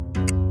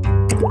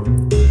You're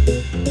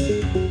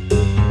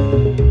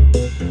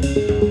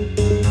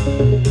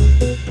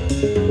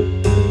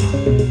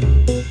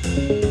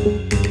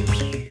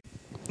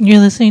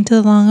listening to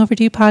the Long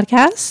Overdue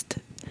podcast.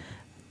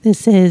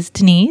 This is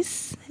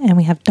Denise, and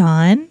we have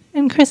Don,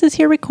 and Chris is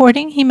here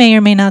recording. He may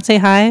or may not say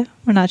hi.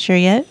 We're not sure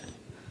yet.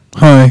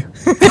 Hi.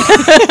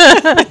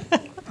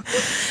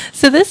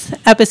 So this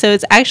episode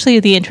is actually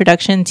the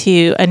introduction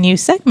to a new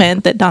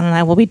segment that Don and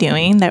I will be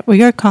doing that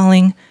we are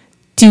calling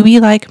Do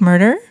We Like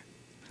Murder?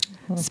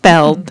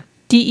 Spelled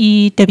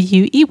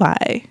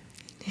D-E-W-E-Y.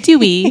 Do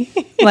we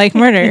like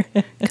murder?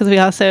 Because we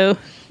also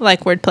like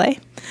wordplay.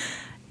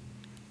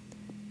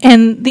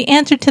 And the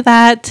answer to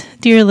that,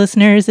 dear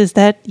listeners, is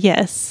that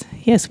yes,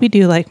 we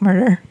do like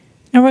murder.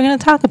 And we're going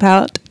to talk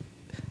about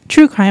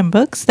true crime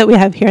books that we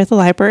have here at the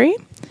library.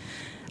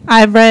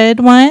 I've read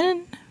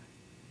one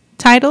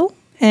title,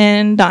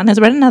 and Don has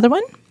read another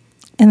one.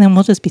 And then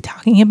we'll just be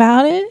talking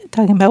about it,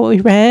 talking about what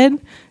we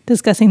read,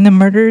 discussing the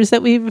murders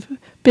that we've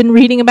been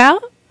reading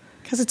about.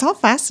 Because it's all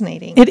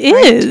fascinating. It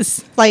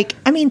is. Like,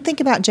 I mean, think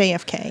about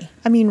JFK.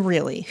 I mean,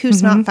 really,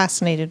 who's not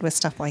fascinated with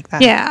stuff like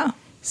that? Yeah.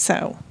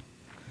 So,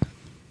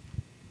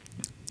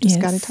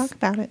 just got to Yes. talk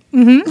about it.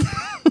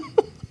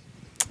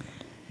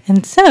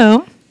 And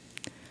so,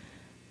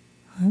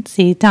 let's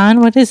see, Don,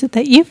 what is it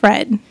that you've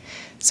read?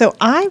 So,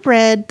 I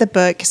read the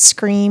book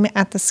Scream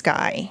at the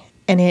Sky,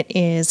 and it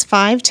is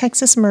 5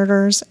 Texas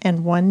murders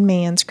and one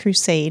man's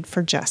crusade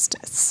for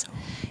justice.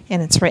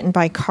 And it's written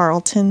by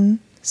Carlton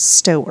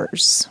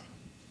Stowers.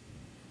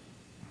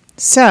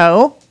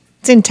 So,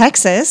 it's in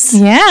Texas.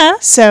 Yeah.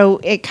 So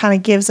it kind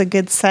of gives a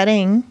good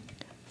setting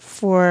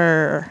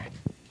for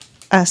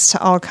us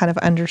to all kind of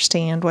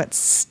understand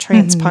what's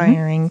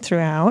transpiring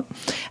throughout.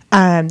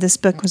 This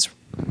book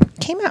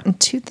came out in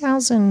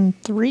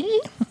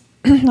 2003,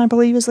 I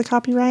believe is the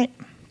copyright.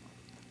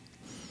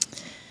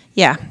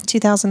 Yeah,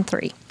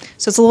 2003.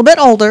 So it's a little bit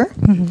older,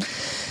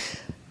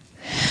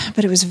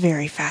 but it was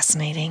very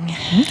fascinating.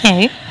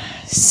 Okay.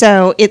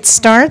 So it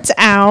starts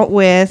out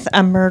with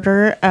a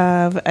murder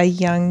of a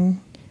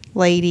young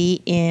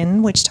lady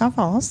in Wichita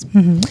Falls,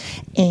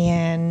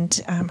 and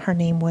her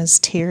name was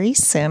Terry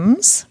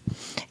Sims,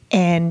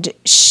 and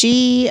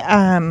she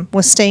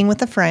was staying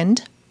with a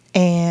friend,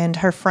 and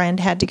her friend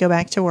had to go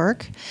back to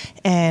work,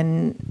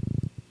 and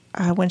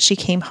when she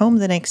came home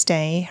the next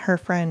day, her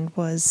friend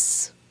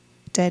was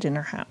dead in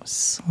her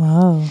house.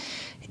 Whoa.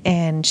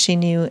 And she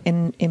knew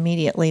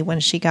immediately when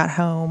she got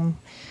home,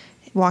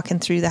 walking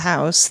through the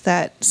house,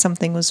 that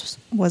something was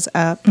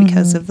up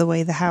because of the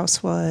way the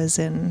house was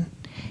and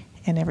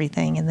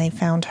everything. And they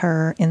found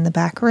her in the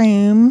back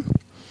room,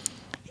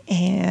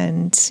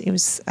 and it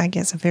was, I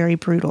guess, a very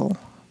brutal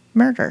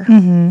murder.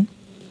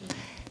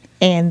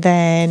 And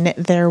then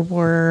there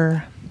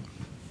were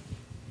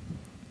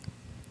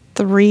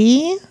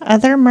 3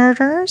 other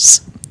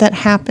murders that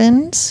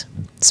happened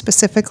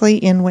specifically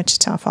in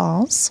Wichita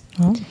Falls.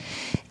 Oh.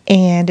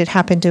 And it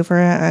happened over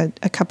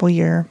a couple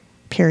year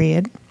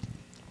period.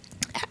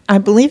 I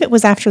believe it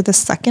was after the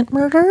second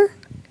murder,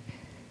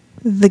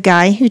 the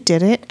guy who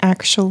did it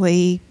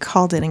actually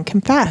called in and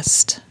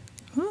confessed.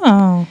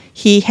 Oh.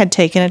 He had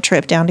taken a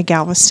trip down to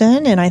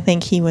Galveston, and I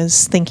think he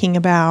was thinking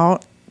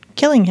about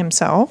killing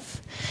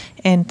himself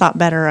and thought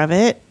better of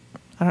it.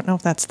 I don't know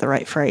if that's the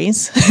right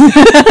phrase.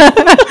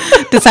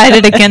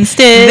 Decided against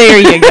it. There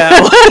you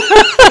go.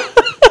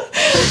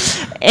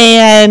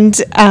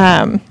 And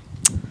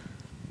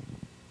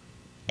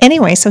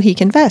anyway, so he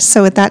confessed.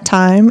 So at that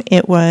time,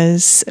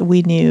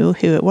 we knew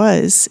who it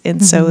was.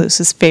 And so this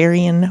was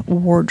Varian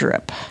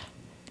Wardrip.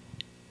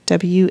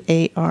 Wardrip.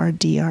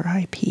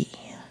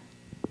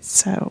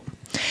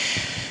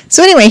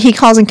 So anyway, he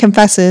calls and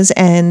confesses,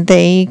 and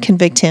they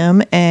convict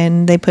him,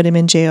 and they put him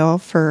in jail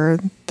for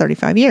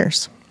 35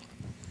 years.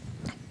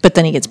 But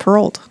then he gets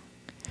paroled.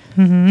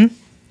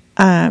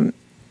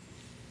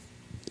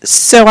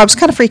 So I was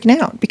kind of freaking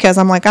out because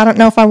I'm like, I don't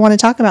know if I want to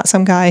talk about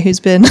some guy who's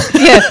been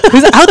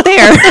Who's out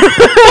there?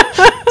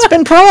 It's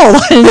been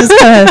paroled and just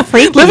kind of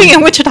freaky. Living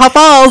in Wichita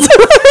Falls.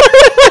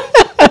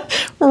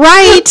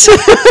 Right.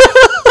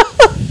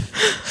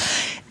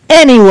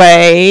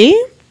 Anyway,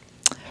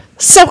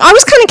 so I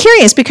was kind of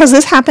curious because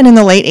this happened in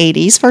the late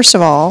 80s, first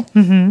of all.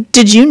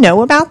 Did you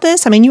know about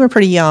this? I mean, you were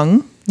pretty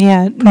young.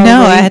 Yeah. Probably.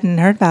 No, I hadn't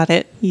heard about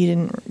it. You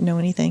didn't know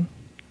anything.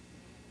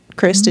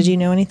 Chris, did you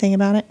know anything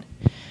about it?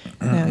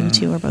 No, you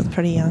two were both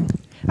pretty young.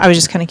 I was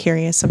just kind of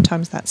curious.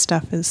 Sometimes that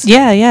stuff is...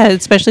 Yeah,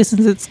 especially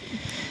since it's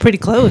pretty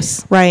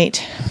close. Right.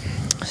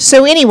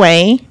 So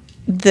anyway,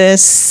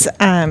 this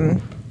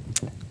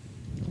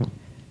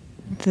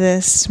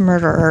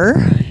murderer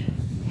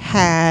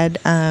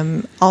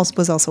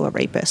was also a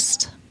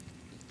rapist.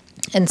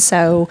 And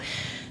so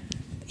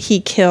he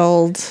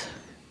killed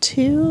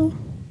 2.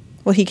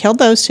 Well, he killed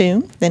those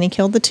 2. Then he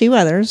killed the 2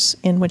 others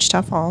in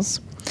Wichita Falls.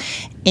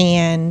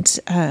 And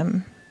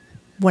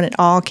when it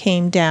all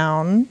came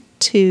down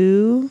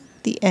to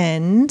the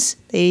end,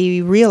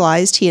 they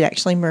realized he had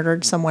actually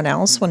murdered someone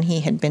else when he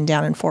had been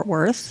down in Fort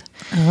Worth.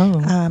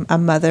 A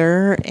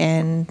mother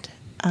and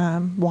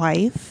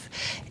wife.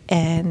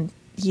 And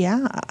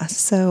Yeah,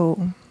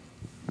 so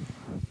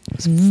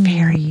it's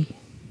very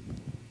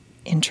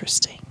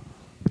interesting.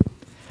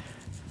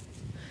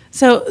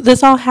 So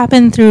this all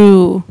happened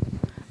through,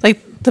 like,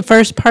 the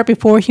first part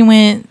before he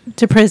went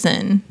to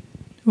prison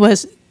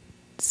was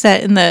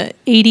set in the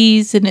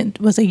 80s, and it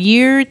was a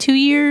year, 2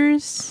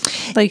 years?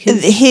 Like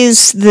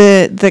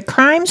the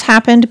crimes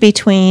happened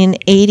between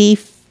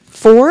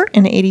 84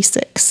 and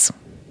 86.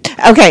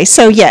 Okay,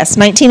 so yes,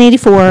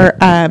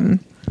 1984,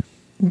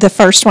 the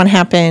first one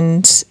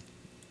happened,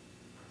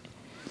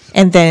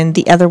 and then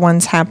the other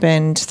ones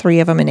happened, 3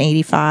 of them in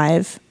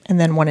 85, and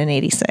then 1 in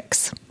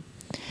 86.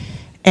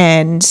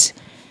 And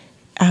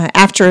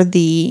after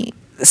the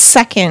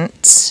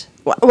second,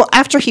 well,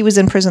 after he was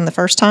in prison the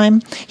first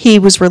time, he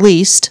was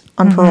released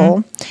on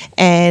parole,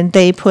 and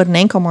they put an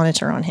ankle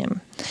monitor on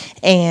him.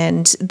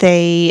 And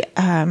they,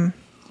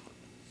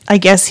 I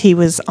guess he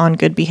was on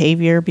good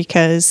behavior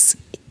because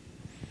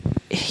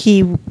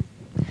he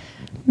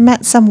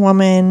met some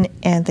woman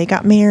and they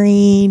got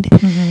married,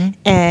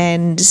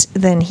 and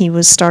then he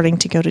was starting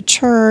to go to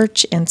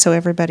church, and so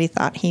everybody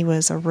thought he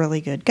was a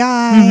really good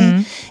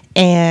guy.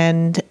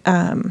 And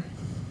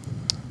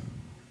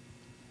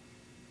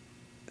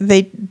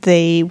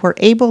they were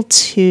able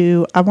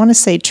to, I want to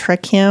say,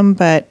 trick him,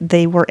 but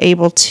they were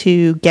able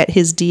to get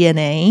his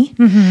DNA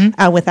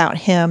without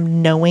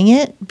him knowing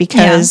it,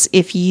 because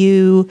if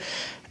you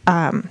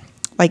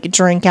like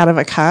drink out of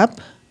a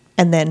cup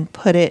and then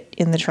put it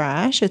in the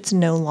trash, it's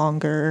no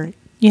longer...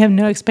 You have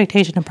no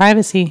expectation of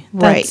privacy.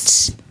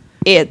 That's right.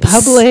 It's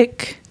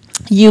public.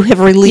 You have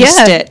released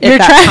it at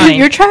that time.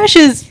 Your trash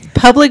is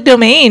public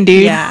domain,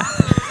 dude. Yeah.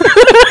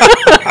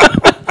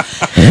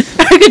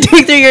 I could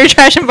dig through your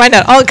trash and find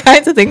out all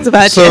kinds of things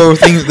about you. So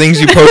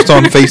things you post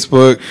on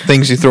Facebook,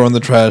 things you throw in the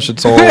trash,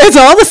 it's all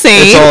the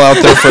same. It's all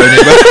out there for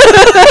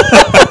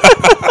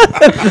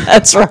anybody.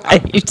 That's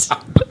right.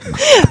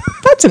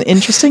 That's an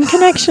interesting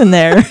connection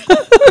there.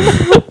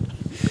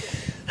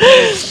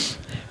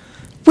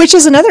 Which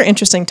is another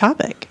interesting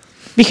topic,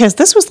 because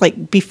this was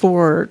like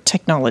before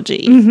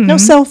technology. No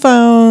cell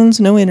phones,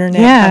 no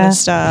internet kind of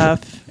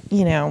stuff.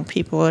 You know,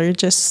 people are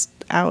just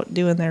out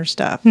doing their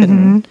stuff,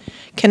 and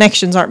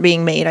connections aren't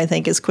being made, I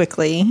think, as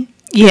quickly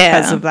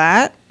because of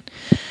that.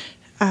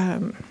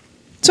 So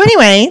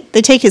anyway,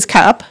 they take his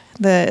cup,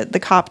 the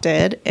cop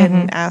did,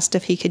 and asked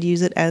if he could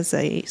use it as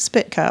a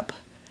spit cup.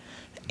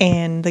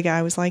 And the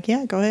guy was like,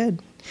 yeah, go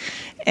ahead.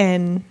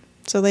 And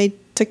so they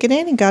took it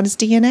in and got his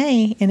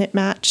DNA, and it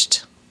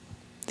matched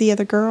the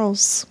other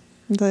girls,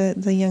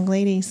 the young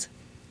ladies.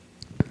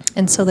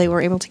 And so they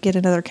were able to get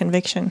another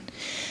conviction.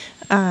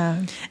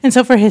 And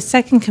so for his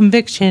second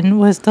conviction,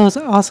 was those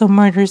also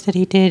murders that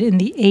he did in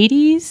the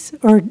 80s?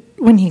 Or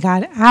when he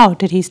got out,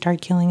 did he start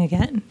killing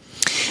again?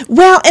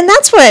 Well, and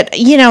that's what,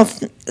 you know,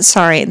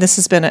 sorry, this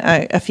has been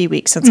a few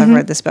weeks since I've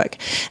read this book.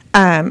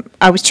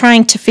 I was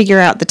trying to figure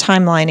out the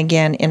timeline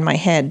again in my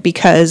head,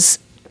 because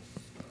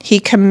he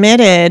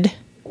committed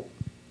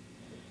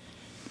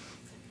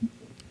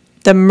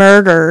the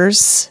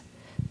murders,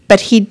 but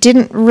he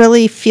didn't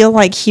really feel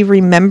like he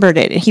remembered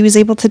it. He was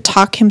able to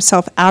talk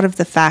himself out of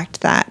the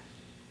fact that,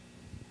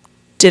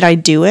 did I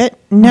do it?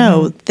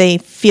 No, they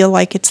feel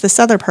like it's this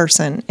other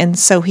person. And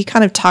so he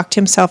kind of talked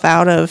himself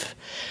out of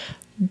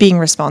being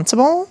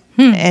responsible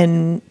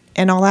and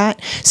all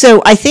that.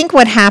 So I think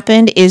what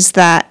happened is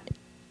that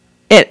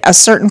at a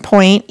certain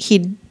point,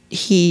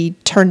 he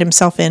turned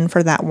himself in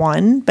for that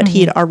one, but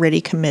he had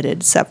already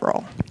committed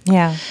several.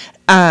 Yeah.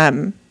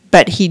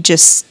 But he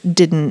just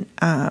didn't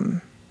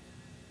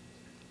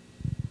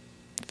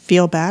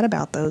feel bad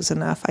about those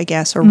enough, I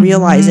guess, or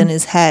realize in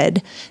his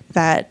head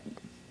that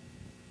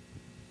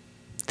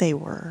they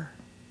were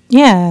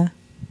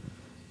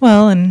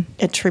and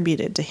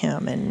attributed to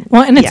him. And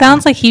it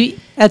sounds like he,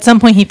 at some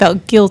point, he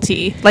felt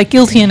guilty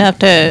enough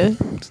to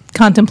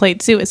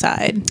contemplate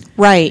suicide.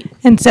 Right.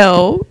 And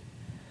so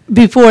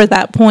before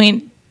that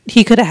point,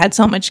 he could have had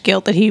so much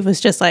guilt that he was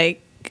just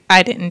like,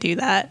 I didn't do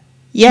that.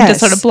 Yes. Just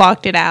sort of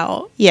blocked it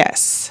out.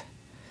 Yes.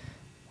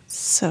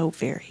 So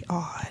very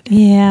odd.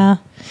 Yeah.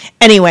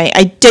 Anyway,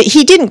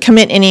 he didn't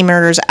commit any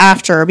murders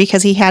after,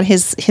 because he had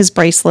his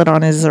bracelet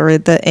on or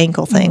the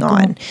ankle thing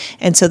on.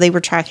 And so they were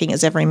tracking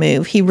his every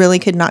move. He really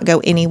could not go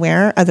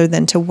anywhere other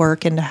than to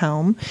work and to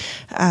home.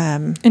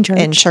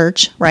 In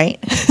church, right?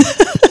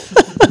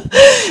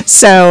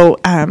 So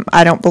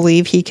I don't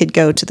believe he could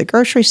go to the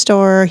grocery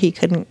store. He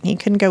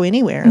couldn't go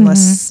anywhere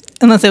unless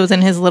it was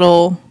in his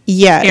little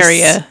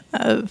area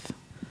of...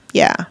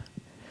 Yeah.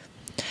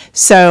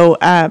 So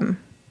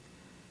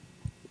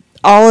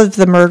all of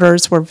the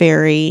murders were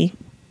very,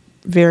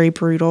 very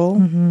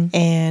brutal,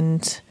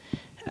 and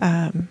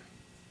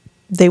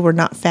they were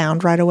not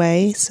found right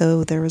away.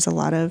 So there was a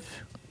lot of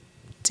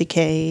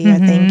decay, I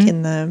think,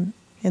 in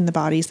the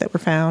bodies that were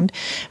found.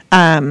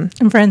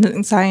 And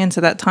forensic science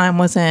at that time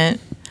wasn't...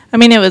 I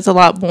mean, it was a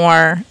lot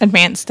more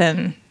advanced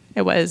than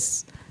it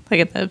was like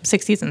in the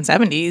 60s and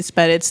 70s,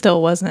 but it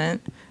still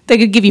wasn't... They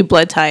could give you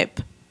blood type.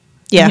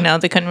 Yeah. You know,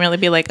 they couldn't really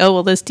be like, oh,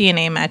 well, this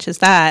DNA matches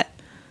that.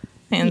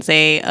 And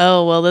say,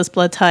 oh, well, this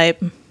blood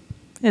type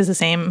is the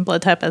same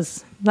blood type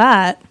as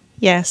that.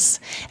 Yes.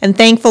 And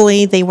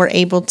thankfully they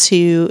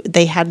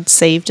had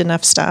saved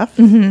enough stuff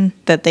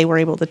that they were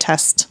able to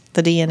test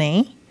the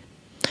DNA.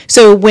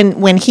 So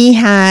when he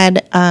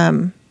had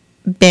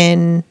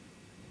been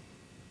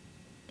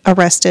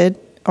arrested,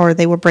 or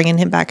they were bringing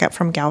him back up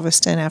from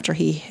Galveston after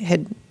he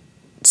had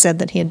said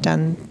that he had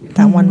done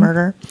that one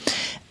murder,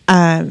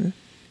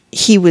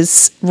 he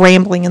was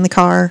rambling in the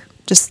car,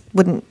 just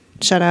wouldn't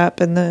shut up,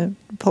 and the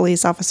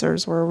police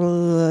officers were,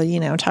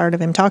 tired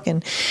of him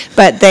talking.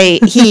 But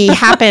he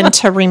happened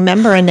to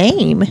remember a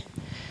name,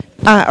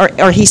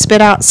 or he spit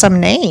out some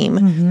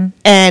name,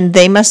 and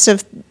they must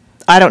have,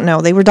 I don't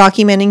know, they were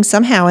documenting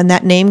somehow, and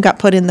that name got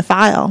put in the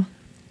file.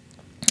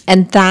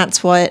 And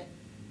that's what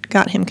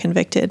got him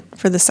convicted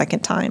for the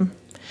second time,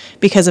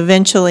 because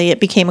eventually it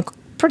became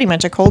pretty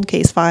much a cold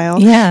case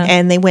file. Yeah.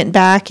 And they went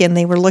back and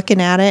they were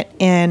looking at it,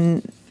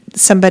 and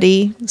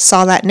somebody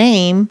saw that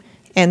name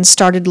and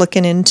started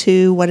looking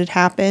into what had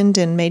happened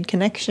and made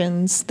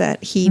connections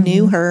that he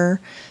knew her.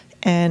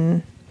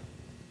 And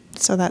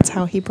so that's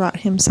how he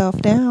brought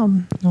himself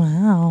down.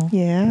 Wow.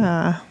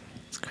 Yeah.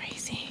 It's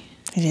crazy.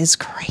 It is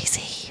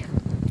crazy.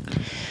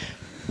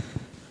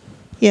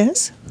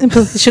 Yes? And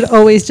police should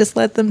always just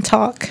let them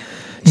talk.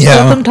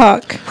 Yeah. Let them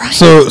talk. Right.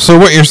 So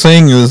what you're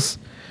saying is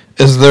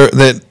there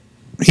that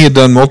he had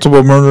done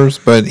multiple murders,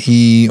 but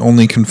he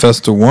only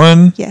confessed to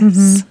one?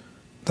 Yes.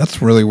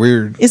 That's really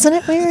weird. Isn't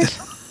it weird?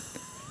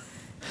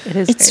 It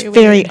is It's very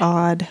very weird.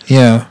 odd.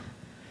 Yeah.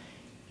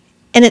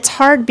 And it's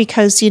hard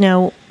because,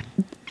 the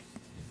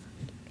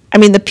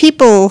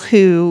people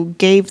who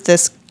gave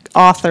this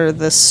author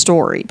the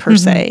story, per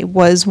se,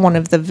 was one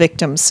of the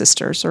victim's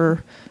sisters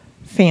or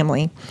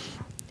family.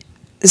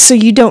 So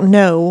you don't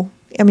know.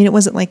 It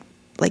wasn't like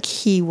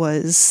he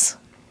was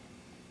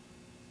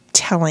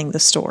telling the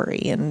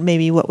story and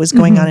maybe what was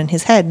going on in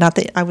his head. Not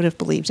that I would have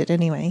believed it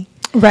anyway.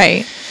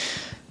 Right.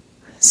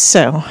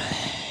 So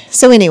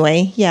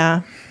anyway,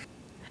 yeah.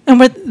 And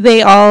were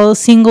they all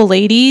single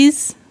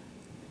ladies?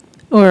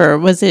 Or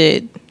was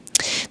it...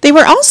 They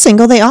were all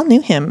single. They all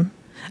knew him.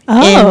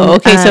 Oh, And,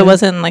 okay. So it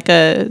wasn't like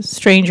a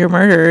stranger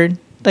murdered.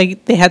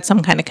 Like they had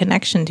some kind of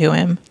connection to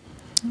him.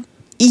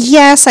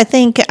 Yes, I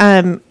think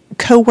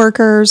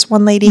co-workers,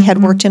 one lady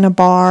had worked in a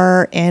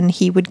bar and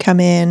he would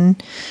come in,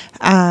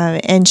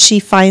 and she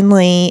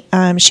finally,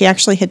 she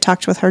actually had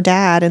talked with her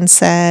dad and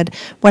said,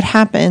 what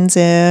happens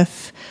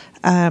if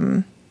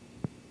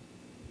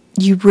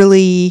you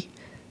really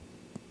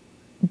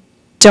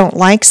don't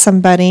like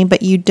somebody,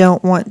 but you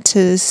don't want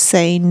to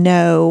say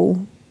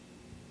no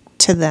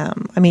to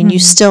them? You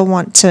still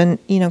want to,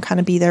 kind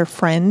of be their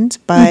friend,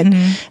 but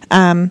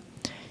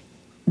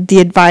the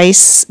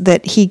advice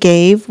that he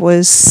gave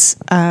was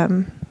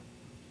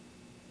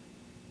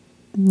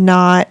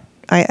not,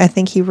 I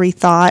think he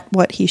rethought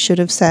what he should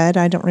have said.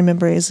 I don't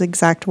remember his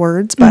exact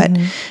words, but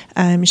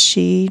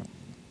she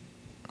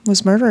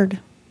was murdered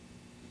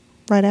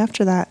right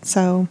after that.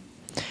 So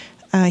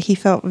he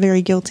felt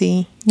very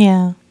guilty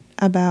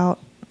about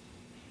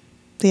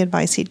the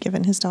advice he'd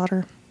given his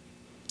daughter.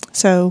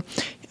 So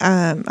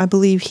I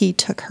believe he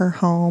took her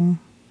home,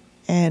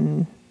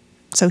 and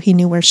so he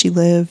knew where she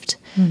lived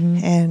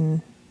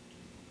and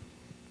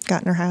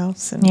got in her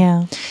house.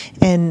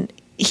 And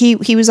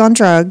he was on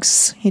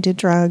drugs. He did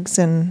drugs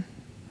and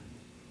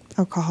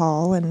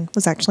alcohol and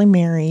was actually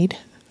married,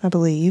 I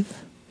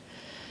believe.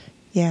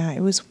 Yeah,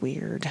 it was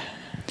weird.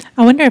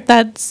 I wonder if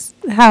that's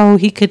how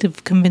he could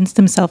have convinced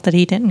himself that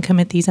he didn't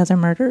commit these other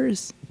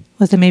murders.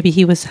 Was it maybe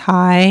he was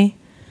high?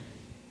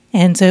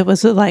 And so it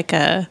was like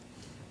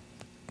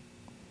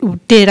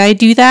did I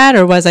do that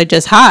or was I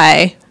just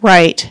high?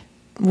 Right.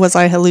 Was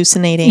I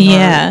hallucinating?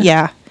 Yeah.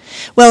 Yeah.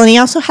 Well, and he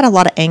also had a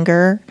lot of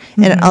anger,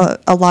 and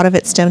a lot of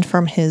it stemmed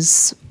from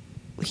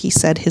he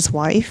said his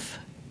wife,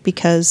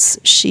 because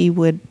she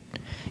would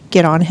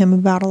get on him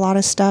about a lot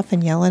of stuff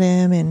and yell at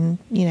him, and,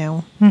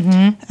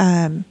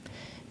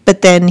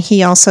 but then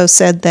he also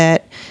said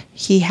that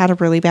he had a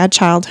really bad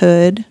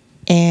childhood,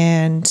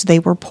 and they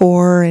were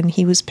poor, and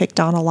he was picked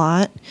on a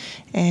lot.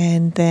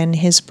 And then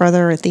his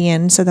brother at the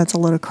end said that's a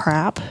load of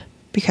crap,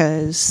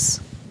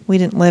 because we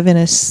didn't live in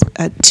a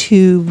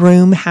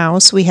 2-room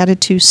house. We had a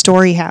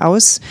 2-story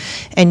house,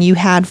 and you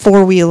had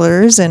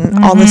 4-wheelers and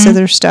all this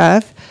other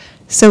stuff.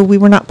 So we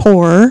were not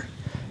poor.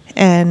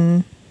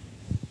 And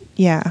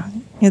yeah,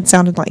 it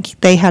sounded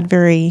like they had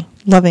very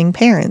loving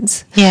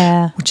parents.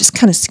 Yeah. Which is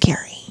kind of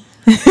scary.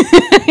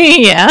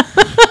 Yeah.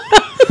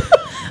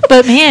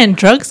 But man,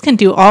 drugs can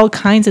do all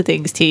kinds of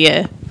things to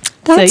you.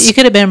 That's so you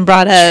could have been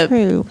brought up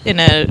true.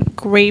 in a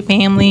great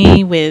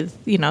family with,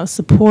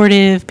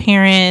 supportive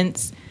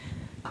parents,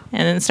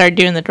 and then start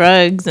doing the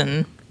drugs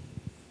and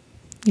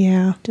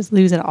Yeah. just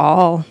lose it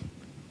all.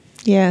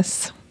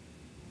 Yes.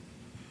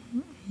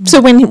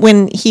 So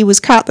when he was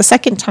caught the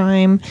second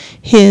time,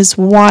 his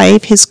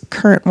wife, his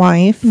current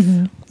wife,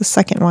 the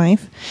second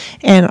wife,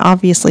 and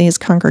obviously his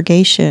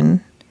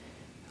congregation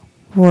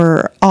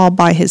were all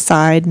by his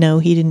side. No,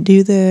 he didn't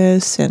do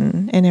this,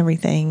 and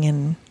everything.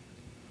 And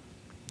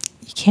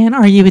You can't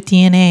argue with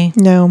DNA.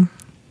 no,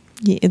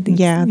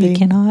 Yeah, You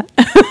cannot.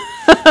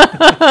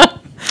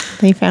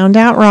 they found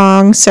out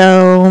wrong.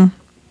 So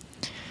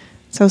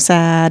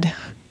sad.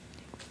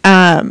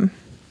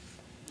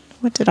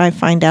 What did I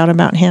find out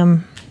about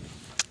him?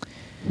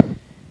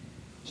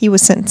 He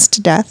was sentenced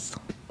to death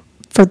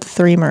for the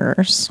 3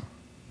 murders.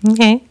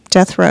 Okay.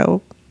 Death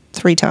row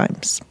 3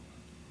 times.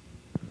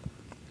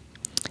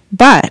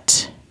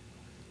 But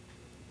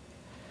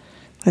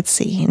let's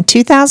see. In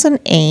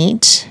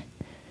 2008,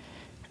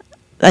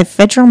 a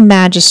federal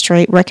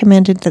magistrate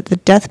recommended that the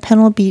death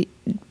penalty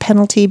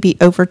be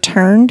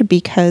overturned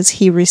because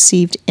he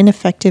received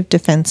ineffective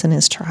defense in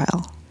his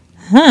trial.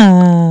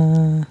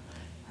 Huh.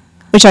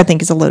 Which I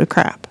think is a load of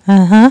crap.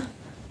 Uh-huh.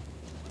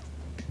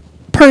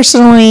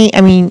 Personally,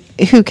 I mean,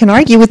 who can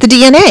argue with the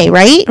DNA,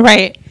 right?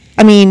 Right.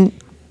 I mean,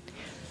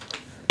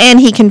 and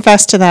he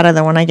confessed to that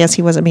other one. I guess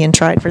he wasn't being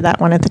tried for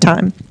that one at the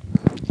time.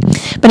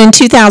 But in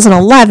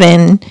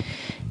 2011,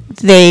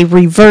 they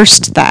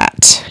reversed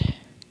that.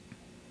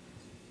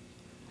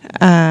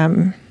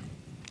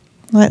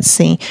 Let's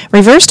see.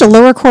 Reversed a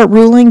lower court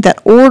ruling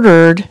that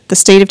ordered the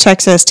state of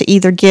Texas to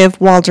either give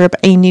Waldrop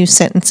a new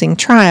sentencing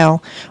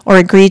trial or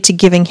agreed to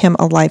giving him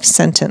a life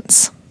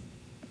sentence.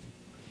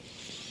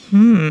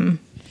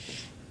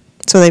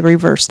 So they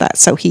reversed that.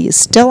 So he is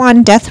still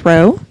on death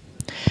row.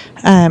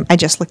 I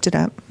just looked it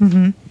up.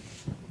 Mm-hmm.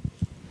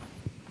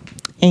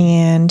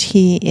 And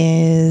he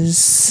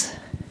is...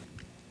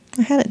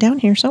 I had it down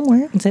here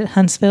somewhere. Is it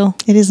Huntsville?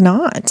 It is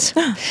not.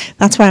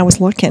 That's why I was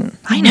looking.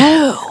 I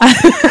know.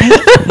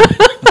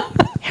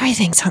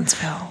 Everything's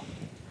Huntsville.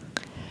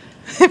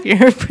 If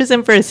you're in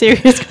prison for a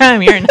serious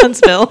crime, you're in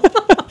Huntsville.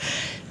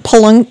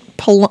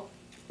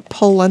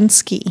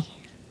 Polunsky.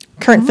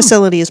 Current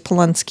facility is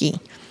Polunsky.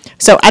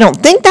 So I don't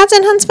think that's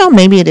in Huntsville.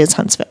 Maybe it is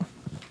Huntsville.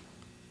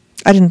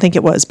 I didn't think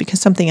it was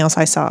because something else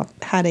I saw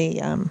had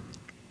a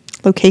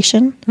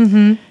location.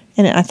 Mm-hmm.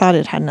 And I thought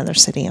it had another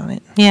city on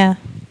it. Yeah.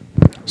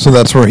 So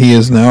that's where he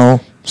is now,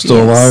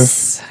 still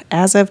Yes.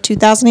 As of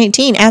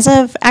 2018. As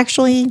of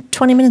actually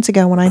 20 minutes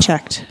ago when I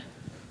checked.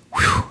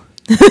 alive.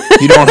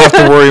 You don't have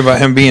to worry about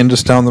him being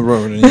just down the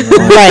road anymore.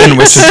 Right. In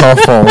Wichita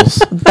Falls.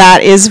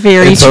 That is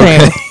very It's true. okay.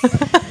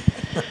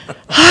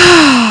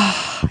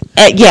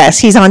 Yes,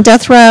 he's on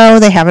death row.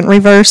 They haven't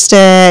reversed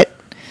it.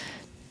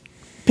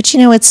 But, you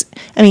know,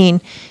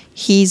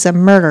 he's a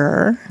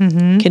murderer,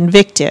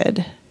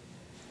 convicted,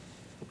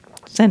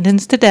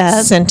 Sentenced to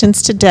death.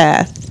 sentenced to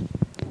death,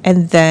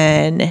 and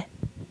then,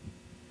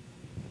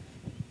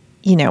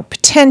 you know,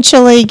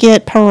 potentially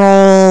get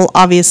parole.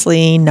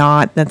 Obviously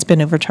not. That's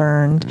been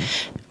overturned.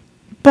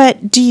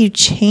 But do you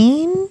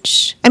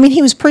change? I mean,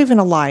 he was proven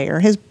a liar.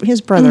 His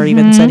brother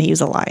even said he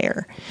was a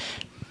liar.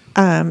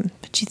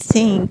 But you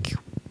think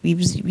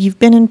you've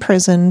been in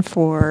prison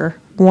for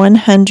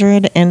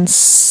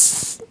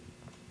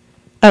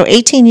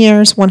 18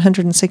 years,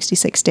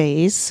 166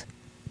 days.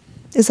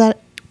 Is that?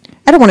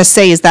 I don't want to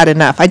say is that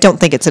enough. I don't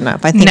think it's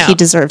enough. I think No. he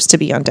deserves to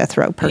be on death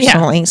row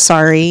personally. Yeah.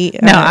 Sorry.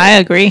 No, I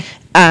agree.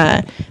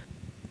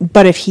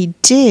 But if he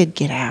did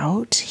get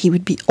out, he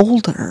would be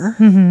older.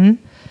 Mm-hmm.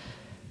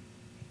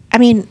 I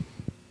mean,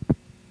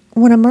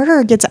 when a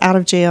murderer gets out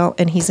of jail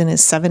and he's in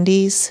his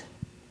 70s,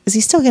 is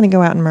he still going to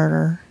go out and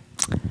murder?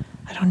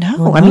 I don't know.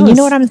 Who I mean, you knows?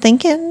 know what I'm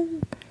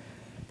thinking?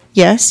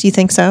 Yes, you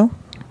think so?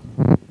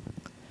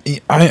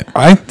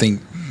 I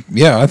think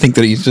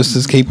that he's just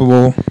as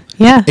capable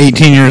Yeah.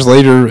 18 years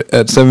later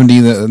at 70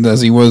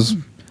 as he was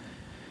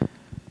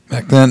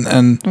back then.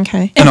 And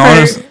Okay. And And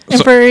honest-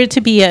 for it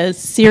to be a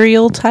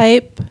serial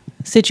type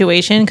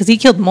situation, because he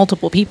killed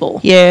multiple people.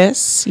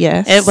 Yes.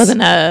 It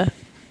wasn't a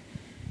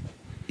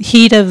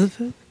heat of...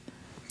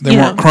 they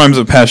Yeah. weren't crimes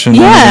of passion.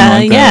 or Yeah,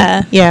 anything like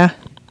that. yeah. Yeah.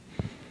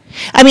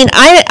 I mean,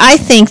 I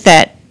think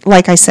that,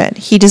 like I said,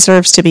 he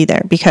deserves to be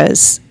there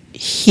because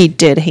he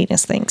did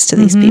heinous things to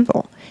these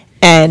people.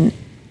 And,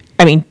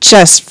 I mean,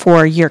 just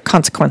for your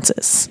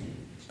consequences,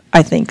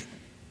 I think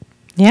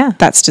Yeah.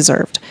 that's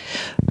deserved.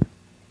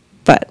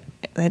 But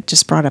it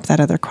just brought up that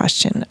other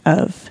question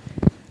of,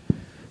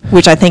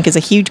 which I think is a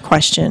huge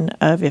question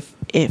of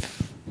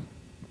if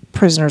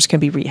prisoners can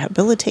be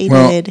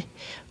rehabilitated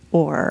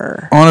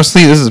or...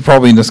 Honestly, this is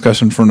probably a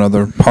discussion for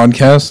another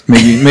podcast,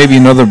 maybe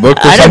another book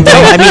or I don't something.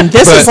 know. I mean,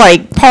 this is But-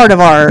 like part of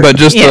our... But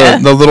just Yeah.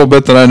 the little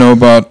bit that I know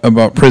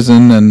about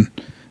prison and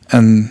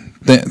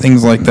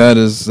things like that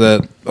is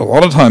that a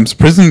lot of times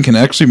prison can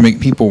actually make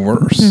people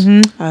worse.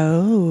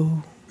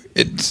 Oh,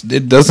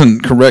 It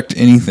doesn't correct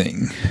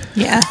anything.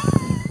 Yeah.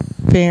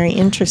 very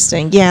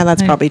interesting. Yeah,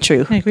 that's probably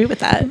true. I agree with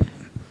that.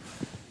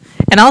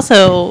 And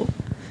also,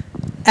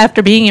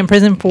 after being in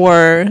prison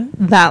for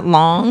that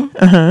long,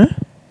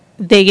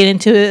 they get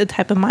into a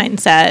type of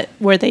mindset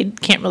where they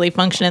can't really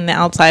function in the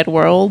outside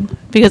world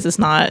because it's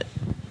not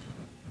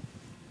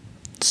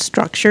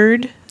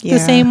structured Yeah. the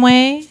same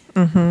way.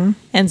 Mm-hmm.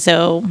 And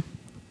so,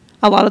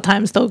 a lot of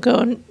times they'll go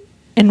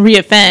and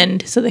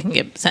reoffend so they can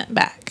get sent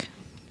back,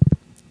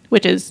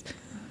 which is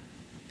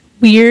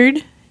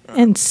weird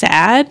and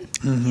sad.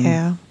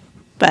 Yeah.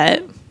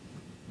 But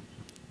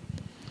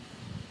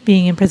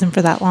being in prison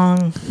for that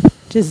long,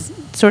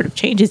 just sort of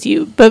changes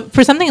you. But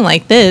for something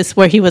like this,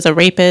 where he was a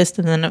rapist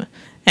and then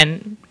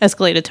and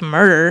escalated to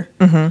murder,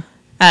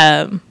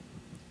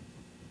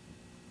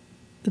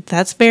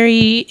 that's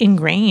very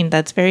ingrained.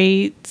 That's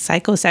very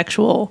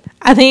psychosexual.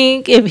 I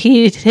think if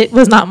he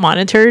was not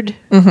monitored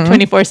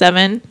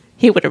 24/7,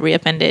 he would have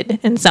reoffended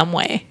in some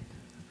way.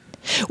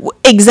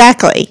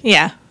 Exactly.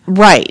 Yeah.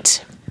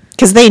 Right.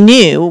 Because they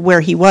knew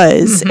where he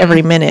was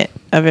every minute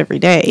of every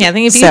day. Yeah, I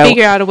think if he could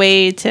figure out a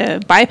way to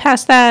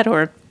bypass that,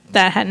 or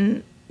that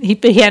he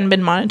hadn't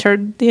been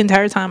monitored the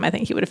entire time, I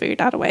think he would have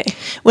figured out a way.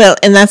 Well,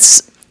 and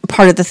that's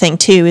part of the thing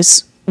too,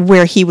 is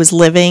where he was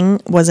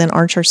living was in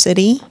Archer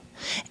City.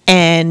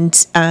 And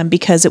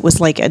because it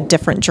was like a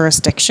different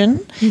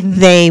jurisdiction,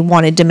 they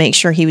wanted to make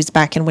sure he was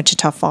back in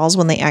Wichita Falls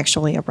when they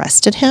actually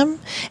arrested him.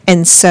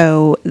 And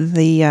so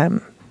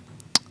the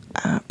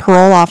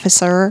parole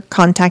officer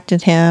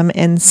contacted him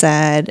and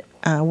said,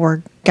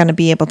 we're going to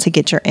be able to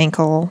get your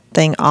ankle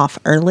thing off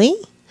early.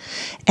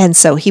 And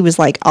so he was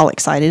like all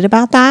excited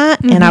about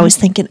that. And I was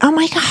thinking, oh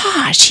my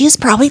gosh, he is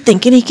probably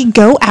thinking he can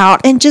go out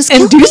and just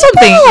And do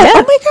something. Yeah.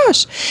 Oh my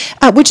gosh.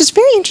 Which is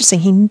very interesting.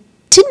 He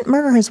didn't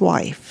murder his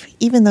wife,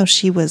 even though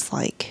she was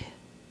like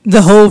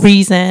the whole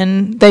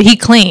reason that he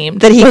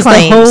claimed the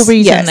whole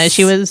reason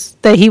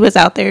that he was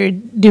out there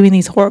doing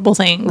these horrible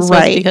things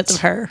was because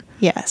of her.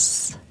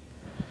 Yes.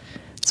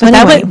 So But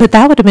anyway.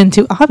 that would have been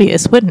too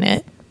obvious, wouldn't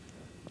it?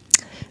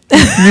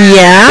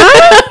 Yeah.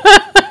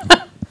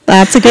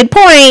 That's a good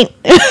point.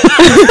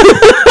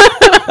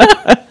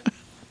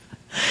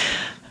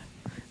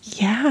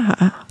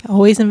 Yeah.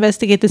 Always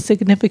investigate the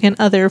significant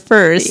other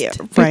first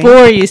right.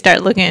 before you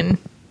start looking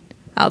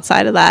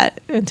outside of that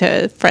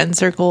into friend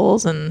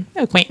circles and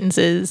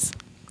acquaintances.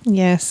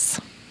 Yes.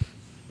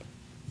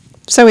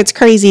 So it's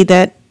crazy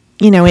that,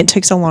 it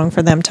took so long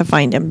for them to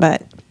find him,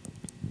 but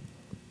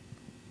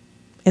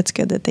it's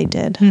good that they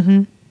did.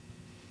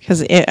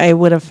 Because it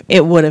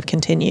would have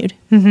continued.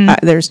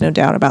 There's no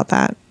doubt about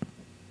that.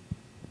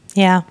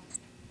 Yeah.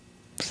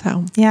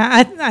 So Yeah,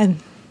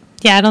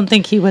 I don't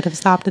think he would have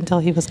stopped until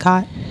he was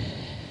caught.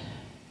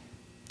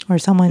 Or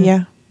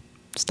someone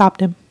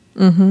stopped him.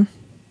 that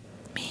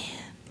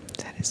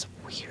is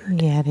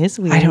weird. Yeah, it is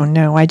weird. I don't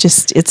know. I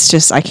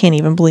can't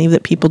even believe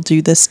that people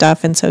do this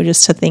stuff. And so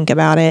just to think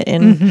about it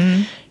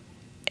and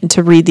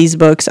to read these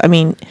books, I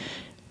mean,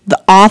 the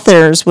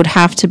authors would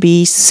have to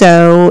be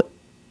so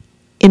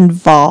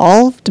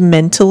involved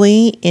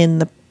mentally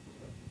in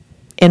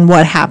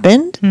what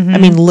happened. I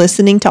mean,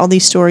 listening to all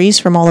these stories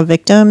from all the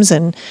victims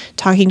and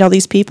talking to all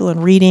these people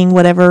and reading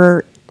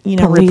whatever,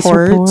 Police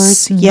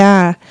reports.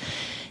 Yeah.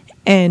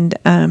 And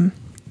that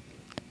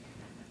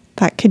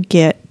could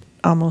get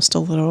almost a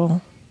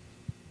little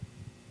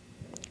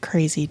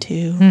crazy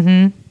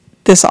too.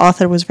 This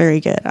author was very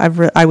good.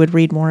 I would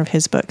read more of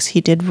his books.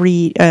 He did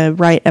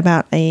write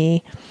about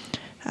a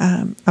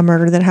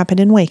murder that happened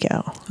in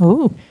Waco.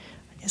 Oh,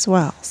 as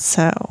well.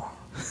 So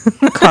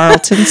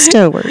Carlton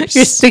Stowers.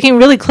 you're sticking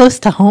really close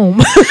to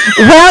home.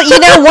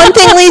 Well, one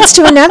thing leads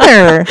to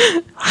another.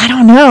 I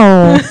don't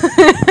know.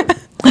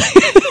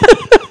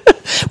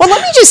 Well,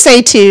 let me just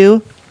say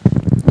too,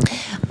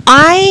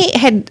 I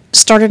had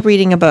started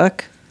reading a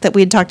book that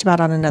we had talked about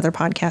on another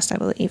podcast, I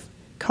believe,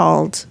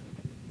 called,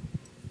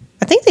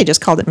 I think they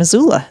just called it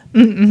Missoula.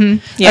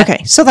 Yeah.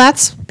 Okay, so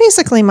that's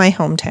basically my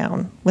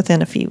hometown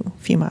within a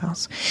few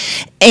miles.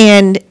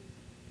 And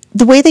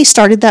the way they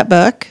started that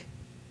book,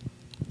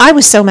 I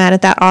was so mad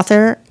at that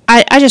author.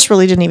 I just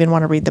really didn't even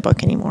want to read the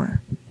book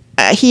anymore.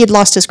 He had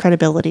lost his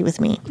credibility with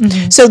me.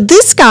 So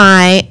this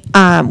guy,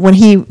 when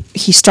he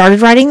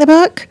started writing the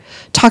book,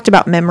 talked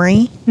about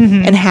memory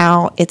and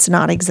how it's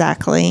not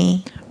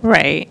exactly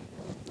Right.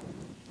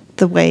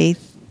 the way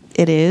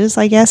it is,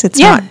 I guess. It's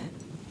Yeah. not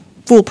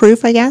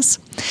foolproof, I guess.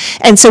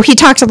 And so he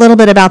talked a little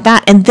bit about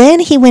that. And then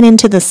he went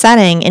into the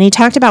setting and he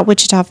talked about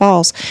Wichita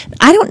Falls.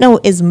 I don't know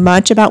as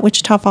much about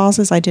Wichita Falls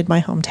as I did my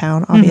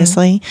hometown,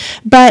 obviously.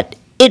 But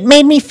it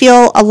made me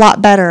feel a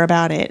lot better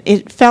about it.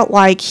 It felt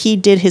like he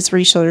did his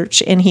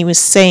research and he was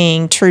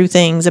saying true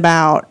things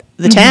about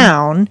the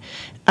town,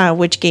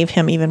 which gave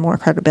him even more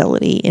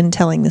credibility in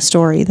telling the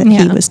story that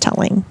he was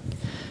telling.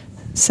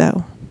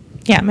 So,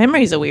 Yeah,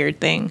 memory's a weird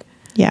thing.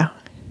 yeah.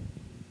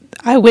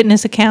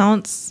 Eyewitness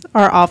accounts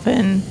are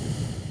often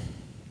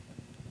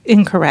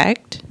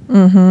incorrect.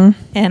 And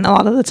a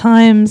lot of the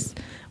times,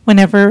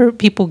 whenever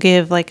people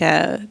give like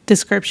a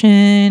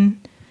description,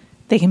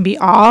 they can be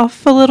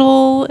off a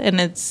little, and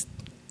it's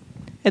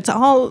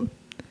all,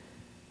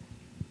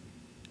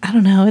 I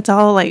don't know, it's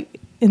all like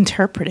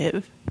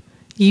interpretive.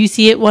 You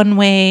see it one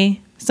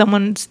way,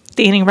 someone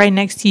standing right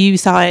next to you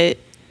saw it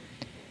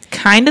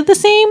kind of the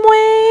same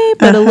way,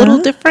 but a little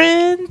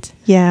different.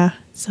 Yeah.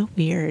 So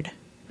weird.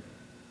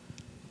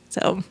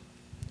 So,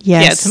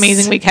 Yes. yeah, it's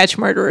amazing we catch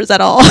murderers at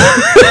all.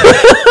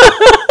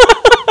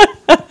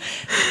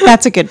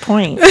 That's a good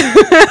point.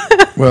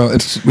 Well,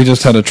 we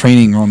just had a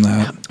training on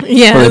that.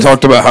 Yeah. Where they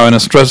talked about how in a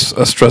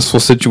stressful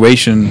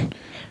situation,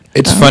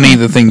 It's funny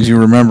the things you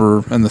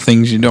remember and the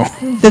things you don't.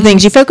 The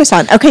things you focus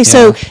on. Okay,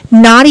 so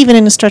not even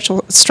in a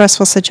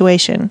stressful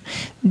situation,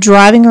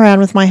 driving around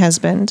with my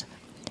husband,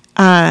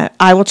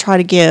 I will try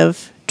to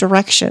give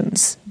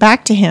directions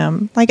back to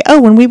him. Like,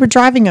 oh, when we were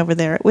driving over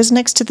there, it was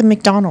next to the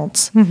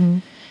McDonald's. Mm-hmm.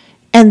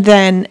 And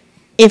then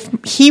if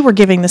he were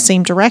giving the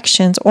same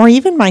directions, or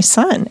even my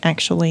son,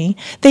 actually,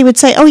 they would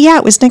say, oh, yeah,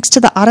 it was next to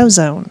the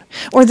AutoZone,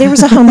 or there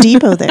was a Home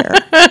Depot there.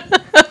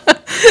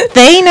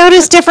 They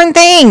notice different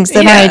things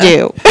than I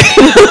do.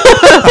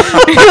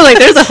 You're like,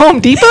 there's a Home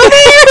Depot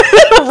there?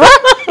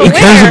 Who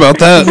cares about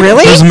that?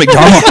 Really? There's a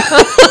McDonald's.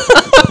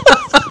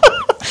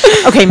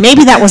 Okay,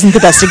 maybe that wasn't the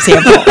best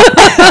example.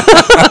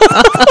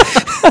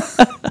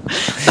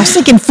 I was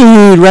thinking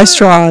food,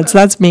 restaurants.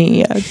 That's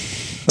me.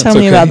 Tell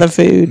me about the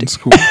food. It's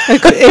cool.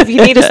 If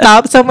you need to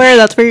stop somewhere,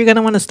 that's where you're going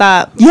to want to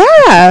stop.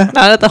 Yeah.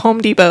 Not at the Home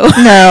Depot.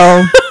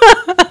 No.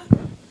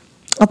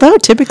 Although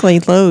typically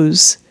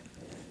Lowe's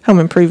Home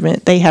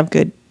Improvement, they have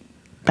good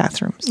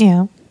bathrooms.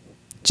 Yeah.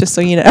 Just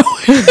so you know.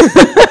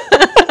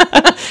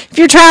 If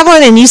you're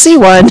traveling and you see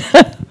one,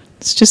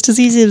 it's just as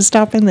easy to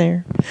stop in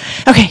there.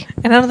 Okay.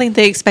 And I don't think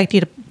they expect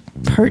you to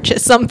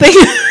purchase something.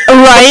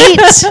 Right?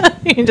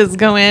 You can just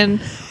go in,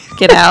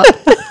 get out.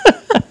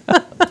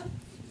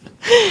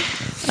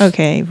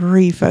 Okay,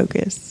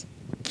 refocus.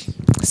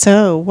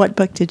 So, what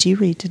book did you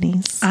read,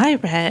 Denise? I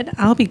read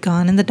I'll Be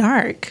Gone in the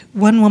Dark,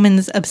 One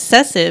Woman's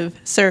Obsessive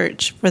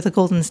Search for the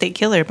Golden State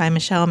Killer by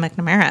Michelle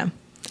McNamara.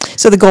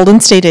 So, the Golden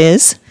State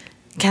is?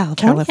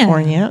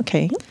 California.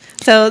 Okay.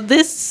 So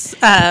this,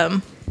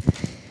 the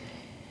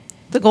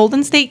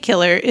Golden State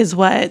Killer is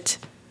what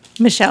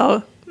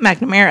Michelle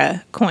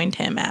McNamara coined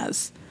him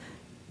as.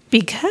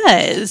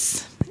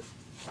 Because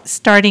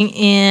starting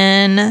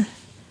in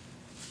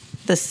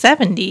the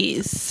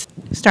 70s,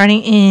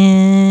 starting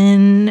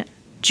in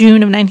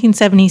June of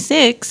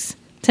 1976 to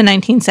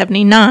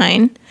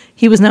 1979,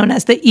 he was known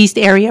as the East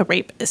Area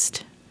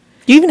Rapist.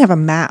 You even have a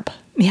map.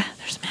 Yeah,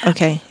 there's a map.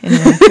 Okay.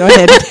 Anyway, go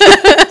ahead.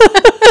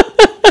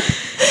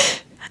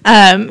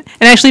 And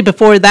actually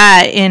before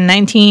that, in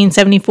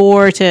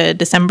 1974 to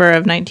December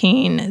of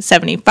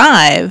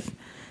 1975,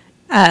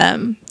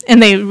 and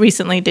they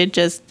recently did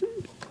just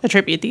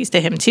attribute these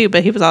to him too,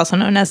 but he was also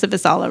known as the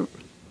Visala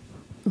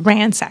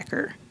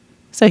ransacker.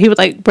 So he would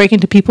like break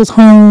into people's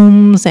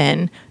homes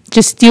and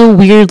just steal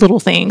weird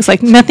little things,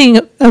 like nothing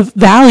of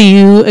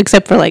value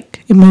except for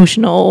like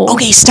emotional.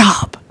 Okay,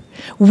 stop.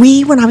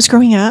 When I was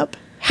growing up,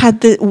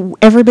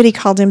 everybody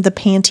called him the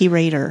Panty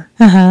Raider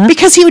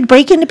because he would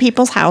break into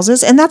people's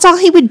houses, and that's all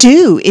he would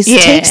do is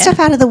take stuff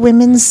out of the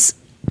women's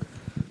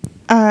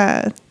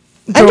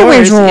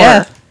underwear drawer.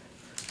 Yeah.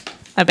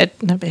 I bet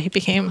he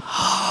became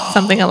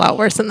something a lot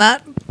worse than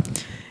that.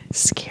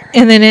 Scary.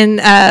 And then in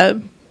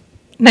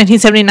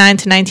 1979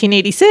 to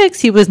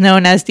 1986, he was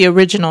known as the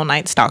original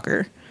Night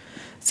Stalker.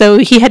 So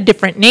he had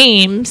different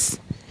names,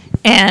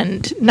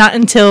 and not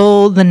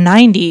until the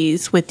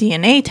 90s with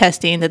DNA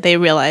testing that they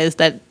realized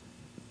that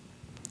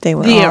they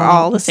are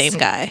all the same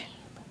guy.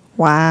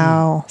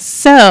 Wow.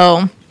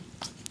 So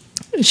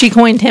she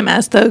coined him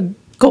as the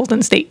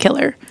Golden State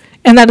Killer,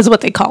 and that is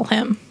what they call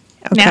him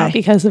now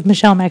because of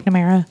Michelle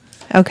McNamara.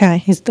 Okay.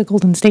 He's the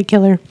Golden State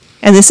Killer.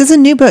 And this is a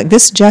new book.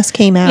 This just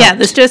came out. Yeah,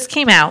 this just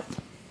came out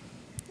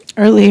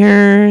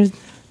earlier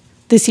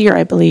this year,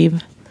 I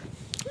believe.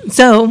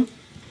 So,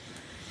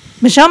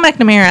 Michelle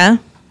McNamara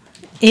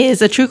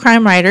is a true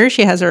crime writer.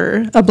 She has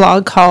a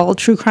blog called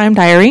True Crime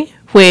Diary,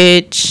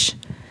 which,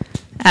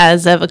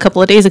 as of a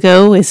couple of days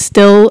ago, is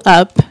still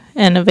up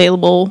and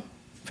available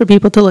for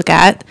people to look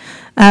at.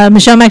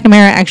 Michelle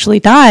McNamara actually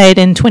died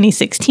in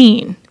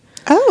 2016.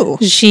 Oh.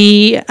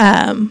 She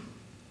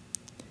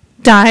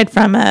died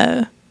from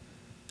a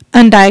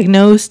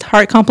undiagnosed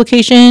heart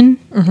complication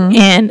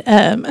and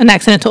an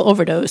accidental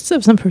overdose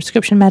of some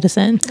prescription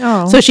medicine.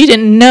 Oh. So she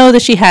didn't know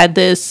that she had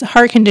this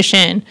heart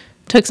condition,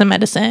 took some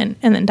medicine,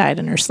 and then died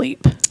in her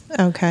sleep.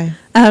 Okay.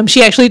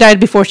 She actually died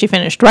before she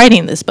finished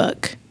writing this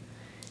book.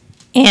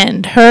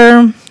 And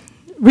her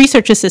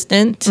research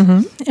assistant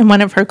and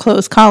one of her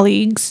close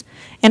colleagues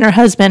and her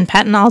husband,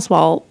 Patton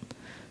Oswalt,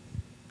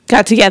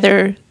 got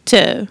together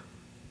to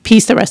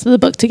piece the rest of the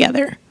book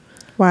together.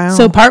 Wow.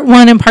 So part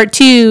 1 and part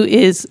 2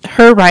 is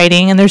her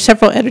writing, and there's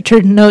several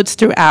editor notes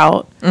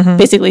throughout,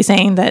 basically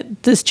saying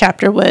that this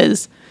chapter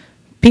was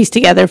pieced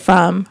together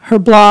from her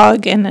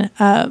blog and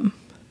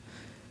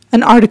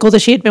an article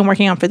that she had been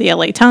working on for the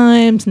LA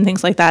Times and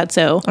things like that.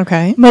 So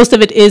most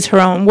of it is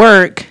her own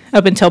work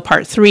up until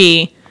part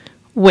 3,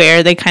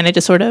 where they kind of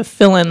just sort of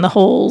fill in the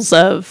holes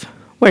of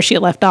where she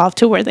left off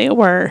to where they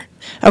were.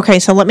 Okay,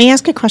 so let me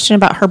ask a question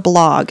about her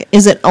blog.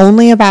 Is it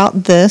only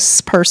about this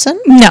person?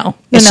 No.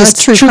 It's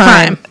just true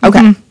crime.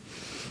 Okay.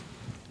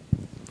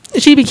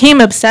 She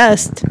became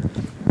obsessed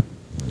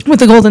with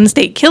the Golden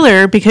State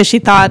Killer because she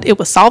thought it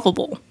was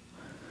solvable.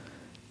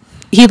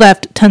 He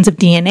left tons of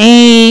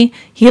DNA.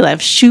 He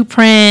left shoe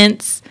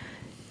prints.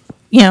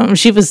 You know,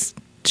 she was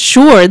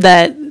sure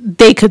that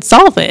they could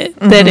solve it,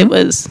 that it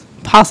was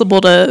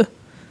possible to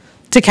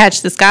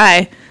catch this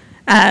guy.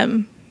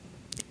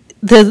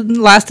 the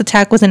last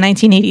attack was in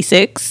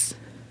 1986.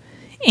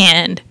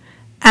 And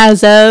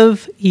as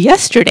of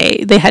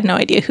yesterday, they had no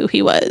idea who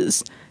he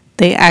was.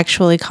 They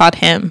actually caught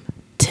him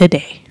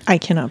today. I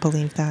cannot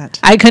believe that.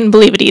 I couldn't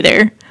believe it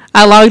either.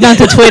 I logged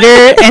onto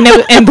Twitter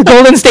and the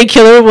Golden State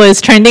Killer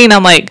was trending. And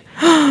I'm like,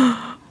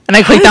 and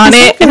I clicked on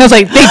it and I was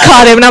like, they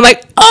caught him. And I'm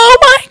like, oh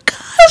my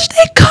gosh,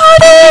 they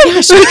caught him.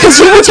 Gosh, because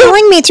you were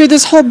telling me through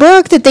this whole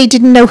book that they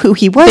didn't know who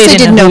he was. They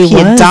didn't know he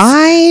had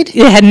died.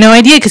 They had no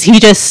idea because he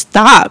just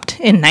stopped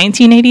in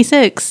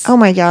 1986. Oh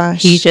my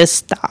gosh. He just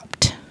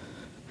stopped.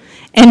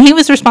 And he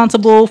was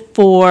responsible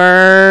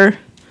for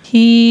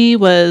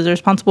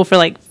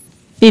like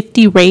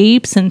 50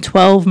 rapes and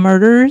 12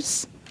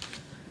 murders.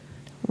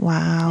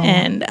 Wow.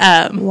 And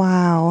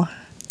wow.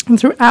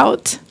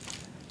 throughout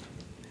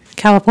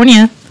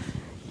California.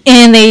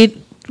 And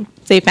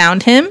they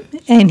found him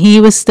and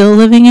he was still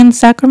living in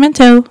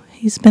Sacramento.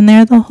 He's been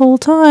there the whole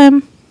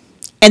time.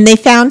 And they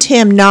found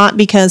him not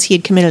because he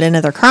had committed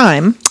another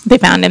crime. They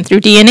found him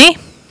through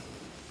DNA.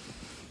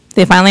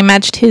 They finally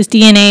matched his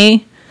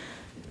DNA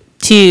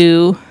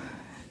to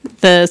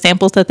the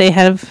samples that they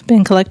have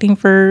been collecting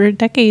for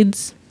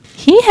decades.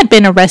 He had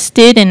been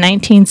arrested in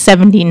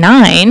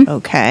 1979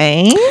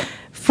 Okay.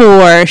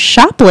 for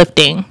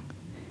shoplifting.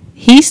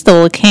 He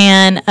stole a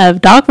can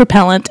of dog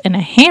repellent and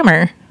a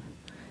hammer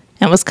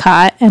and was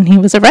caught, and he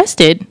was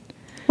arrested.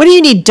 What do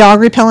you need dog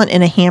repellent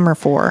and a hammer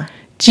for?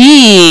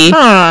 Gee.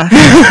 Huh.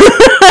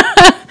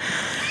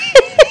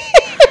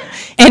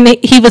 And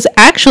he was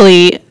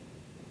actually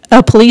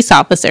a police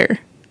officer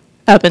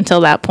up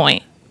until that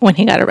point when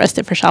he got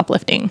arrested for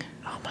shoplifting.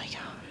 Oh my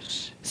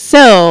gosh.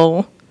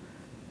 So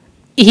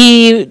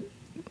he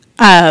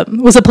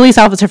was a police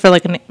officer for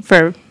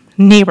for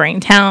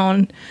neighboring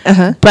town,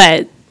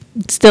 but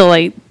still,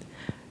 like,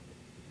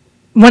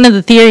 one of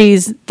the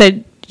theories that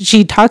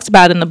she talks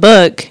about in the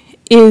book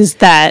is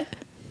that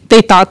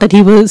they thought that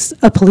he was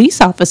a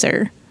police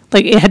officer.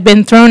 Like, it had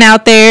been thrown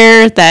out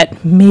there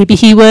that maybe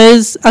he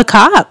was a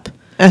cop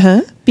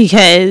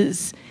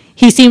because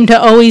he seemed to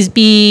always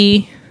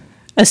be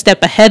a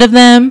step ahead of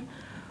them.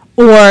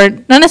 Or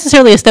not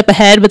necessarily a step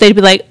ahead, but they'd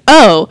be like,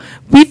 oh,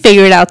 we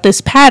figured out this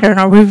pattern,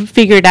 or we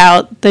figured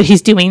out that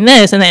he's doing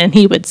this. And then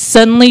he would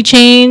suddenly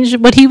change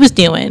what he was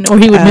doing. Or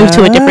he would move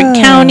to a different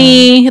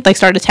county, like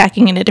start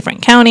attacking in a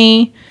different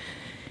county.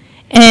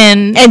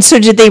 And so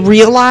did they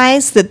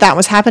realize that that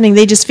was happening?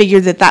 They just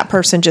figured that that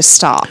person just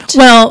stopped.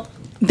 well,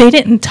 they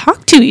didn't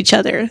talk to each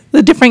other.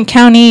 The different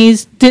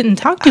counties didn't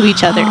talk to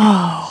each other.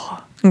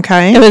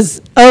 Okay. It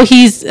was, oh,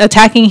 he's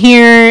attacking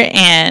here,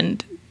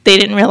 and they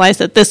didn't realize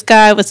that this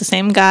guy was the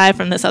same guy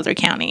from this other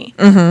county.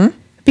 Mm-hmm.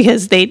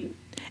 Because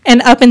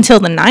and up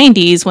until the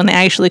 90s, when they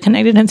actually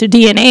connected him to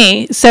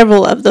DNA,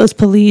 several of those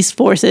police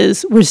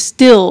forces were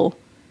still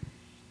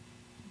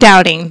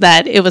doubting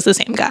that it was the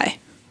same guy.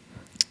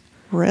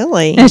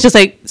 Really? And it's just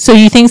like, so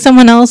you think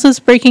someone else is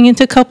breaking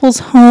into couples'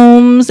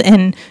 homes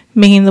and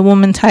making the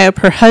woman tie up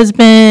her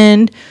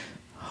husband,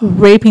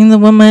 raping the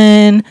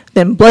woman,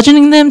 then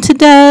bludgeoning them to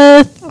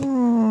death?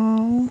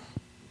 Aww.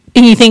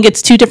 And you think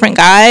it's two different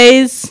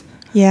guys?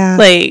 Yeah.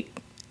 Like,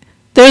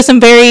 there are some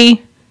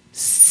very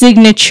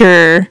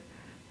signature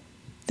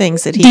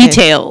things that he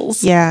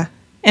details. did. Yeah.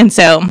 And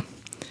so,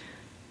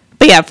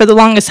 but yeah, for the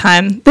longest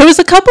time, there was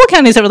a couple of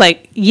counties that were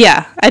like,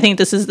 yeah, I think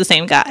this is the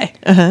same guy.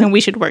 And we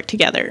should work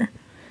together.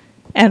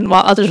 And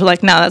while others were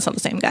like, no, that's not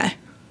the same guy.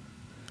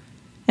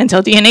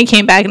 Until DNA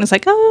came back and it's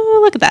like, oh,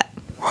 look at that.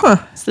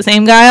 Huh. It's the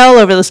same guy all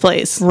over this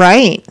place.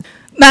 Right.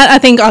 That, I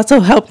think,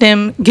 also helped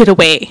him get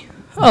away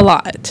a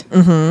lot.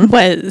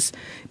 Was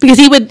because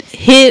he would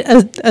hit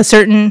a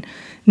certain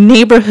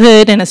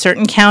neighborhood in a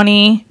certain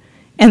county,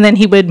 and then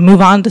he would move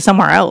on to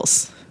somewhere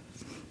else.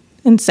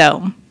 And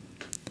so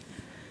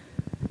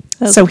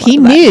he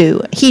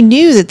knew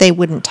that they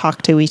wouldn't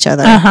talk to each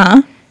other.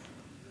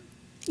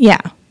 Yeah.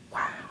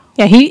 Wow.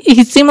 Yeah,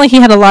 he seemed like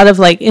he had a lot of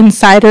like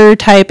insider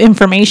type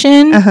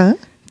information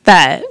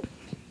that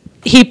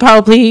he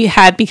probably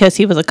had because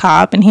he was a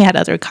cop and he had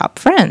other cop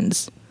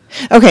friends.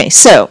 Okay,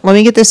 so let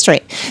me get this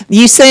straight.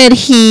 You said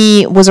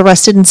he was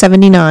arrested in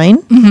 79,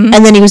 and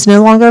then he was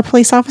no longer a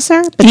police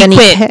officer? But He then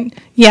quit.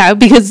 Yeah,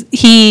 because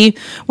he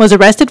was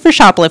arrested for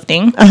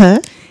shoplifting.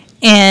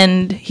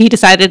 And he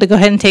decided to go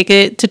ahead and take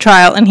it to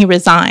trial, and he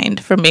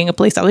resigned from being a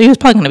police officer. He was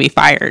probably going to be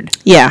fired.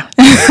 Yeah,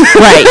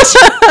 right.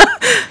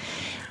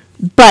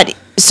 But,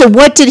 so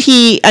what did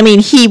he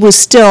was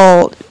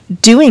still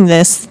doing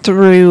this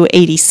through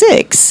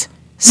 86.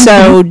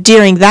 So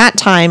during that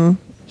time,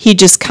 he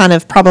just kind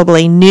of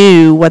probably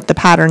knew what the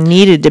pattern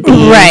needed to be.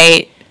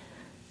 Right.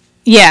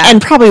 Yeah.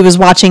 And probably was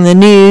watching the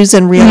news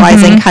and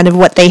realizing kind of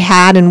what they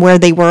had and where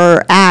they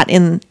were at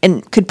and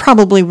could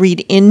probably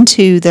read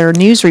into their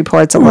news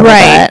reports a little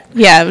bit.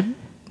 Yeah.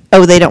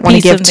 Oh, they don't want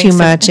to give too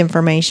much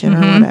information or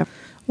whatever.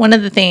 One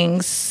of the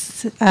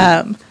things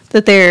that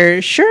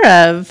they're sure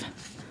of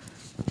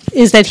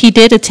is that he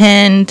did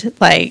attend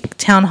like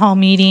town hall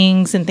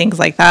meetings and things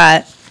like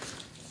that,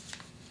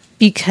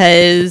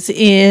 because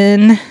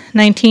in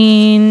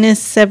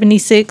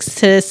 1976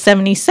 to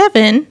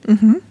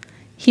 77,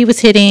 he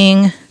was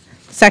hitting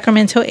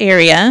Sacramento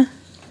area.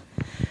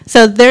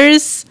 So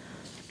there's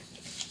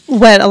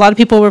what a lot of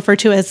people refer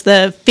to as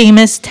the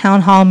famous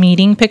town hall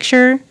meeting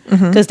picture,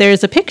 because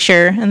there's a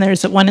picture, and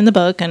there's one in the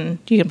book, and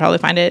you can probably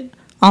find it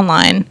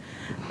online,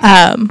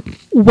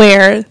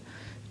 where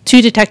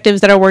two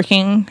detectives that are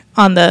working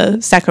on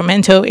the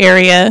Sacramento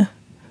area,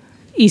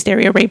 East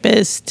Area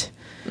rapist,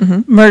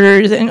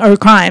 murders or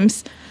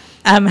crimes,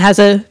 has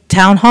a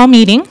town hall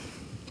meeting,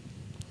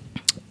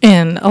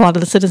 and a lot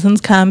of the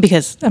citizens come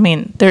because, I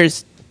mean,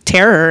 there's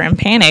terror and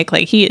panic.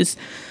 Like, he is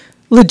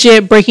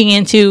legit breaking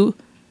into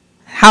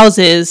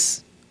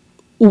houses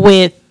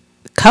with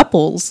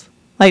couples,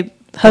 like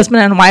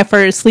husband and wife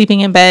are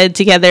sleeping in bed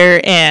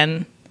together,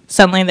 and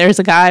suddenly there's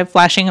a guy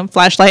flashing a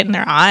flashlight in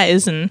their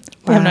eyes, and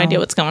they have no idea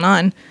what's going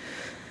on.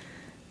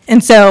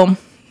 And so,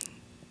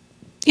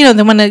 you know,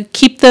 they want to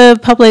keep the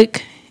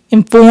public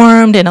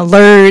informed and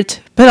alert,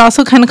 but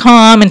also kind of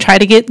calm and try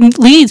to get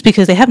leads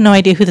because they have no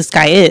idea who this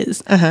guy is.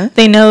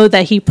 They know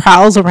that he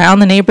prowls around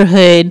the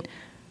neighborhood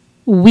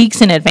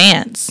weeks in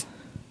advance.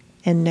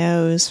 And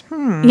knows.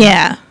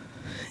 Yeah.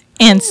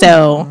 And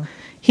so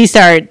he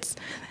starts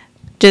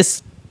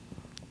just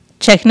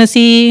checking to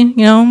see, you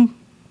know,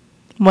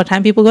 what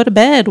time people go to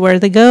bed, where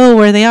they go,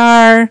 where they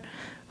are,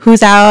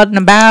 who's out and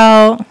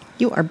about.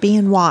 You are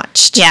being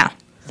watched. Yeah.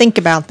 Think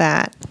about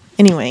that.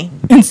 Anyway.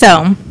 And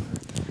so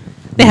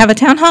they have a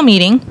town hall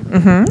meeting.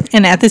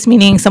 And at this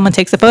meeting, someone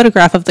takes a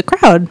photograph of the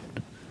crowd.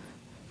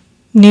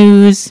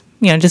 News,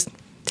 you know, just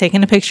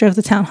taking a picture of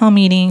the town hall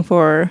meeting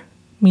for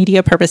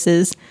media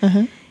purposes.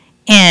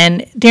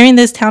 And during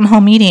this town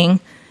hall meeting,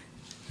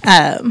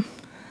 a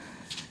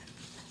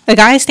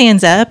guy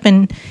stands up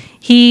and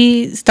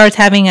he starts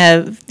having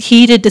a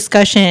heated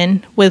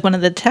discussion with one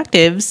of the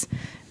detectives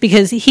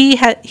because he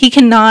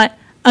cannot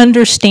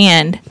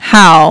understand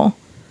how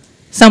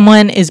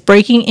someone is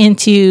breaking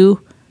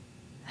into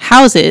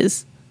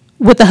houses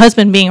with the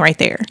husband being right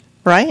there.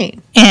 Right.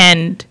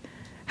 And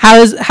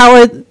how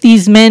are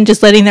these men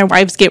just letting their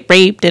wives get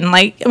raped? And,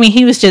 like, I mean,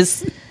 he was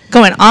just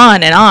going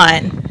on and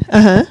on.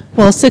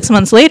 Well, 6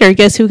 months later,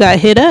 guess who got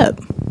hit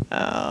up?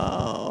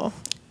 Oh.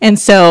 And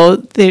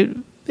so it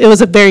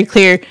was a very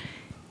clear,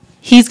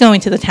 he's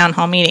going to the town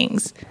hall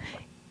meetings.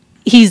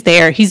 He's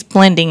there. He's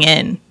blending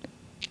in.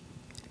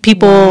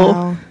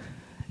 People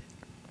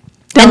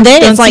and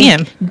then don't it's like, see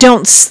him.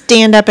 Don't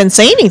stand up and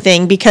say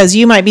anything because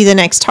you might be the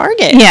next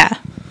target. Yeah.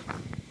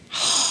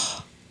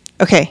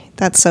 Okay,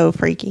 that's so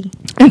freaky.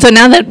 And so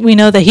now that we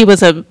know that he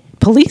was a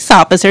police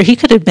officer, he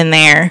could have been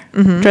there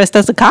dressed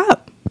as a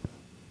cop.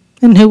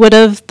 And who would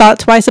have thought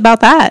twice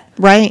about that?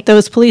 Right. There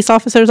was police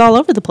officers all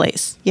over the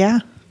place. Yeah.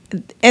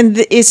 And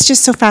it's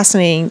just so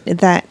fascinating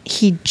that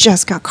he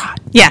just got caught.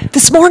 Yeah.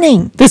 This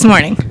morning.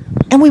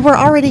 And we were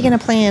already going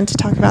to plan to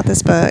talk about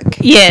this book.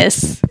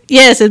 Yes.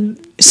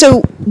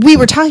 So we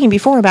were talking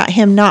before about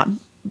him not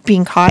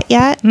being caught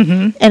yet.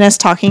 And us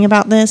talking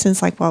about this. And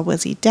it's like, well,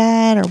 was he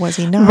dead or was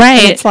he not? Right.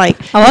 And it's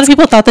like, a lot of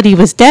people thought that he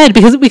was dead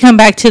because we come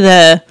back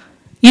to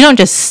you don't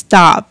just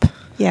stop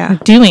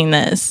doing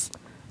this.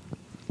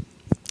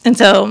 And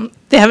so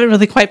they haven't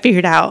really quite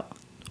figured out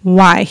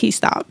why he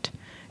stopped.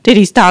 Did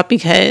he stop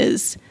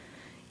because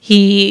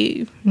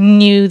he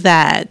knew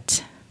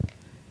that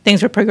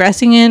things were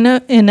progressing in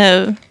a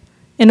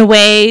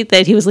way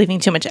that he was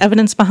leaving too much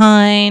evidence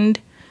behind?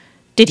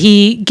 Did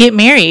he get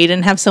married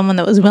and have someone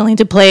that was willing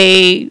to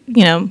play,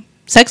 you know,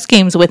 sex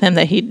games with him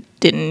that he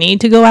didn't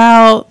need to go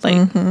out?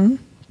 Like,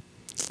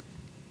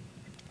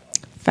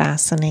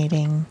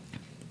 fascinating.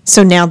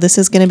 So now this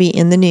is going to be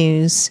in the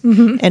news,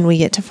 and we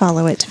get to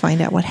follow it to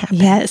find out what happened.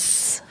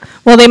 Yes.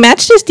 Well, they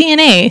matched his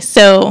DNA,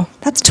 so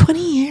That's 20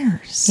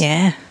 years.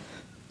 yeah.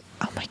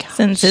 Oh my gosh.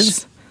 Since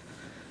his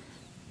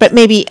But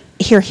maybe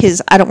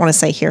I don't want to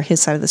say hear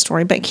his side of the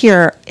story, but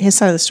hear his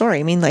side of the story.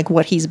 I mean, like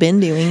what he's been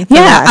doing.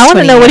 I want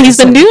to know what he's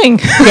been doing.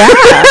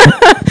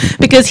 Yeah.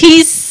 Because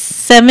he's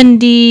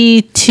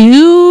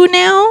 72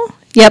 now.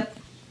 Yep.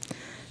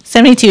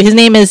 72. His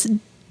name is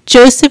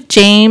Joseph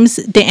James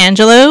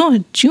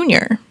DeAngelo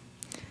Jr.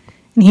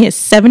 And he is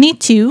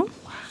 72.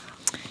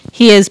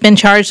 He has been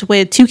charged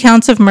with 2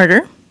 counts of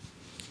murder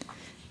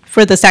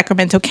for the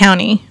Sacramento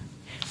County.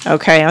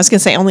 Okay, I was going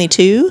to say only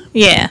 2.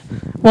 Yeah.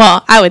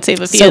 Well, I would save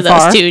a few So of those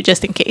far. too,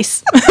 just in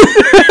case.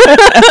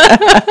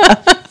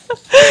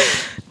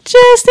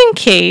 Just in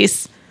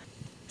case.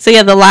 So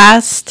yeah,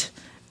 the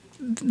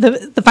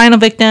final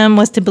victim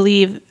is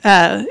believed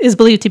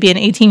to be an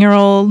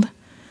 18-year-old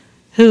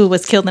who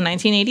was killed in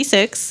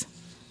 1986.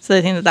 So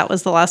they think that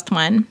was the last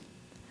one.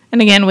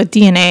 And again, with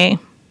DNA,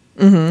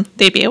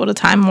 they'd be able to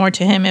tie more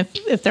to him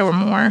if there were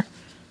more.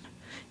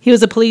 He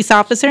was a police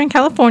officer in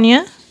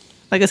California,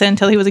 like I said,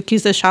 until he was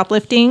accused of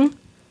shoplifting,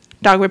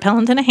 dog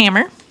repellent, and a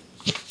hammer.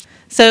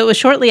 So it was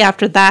shortly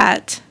after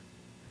that,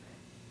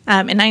 in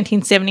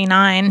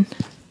 1979,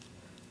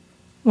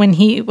 when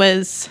he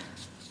was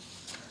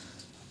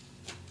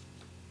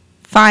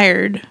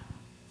fired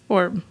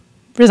or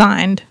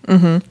resigned.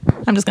 I'm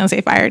just going to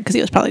say fired because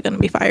he was probably going to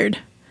be fired.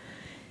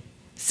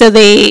 So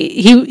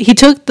he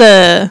took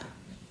the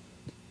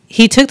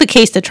he took the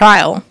case to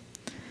trial.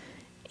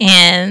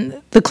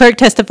 And the clerk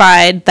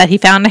testified that he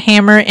found a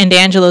hammer in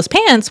D'Angelo's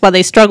pants while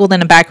they struggled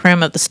in a back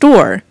room of the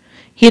store.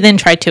 He then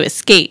tried to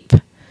escape.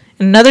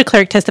 Another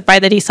clerk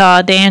testified that he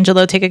saw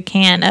D'Angelo take a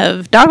can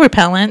of dog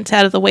repellent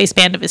out of the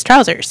waistband of his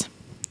trousers.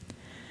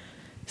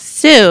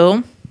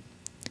 So,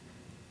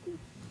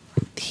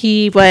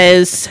 he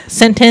was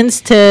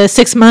sentenced to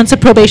 6 months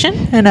of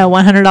probation and a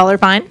 $100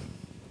 fine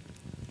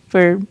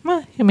for,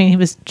 well, I mean, he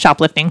was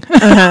shoplifting.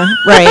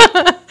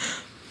 Right.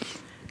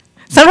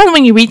 Sometimes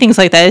when you read things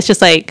like that, it's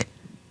just like,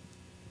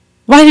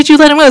 why did you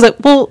let him go? I was like,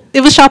 well,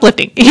 it was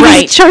shoplifting. He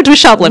was charged with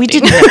shoplifting. We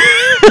didn't know.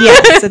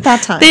 Yes, at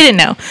that time. They didn't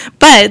know.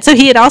 But, so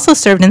he had also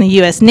served in the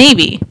U.S.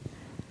 Navy.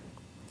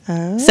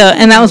 Oh. So,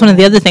 and that was one of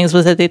the other things,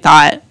 was that they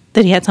thought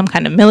that he had some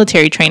kind of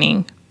military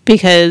training,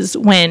 because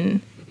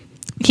when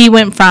he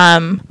went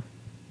from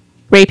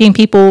raping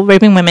people,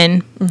 raping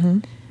women,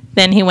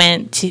 then he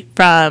went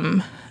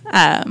from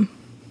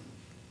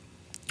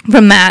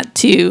that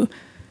to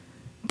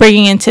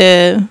breaking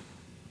into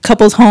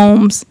couples'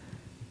 homes,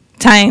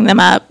 tying them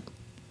up,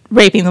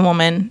 raping the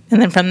woman, and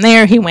then from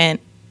there he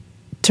went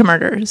to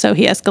murder. So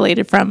he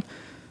escalated from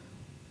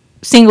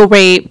single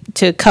rape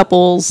to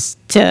couples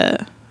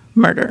to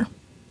murder.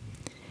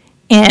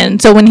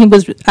 And so when he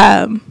was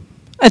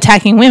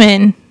attacking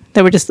women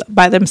that were just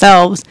by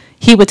themselves,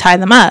 he would tie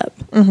them up.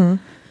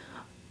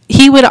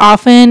 He would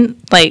often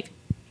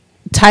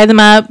tie them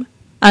up,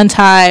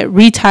 untie,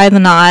 retie the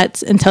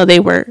knots until they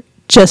were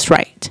just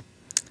right.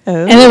 Oh.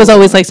 And it was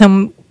always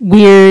some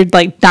weird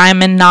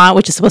diamond knot,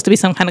 which is supposed to be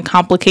some kind of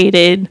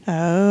complicated.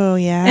 Oh,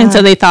 yeah. And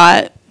so they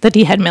thought that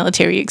he had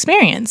military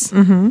experience.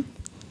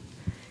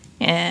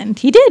 And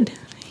he did.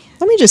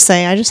 Let me just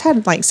say, I just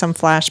had some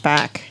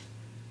flashback.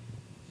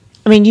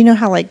 I mean, you know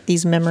how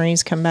these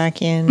memories come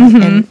back in,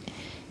 and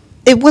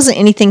it wasn't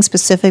anything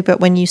specific, but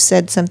when you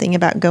said something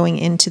about going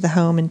into the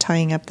home and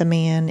tying up the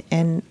man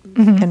and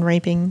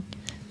raping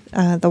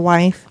the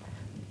wife,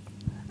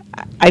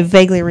 I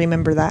vaguely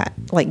remember that,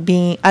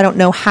 I don't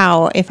know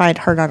how, if I'd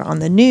heard it on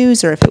the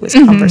news or if it was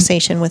a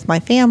conversation with my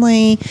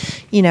family,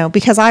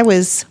 because I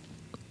was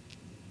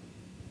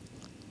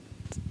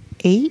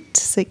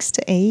 6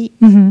 to 8.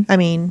 I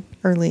mean,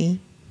 early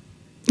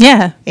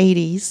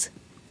 80s.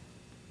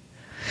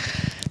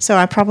 So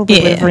I probably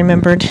would have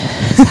remembered.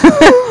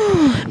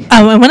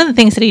 And one of the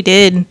things that he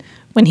did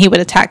when he would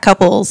attack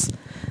couples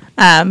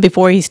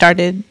before he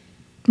started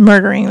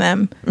murdering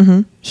them,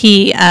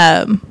 he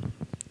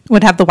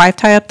would have the wife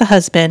tie up the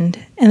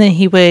husband, and then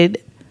he would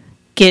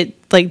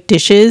get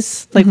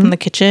dishes from the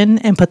kitchen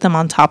and put them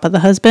on top of the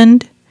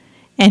husband,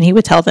 and he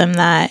would tell them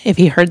that if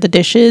he heard the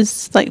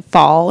dishes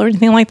fall or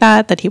anything like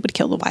that, that he would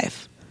kill the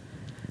wife.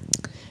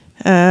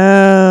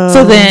 Oh.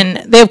 So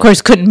then they of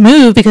course couldn't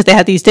move because they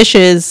had these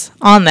dishes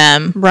on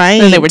them, right?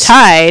 And they were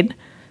tied.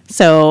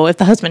 So if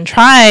the husband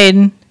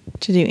tried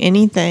to do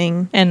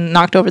anything and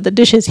knocked over the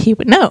dishes, he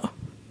would know.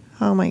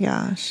 Oh my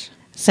gosh.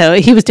 So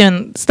he was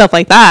doing stuff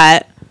like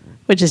that,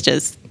 which is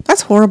just...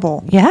 That's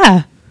horrible.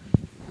 Yeah.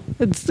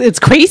 It's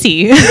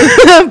crazy.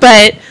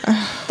 But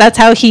that's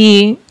how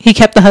he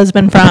kept the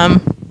husband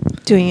from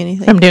doing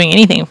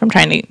anything. From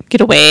trying to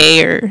get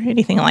away or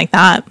anything like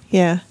that.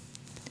 Yeah.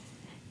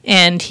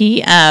 And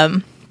he...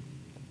 there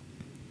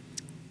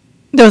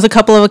was a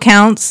couple of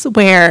accounts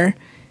where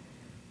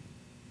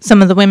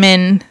some of the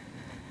women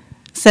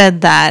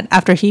said that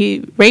after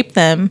he raped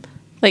them,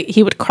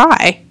 he would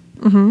cry.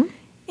 And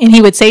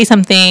he would say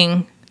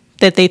something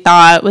that they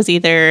thought was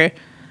either,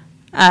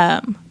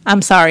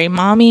 I'm sorry,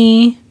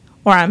 Mommy,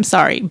 or I'm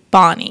sorry,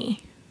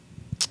 Bonnie.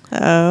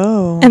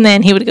 Oh. And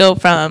then he would go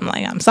from,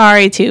 I'm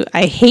sorry to,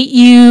 I hate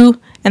you.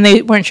 And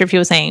they weren't sure if he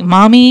was saying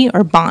Mommy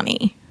or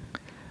Bonnie.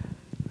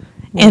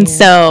 Weird. And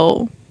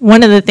so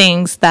one of the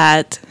things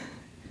that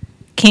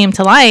came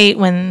to light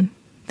when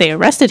they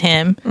arrested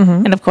him,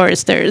 and of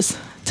course there's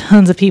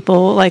tons of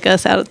people like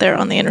us out there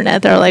on the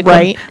internet that are like,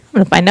 right, I'm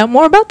going to find out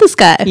more about this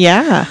guy.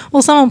 Yeah.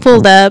 Well, someone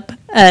pulled up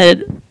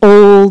an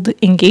old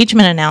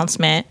engagement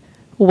announcement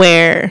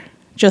where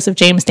Joseph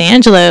James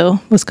D'Angelo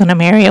was going to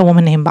marry a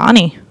woman named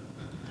Bonnie.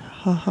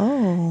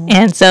 Oh.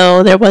 And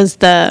so there was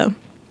the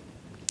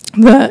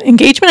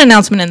engagement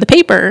announcement in the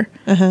paper,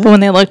 but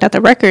when they looked at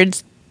the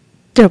records,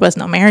 there was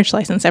no marriage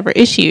license ever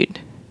issued.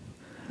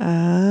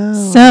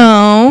 Oh.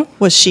 So...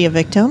 Was she a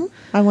victim,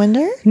 I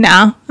wonder?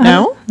 No.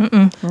 No?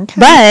 Okay.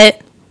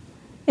 But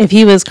if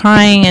he was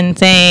crying and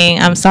saying,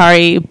 I'm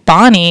sorry,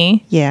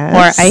 Bonnie, yes,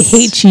 or I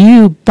hate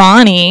you,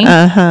 Bonnie,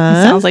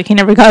 sounds like he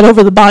never got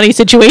over the Bonnie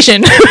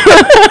situation.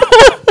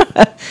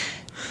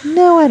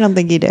 No, I don't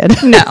think he did.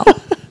 No.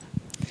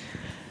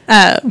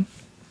 I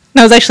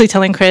was actually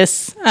telling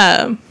Chris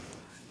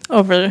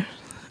over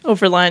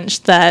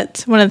lunch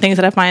that one of the things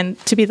that I find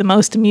to be the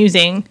most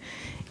amusing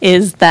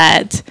is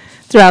that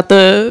throughout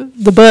the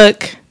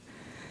book,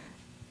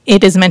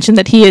 it is mentioned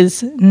that he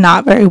is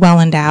not very well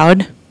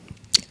endowed.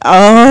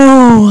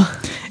 Oh.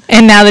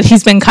 And now that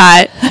he's been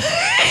caught,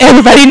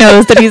 everybody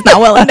knows that he's not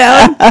well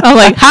endowed. I'm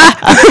like, ha!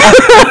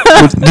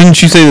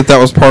 Didn't you say that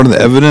was part of the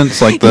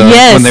evidence, like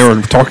Yes. when they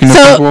were talking to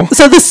people?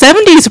 So the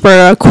 70s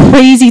were a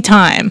crazy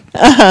time.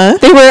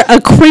 They were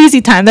a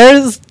crazy time.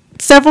 There's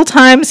several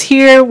times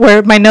here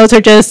where my notes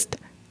are just,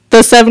 the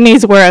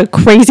 70s were a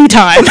crazy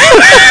time.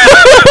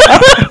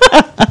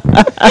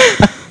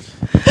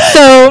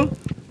 So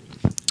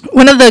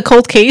one of the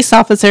cold case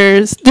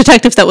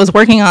detectives that was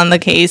working on the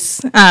case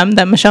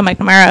that Michelle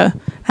McNamara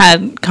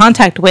had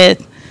contact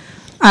with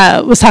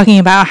was talking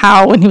about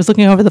how when he was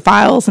looking over the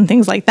files and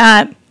things like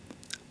that,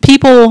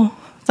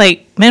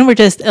 men were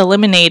just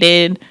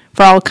eliminated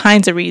for all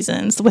kinds of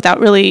reasons without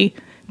really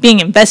being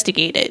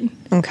investigated.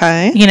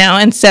 Okay.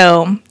 And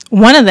so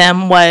one of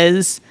them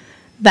was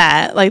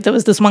that, there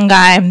was this one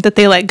guy that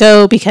they let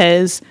go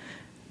because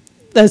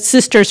the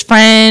sister's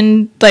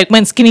friend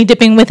went skinny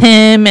dipping with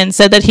him and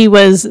said that he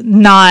was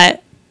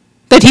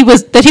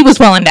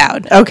well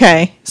endowed.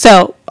 Okay.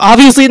 So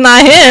obviously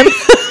not him.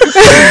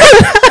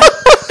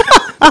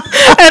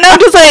 And I'm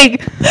just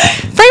like,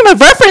 frame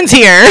of reference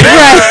here.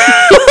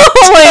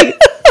 Right.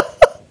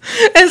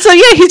 And so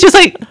he's just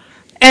like,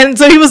 and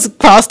so he was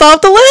crossed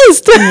off the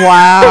list.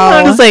 Wow.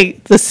 I'm just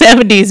like, the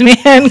 70s,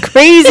 man,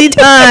 crazy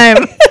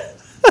time.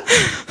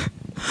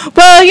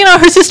 Well,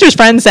 her sister's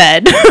friend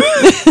said.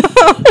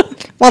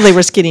 While they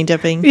were skinny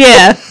dipping.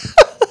 Yeah.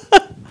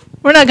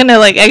 We're not going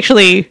to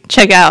actually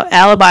check out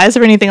alibis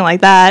or anything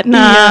like that.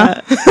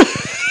 Nah.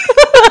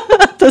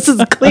 Yeah. This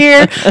is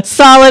clear,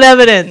 solid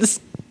evidence.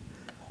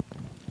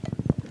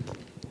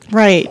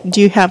 Right.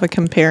 Do you have a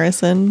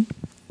comparison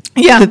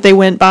Yeah. that they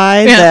went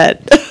by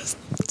that...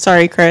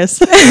 Sorry, Chris.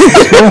 So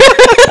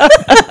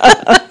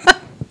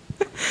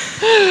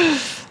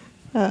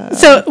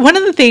one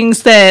of the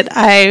things that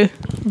I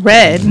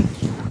read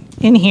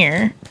in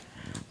here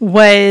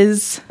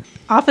was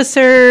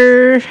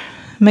Officer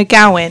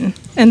McGowan,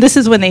 and this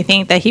is when they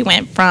think that he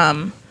went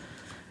from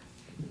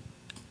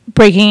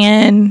breaking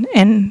in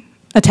and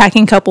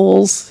attacking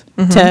couples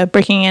to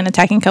breaking in,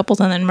 attacking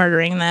couples, and then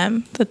murdering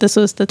them, that this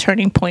was the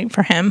turning point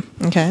for him.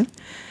 Okay.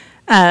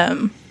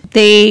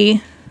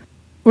 They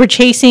were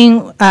chasing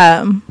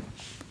who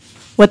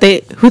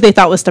they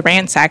thought was the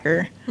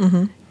ransacker.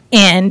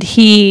 And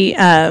he,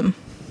 Officer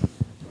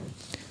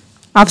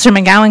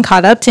McGowan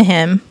caught up to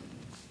him.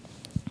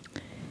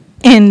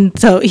 And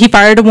so he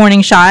fired a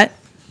warning shot,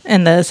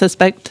 and the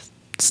suspect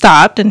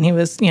stopped, and he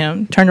was,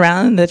 turned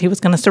around, and that he was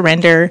going to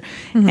surrender.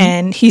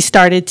 And he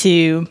started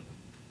to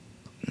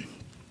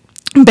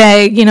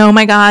beg, oh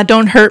my God,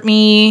 don't hurt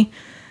me.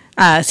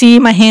 See,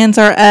 my hands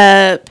are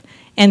up.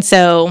 And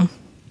so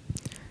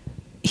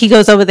he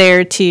goes over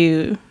there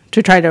to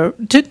try to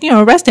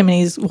arrest him, and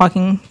he's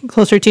walking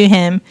closer to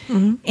him,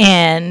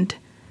 and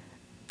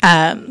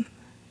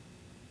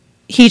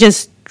he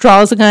just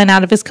draws a gun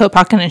out of his coat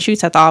pocket and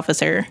shoots at the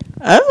officer.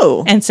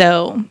 Oh. And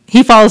so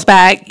he falls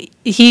back.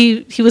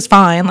 He was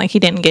fine, he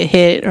didn't get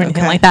hit or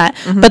anything like that.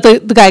 But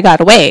the guy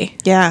got away.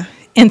 Yeah.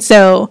 And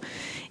so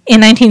in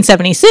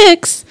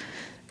 1976,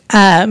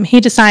 he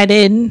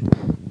decided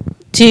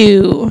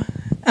to,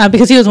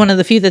 because he was one of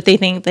the few that they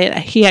think that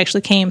he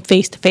actually came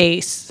face to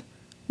face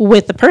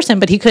with the person,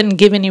 but he couldn't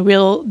give any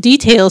real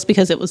details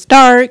because it was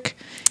dark.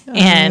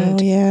 And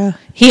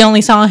he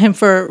only saw him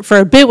for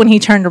a bit when he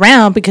turned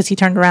around, because he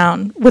turned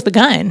around with a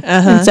gun.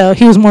 And so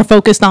he was more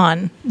focused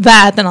on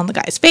that than on the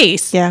guy's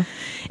face. Yeah.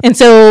 And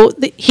so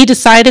he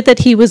decided that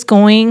he was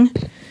going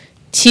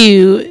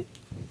to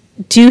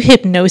do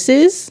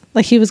hypnosis.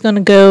 He was going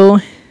to go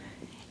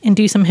and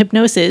do some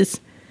hypnosis.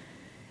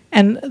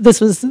 And this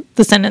was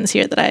the sentence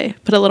here that I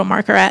put a little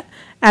marker at.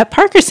 At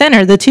Parker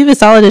Center, the two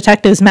Visala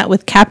detectives met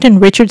with Captain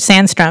Richard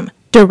Sandstrom,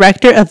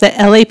 director of the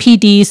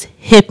LAPD's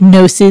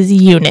hypnosis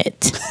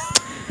unit.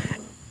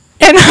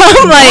 And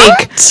I'm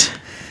like,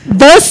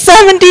 the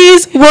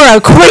 70s were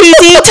a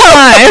crazy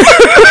time.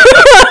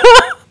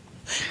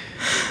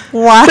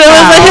 Wow. There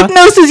was a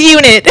hypnosis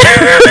unit.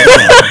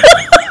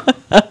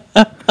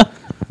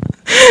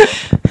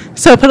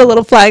 So I put a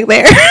little flag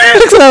there.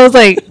 So I was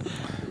like,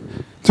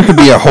 there could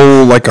be a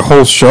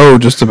whole show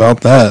just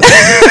about that.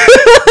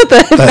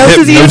 the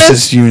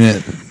hypnosis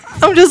unit.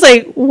 I'm just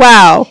like,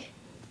 wow.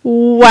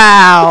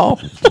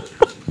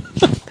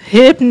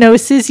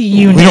 Hypnosis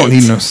unit. We don't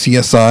need no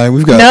CSI.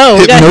 We've got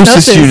we got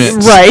hypnosis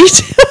units.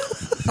 Right.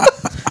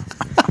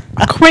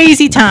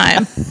 Crazy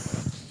time.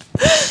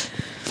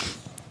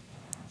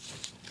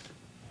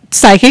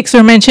 Psychics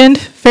are mentioned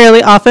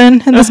fairly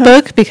often in this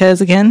book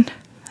because, again,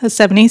 the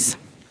 70s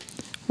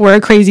were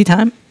a crazy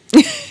time.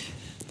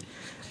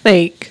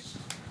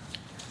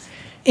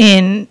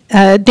 In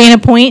Dana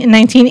Point in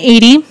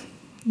 1980,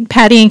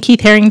 Patty and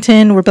Keith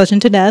Harrington were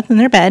bludgeoned to death in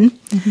their bed.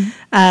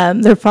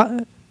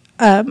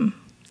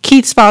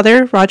 Keith's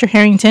father, Roger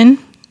Harrington,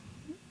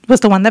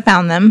 was the one that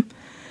found them.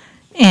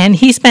 And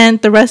he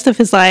spent the rest of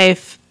his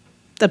life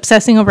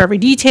obsessing over every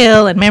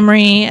detail and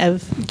memory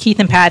of Keith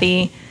and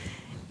Patty.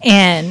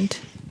 And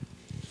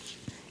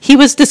he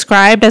was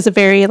described as a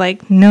very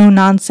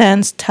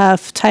no-nonsense,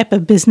 tough type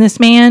of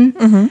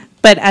businessman.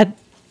 But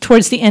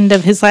towards the end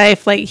of his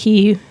life,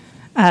 he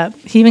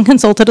He even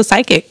consulted a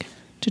psychic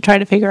to try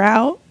to figure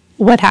out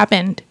what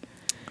happened.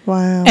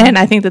 Wow. And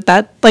I think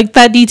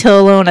that detail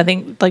alone, I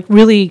think like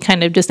really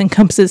kind of just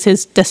encompasses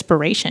his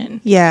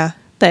desperation. Yeah.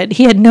 That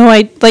he had no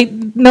idea, like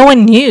no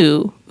one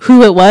knew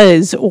who it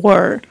was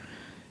or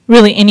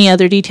really any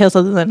other details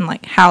other than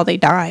like how they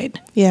died.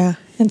 Yeah.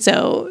 And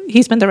so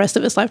he spent the rest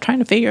of his life trying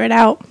to figure it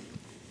out.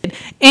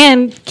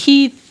 And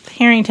Keith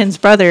Harrington's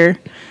brother,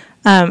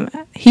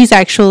 he's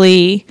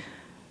actually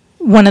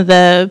one of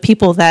the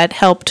people that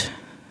helped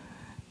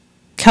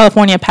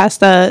California pass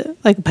the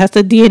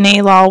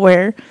DNA law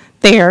where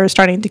they are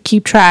starting to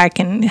keep track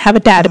and have a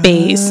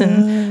database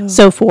and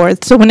so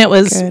forth. So when it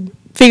was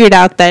figured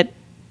out that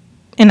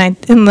in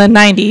the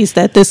 90s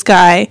that this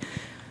guy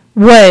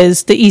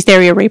was the East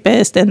Area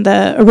Rapist and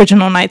the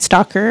original Night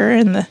Stalker,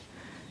 and the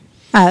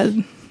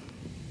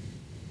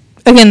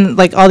again,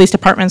 like all these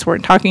departments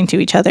weren't talking to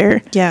each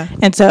other. Yeah.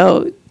 And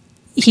so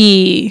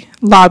he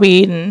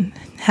lobbied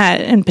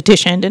and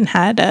petitioned and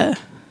had a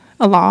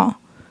law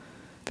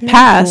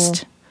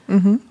passed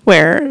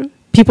where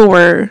people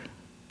were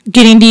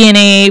getting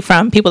DNA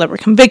from people that were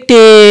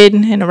convicted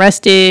and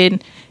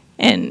arrested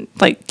and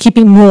like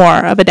keeping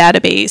more of a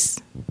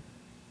database.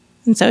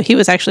 And so he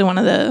was actually one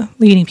of the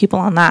leading people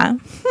on that.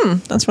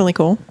 That's really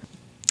cool.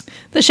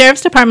 The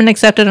sheriff's department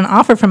accepted an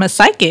offer from a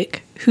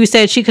psychic who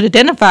said she could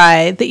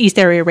identify the East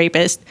Area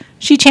Rapist.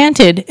 She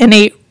chanted and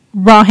ate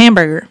raw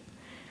hamburger.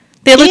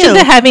 They looked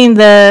into having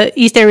the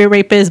East Area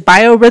Rapist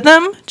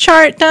biorhythm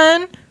chart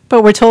done,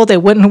 but were told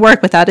it wouldn't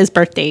work without his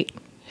birth date.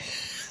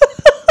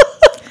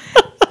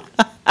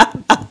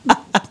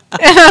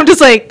 And I'm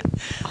just like,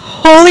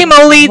 holy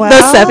moly, the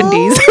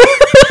 70s.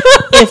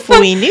 If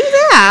we knew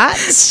that.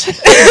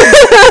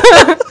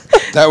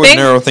 That would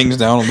narrow things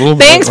down a little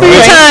bit. Thanks for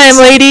your time,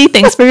 lady.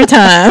 Thanks for your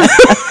time.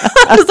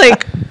 I was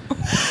like,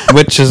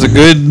 which is a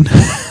good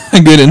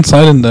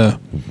insight into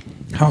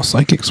how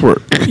psychics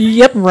work.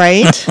 Yep.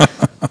 Right.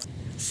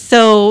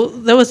 So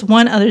there was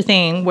one other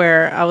thing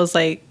where I was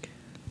like,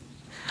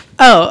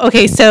 oh,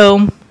 okay.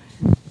 So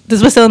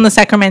this was still in the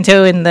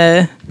Sacramento in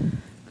the,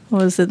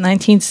 what was it,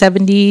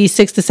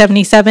 1976 to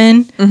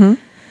 77.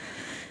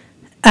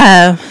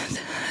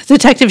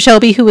 Detective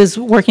Shelby, who was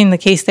working the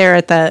case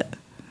there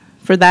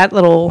for that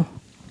little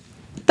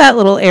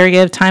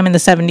area of time in the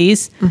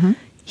 70s,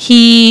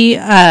 he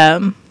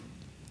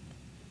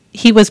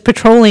was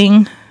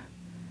patrolling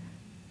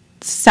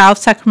South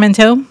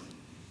Sacramento,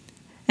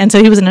 and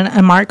so he was in an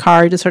unmarked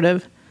car, just sort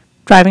of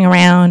driving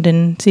around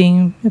and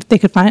seeing if they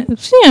could find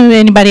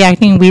anybody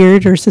acting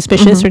weird or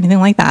suspicious or anything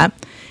like that.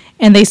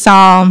 And they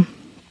saw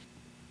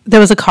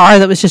there was a car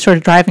that was just sort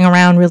of driving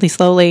around really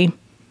slowly,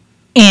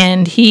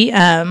 and he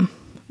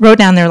wrote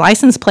down their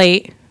license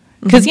plate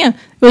because it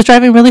was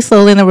driving really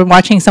slowly, and they were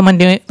watching someone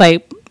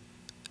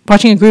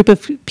watching a group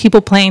of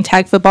people playing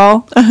tag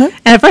football. And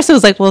at first it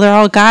was like, well, they're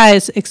all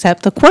guys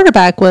except the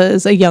quarterback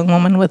was a young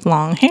woman with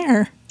long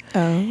hair.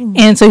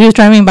 And so he was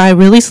driving by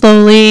really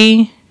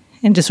slowly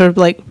and just sort of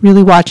like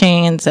really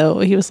watching, and so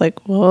he was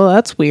like, well,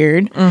 that's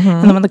weird.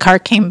 And then when the car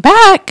came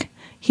back,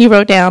 he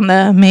wrote down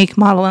the make,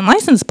 model, and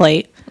license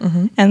plate.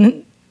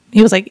 And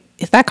he was like,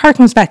 if that car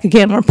comes back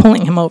again, we're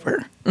pulling him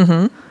over.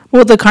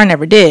 Well, the car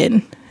never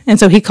did. And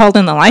so he called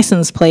in the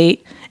license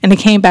plate, and it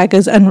came back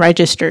as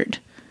unregistered.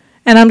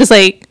 And I'm just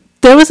like,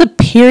 there was a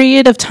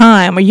period of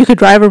time where you could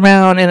drive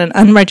around in an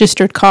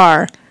unregistered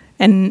car,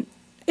 and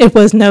it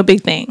was no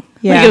big thing.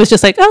 Yeah. Like, it was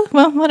just like, oh,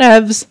 well,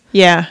 whatevs.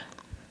 Yeah.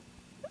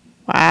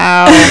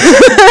 Wow.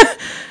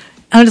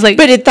 I'm just like,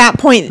 but at that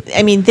point,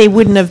 I mean, they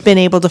wouldn't have been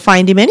able to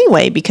find him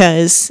anyway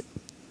because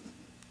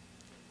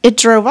it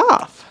drove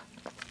off.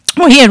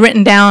 well, he had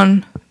written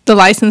down the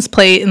license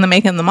plate and the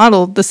make and the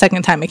model the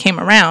second time it came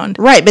around.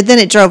 Right, but then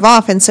it drove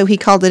off, and so he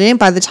called it in.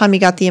 By the time he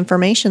got the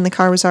information, the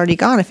car was already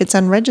gone. If it's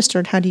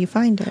unregistered, how do you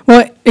find it?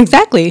 Well,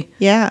 exactly.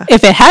 Yeah.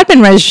 If it had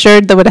been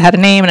registered, they would have had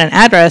a name and an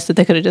address that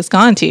they could have just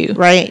gone to.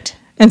 Right.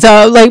 And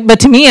so, like, but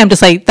to me, I'm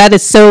just like, that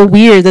is so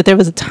weird that there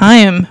was a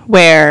time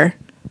where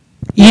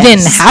you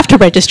didn't have to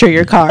register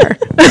your car.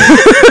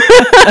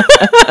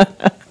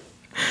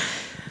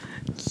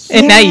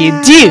 And now you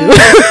do.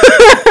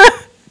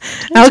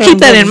 I'll keep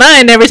that in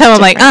mind every time I'm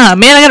like, oh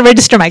man, I gotta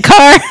register my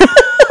car.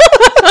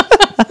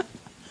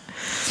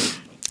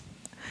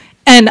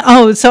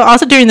 And so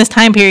also during this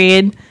time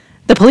period,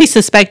 the police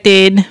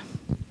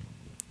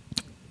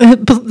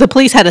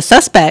had a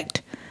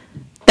suspect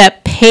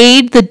that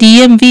paid the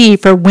DMV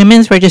for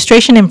women's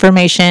registration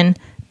information,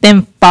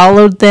 then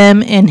followed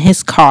them in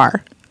his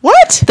car.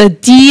 What? The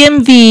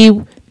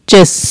DMV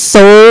just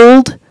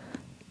sold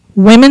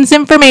women's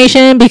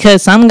information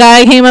because some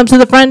guy came up to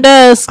the front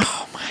desk.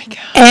 Oh my God.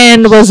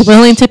 And was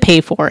willing to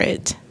pay for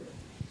it.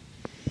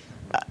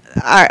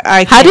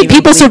 How did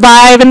people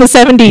survive in the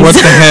 70s? What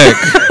the heck?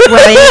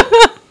 Right.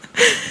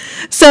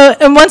 So,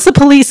 and once the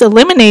police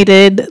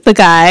eliminated the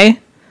guy,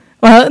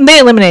 well, they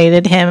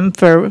eliminated him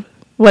for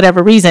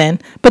whatever reason,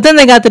 but then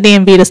they got the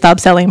DMV to stop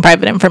selling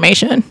private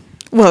information.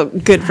 Well,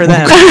 good for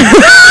them.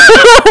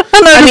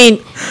 I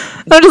mean,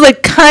 I'm just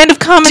like, kind of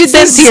common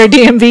sense here,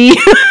 DMV.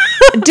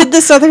 Did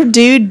this other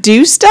dude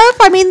do stuff?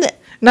 I mean,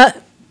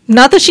 Not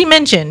that she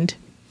mentioned.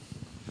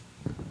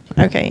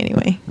 okay,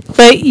 anyway.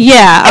 But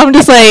yeah, I'm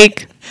just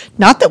like,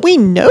 Not that we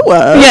know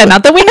of. yeah,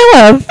 not that we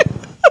know of.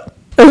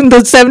 And the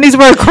 70s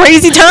were a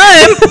crazy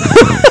time.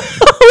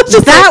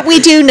 That we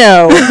do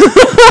know.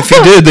 If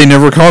he did, they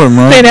never caught him,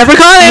 right? They never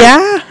caught him.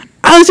 Yeah.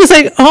 I was just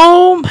like,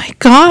 oh my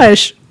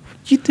gosh.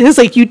 It's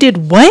like, you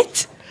did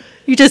what?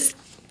 You just,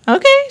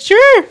 okay,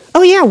 sure.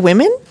 Oh, yeah,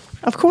 women?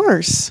 Of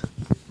course.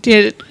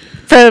 Did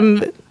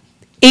from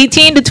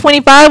 18 to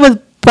 25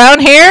 with brown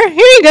hair? Here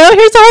you go.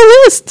 Here's the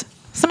whole list.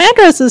 Some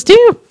addresses,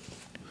 too.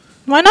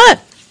 Why not?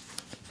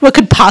 What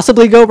could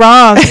possibly go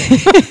wrong?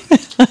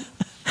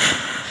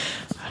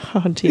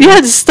 Oh, dear.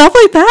 Yeah, just stuff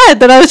like that.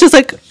 That I was just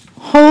like,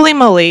 holy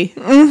moly.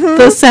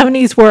 The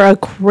 70s were a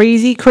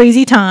crazy,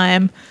 crazy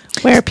time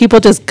where people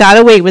just got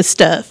away with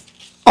stuff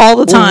all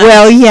the time.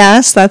 Well,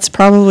 yes, that's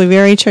probably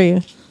very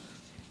true.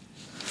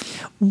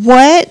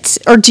 What,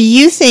 or do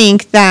you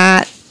think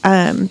that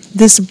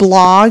this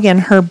blog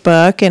and her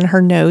book and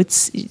her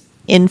notes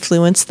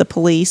influenced the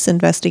police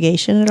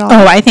investigation at all?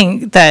 Oh, I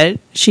think that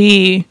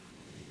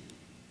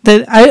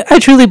I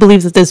truly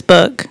believe that this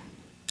book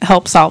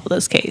helped solve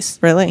this case.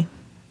 Really?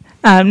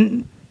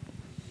 A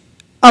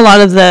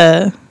lot of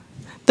the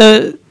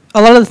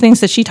things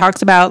that she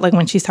talks about, like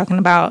when she's talking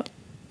about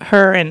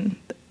her and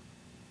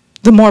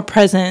the more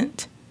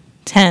present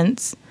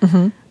tense,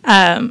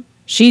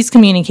 she's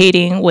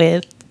communicating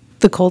with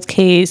the cold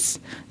case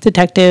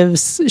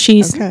detectives.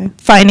 She's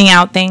finding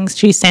out things.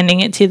 She's sending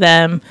it to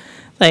them.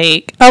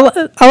 Like a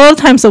lot of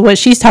times, so what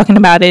she's talking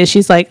about is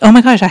she's like, "Oh my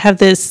gosh, I have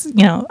this,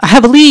 I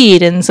have a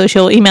lead," and so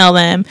she'll email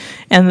them,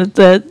 and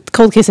the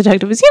cold case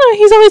detective is,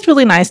 he's always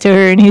really nice to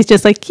her, and he's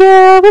just like,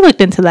 "Yeah, we looked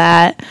into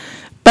that,"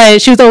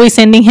 but she was always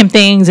sending him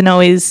things and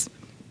always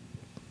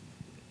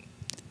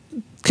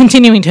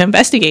continuing to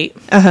investigate.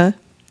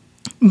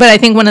 But I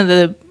think one of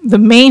the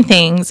main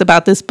things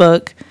about this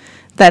book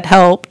that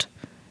helped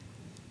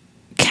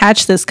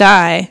catch this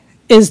guy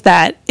is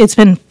that it's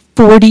been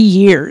 40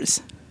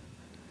 years.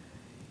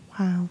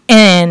 Wow.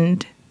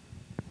 And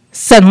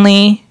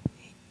suddenly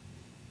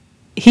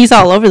he's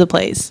all over the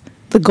place.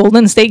 The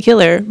Golden State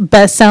Killer,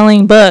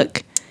 best-selling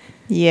book.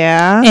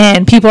 Yeah.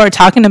 And people are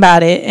talking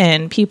about it,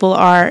 and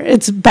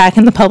it's back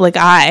in the public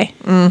eye.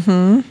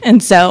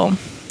 And so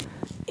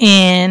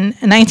in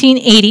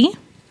 1980,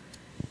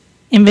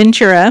 in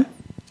Ventura,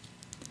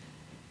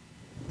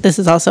 this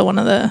is also one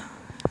of the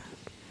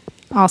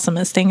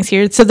awesomest things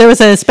here. So there was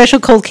a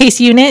special cold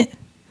case unit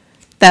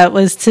that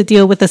was to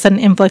deal with the sudden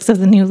influx of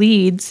the new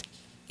leads.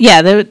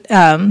 Yeah, it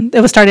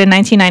was started in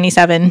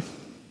 1997.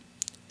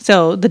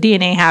 So the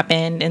DNA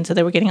happened, and so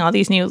they were getting all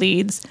these new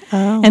leads.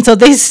 Oh. And so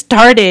they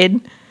started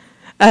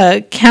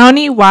a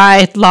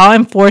county-wide law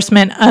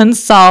enforcement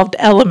unsolved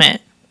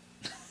element.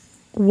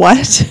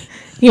 What?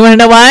 You want to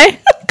know why?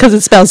 Because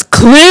it spells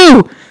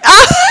clue.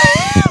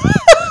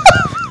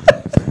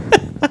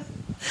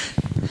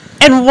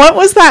 And what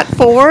was that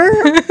for?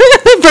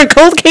 For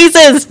cold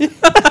cases.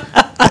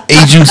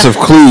 Agents of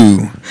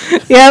Clue.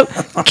 Yep.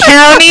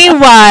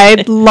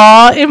 County-wide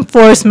law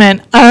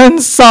enforcement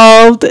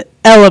unsolved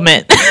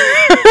element.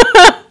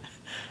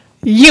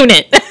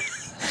 Unit.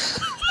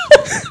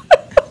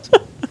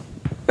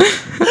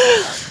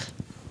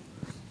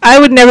 I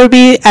would never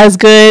be as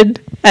good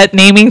at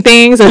naming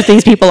things as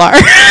these people are.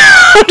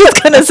 I'm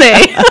just going to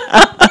say.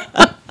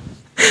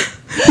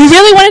 We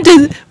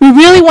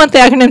really want the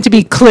acronym to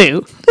be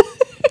CLUE.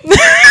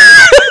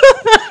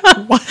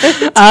 What? Where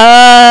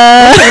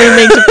do we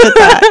need to put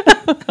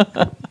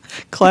that?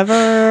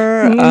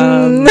 Clever.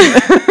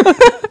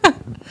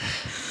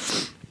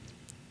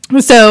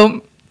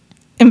 So,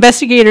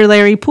 investigator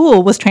Larry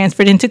Poole was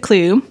transferred into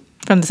CLUE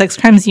from the Sex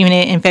Crimes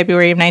Unit in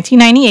February of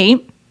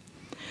 1998.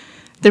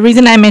 The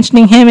reason I'm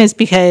mentioning him is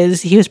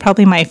because he was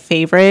probably my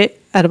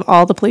favorite out of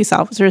all the police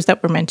officers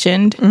that were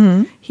mentioned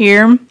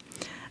here.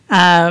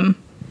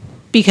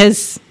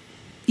 Because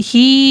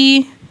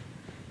he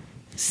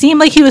seemed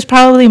like he was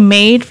probably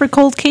made for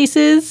cold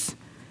cases.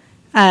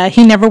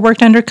 He never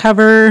worked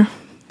undercover.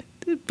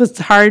 It was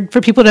hard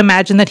for people to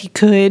imagine that he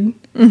could.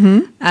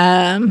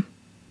 And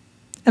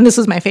this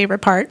was my favorite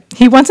part.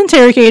 He once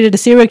interrogated a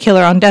serial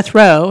killer on death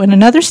row in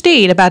another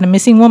state about a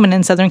missing woman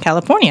in Southern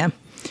California.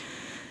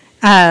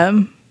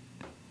 That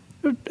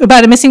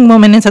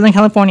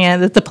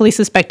the police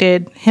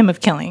suspected him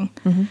of killing.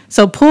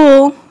 So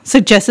Poole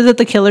suggested that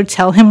the killer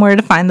tell him where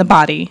to find the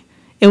body.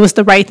 It was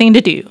the right thing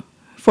to do.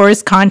 For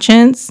his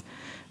conscience,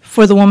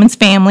 for the woman's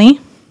family.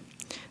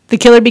 The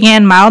killer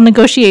began mild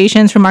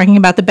negotiations, remarking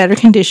about the better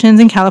conditions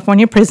in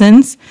California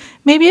prisons.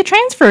 Maybe a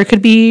transfer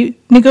could be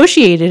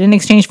negotiated in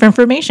exchange for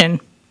information.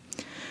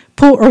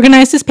 Poole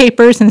organized his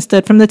papers and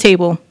stood from the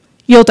table.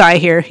 "You'll die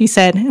here," he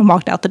said, and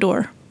walked out the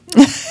door.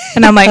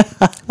 And I'm like,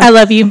 I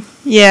love you.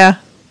 Yeah.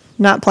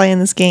 Not playing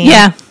this game.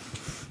 Yeah.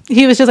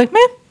 He was just like, meh.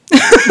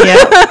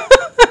 Yeah.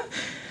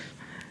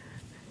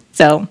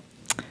 So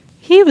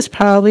he was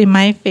probably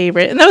my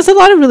favorite. And there was a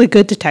lot of really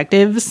good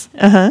detectives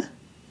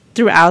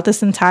throughout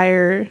this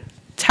entire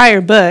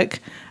book.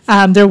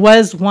 There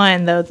was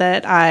one, though,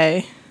 that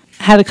I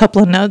had a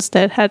couple of notes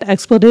that had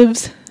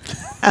expletives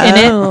in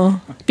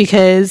it.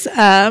 Because,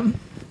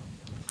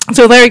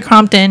 so Larry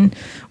Crompton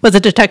was a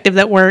detective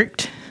that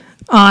worked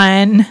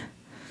on,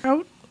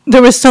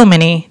 there were so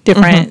many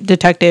different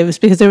detectives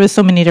because there was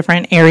so many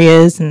different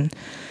areas and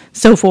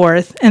so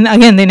forth. And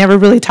again, they never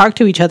really talked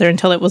to each other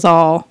until it was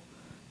all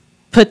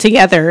put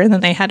together, and then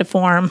they had to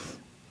form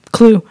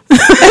Clue.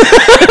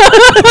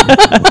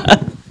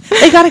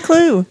 They got a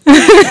clue.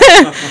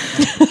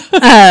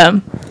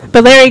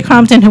 But Larry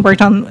Crompton, who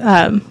worked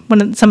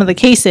on some of the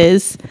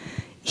cases,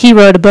 he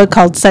wrote a book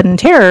called Sudden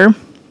Terror,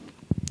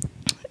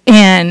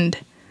 and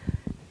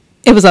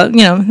it was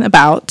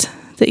about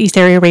the East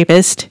Area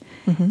Rapist.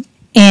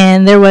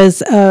 And there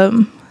was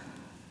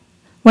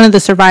one of the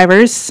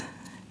survivors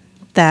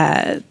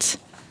that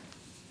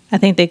I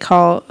think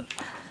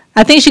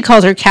she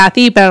calls her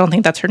Kathy, but I don't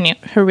think that's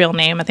her real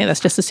name. I think that's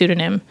just a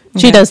pseudonym. Okay.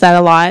 She does that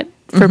a lot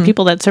for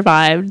people that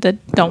survived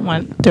that don't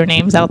want their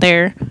names out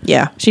there.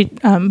 Yeah. She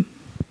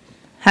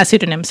has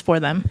pseudonyms for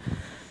them.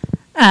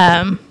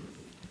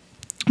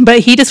 But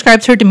he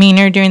describes her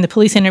demeanor during the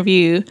police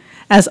interview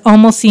as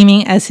almost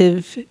seeming as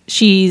if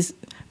she's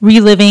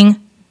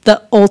reliving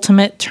the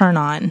ultimate turn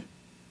on.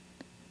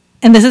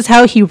 And this is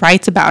how he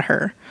writes about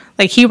her.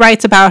 Like, he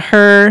writes about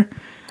her,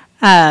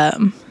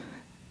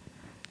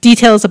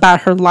 details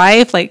about her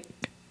life, like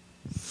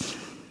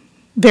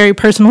very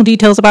personal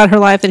details about her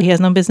life that he has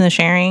no business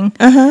sharing.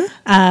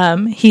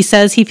 He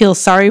says he feels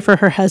sorry for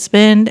her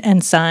husband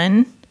and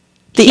son.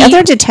 The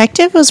other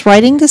detective was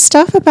writing this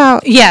stuff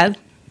about... Yeah.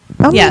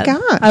 Oh, my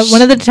gosh.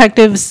 One of the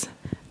detectives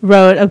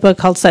wrote a book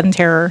called Sudden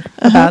Terror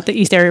about the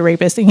East Area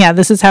Rapist. And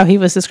this is how he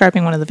was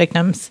describing one of the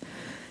victims.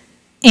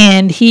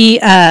 And he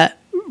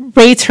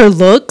rates her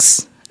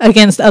looks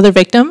against other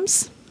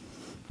victims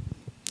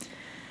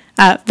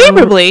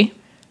favorably,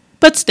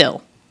 but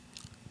still.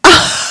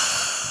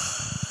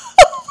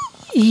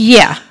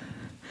 Yeah.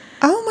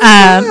 Oh,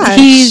 my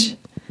gosh.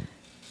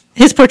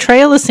 His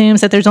portrayal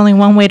assumes that there's only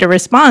one way to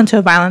respond to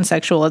a violent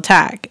sexual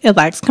attack. It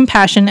lacks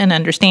compassion and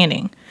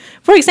understanding.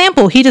 For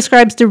example, he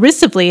describes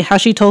derisively how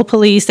she told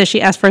police that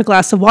she asked for a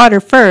glass of water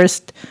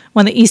first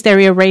when the East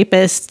Area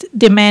Rapist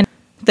demanded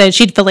that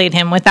she'd filleted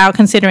him, without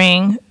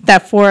considering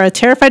that for a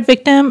terrified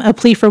victim, a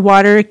plea for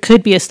water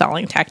could be a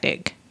stalling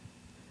tactic.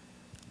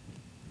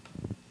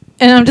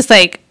 And I'm just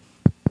like,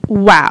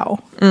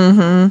 wow.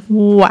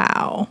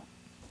 Wow.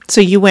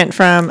 So you went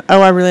from,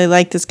 I really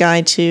like this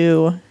guy,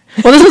 to...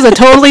 Well, this was a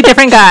totally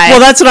different guy. Well,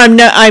 that's what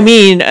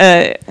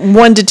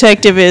one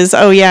detective is,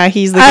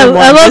 he's the good one.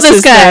 I love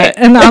this guy.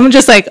 And I'm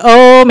just like,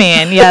 oh,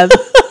 man, yeah.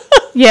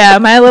 Yeah,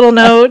 my little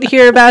note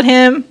here about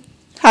him.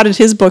 How did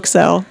his book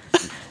sell?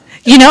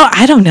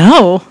 I don't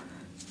know.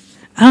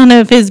 I don't know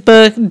if his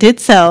book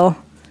did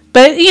sell.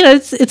 But,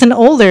 it's an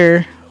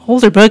older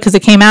book because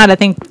it came out, I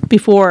think,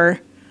 before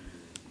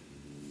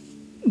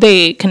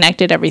they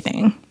connected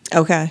everything.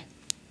 Okay.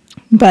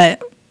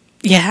 But,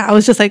 yeah, I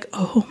was just like,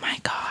 oh, my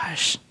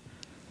gosh.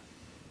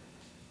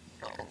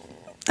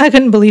 I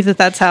couldn't believe that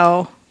that's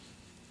how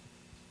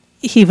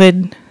he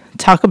would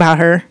talk about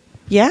her.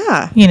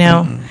 Yeah.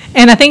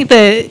 And I think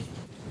that...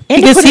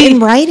 And to put it in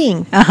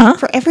writing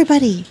for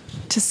everybody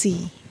to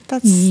see.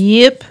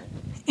 Yep.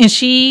 And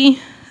she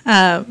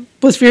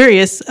was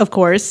furious, of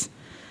course,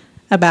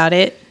 about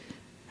it.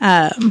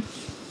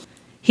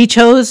 He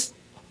chose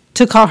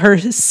to call her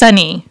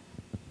Sunny,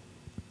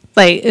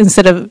 like,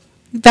 instead of...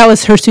 That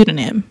was her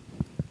pseudonym.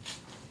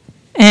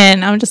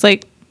 And I'm just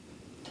like,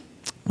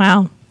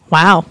 wow.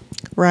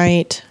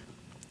 Right.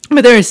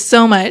 But there is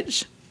so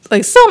much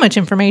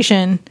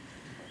information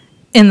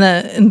in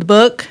the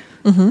book.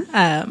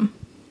 The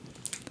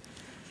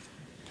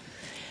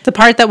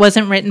part that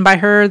wasn't written by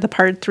her, the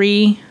part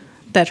 3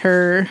 that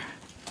her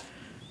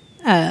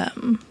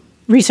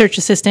research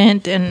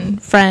assistant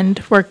and friend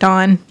worked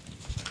on,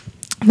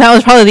 that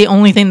was probably the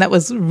only thing that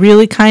was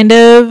really kind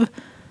of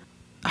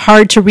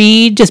hard to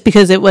read, just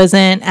because it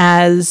wasn't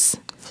as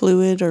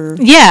fluid or...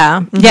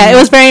 Yeah. Yeah, it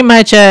was very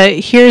much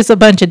here's a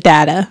bunch of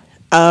data.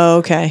 Oh,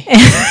 okay.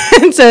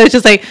 And so it's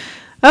just like,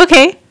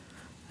 okay,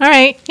 all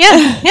right,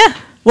 yeah.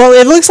 Well,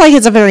 it looks like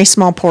it's a very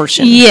small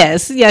portion.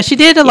 Yes, yeah, she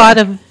did a lot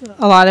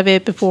of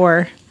it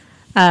before,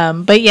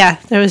 but yeah,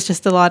 there was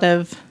just a lot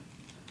of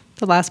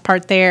the last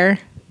part there.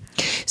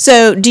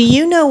 So, do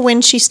you know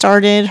when she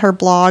started her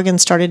blog and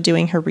started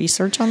doing her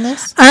research on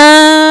this?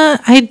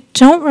 I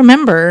don't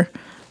remember.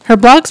 Her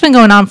blog's been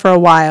going on for a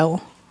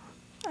while.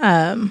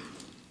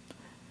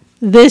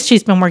 This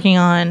she's been working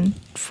on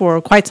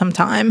for quite some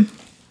time,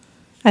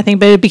 I think,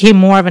 but it became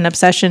more of an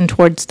obsession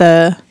towards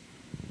the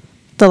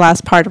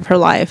last part of her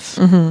life.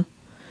 And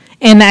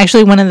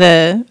actually, one of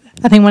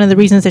the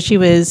reasons that she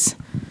was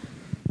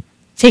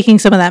taking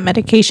some of that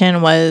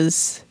medication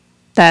was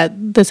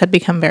that this had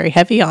become very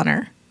heavy on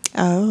her.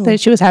 Oh. That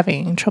she was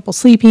having trouble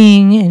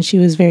sleeping, and she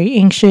was very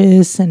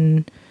anxious,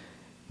 and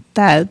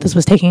that this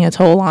was taking a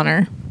toll on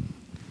her.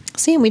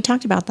 See, and we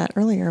talked about that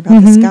earlier,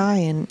 about this guy,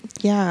 and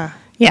yeah.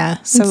 Yeah.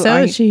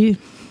 So she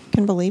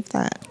can believe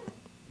that.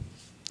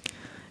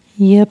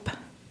 Yep.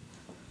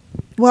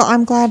 Well,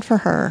 I'm glad for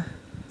her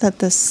that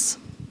this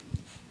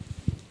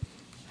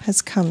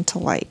has come to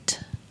light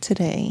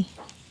today.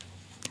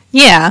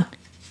 Yeah.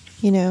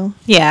 You know?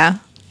 Yeah.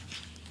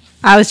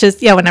 I was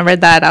just, when I read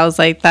that, I was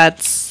like,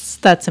 that's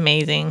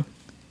amazing.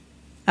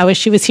 I wish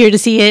she was here to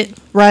see it.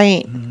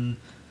 Right. Mm-hmm.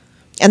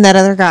 And that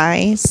other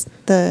guy's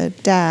the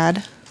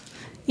dad.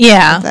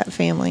 Yeah. Of that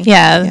family.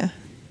 Yeah.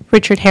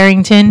 Richard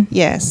Harrington.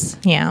 Yes.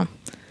 Yeah.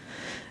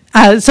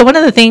 So one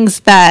of the things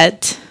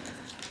that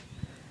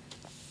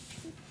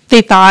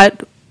they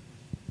thought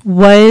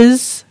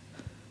was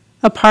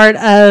a part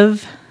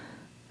of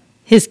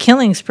his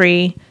killing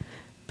spree,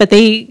 but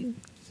they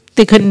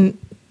couldn't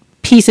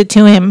piece it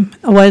to him,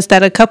 was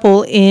that a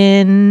couple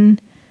in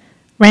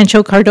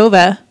Rancho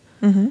Cordova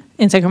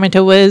in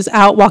Sacramento was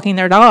out walking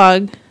their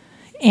dog,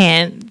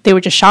 and they were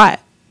just shot.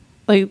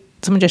 Like,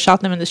 someone just shot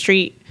them in the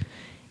street.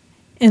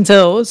 And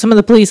so some of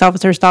the police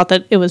officers thought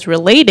that it was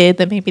related,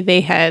 that maybe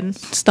they had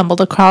stumbled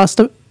across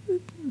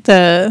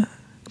the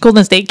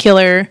Golden State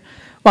Killer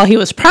while he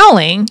was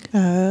prowling.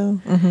 Oh.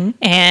 Mm-hmm.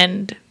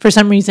 And for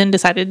some reason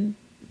decided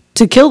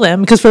to kill them.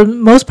 Because for the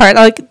most part,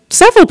 like,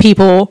 several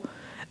people,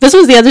 this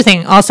was the other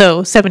thing,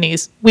 also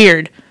 70s,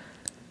 weird.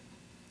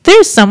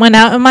 There's someone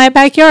out in my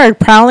backyard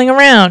prowling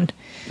around.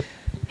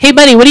 Hey,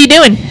 buddy, what are you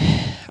doing?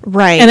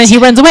 Right. And then he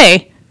runs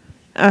away.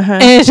 Uh-huh.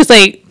 And it's just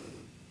like,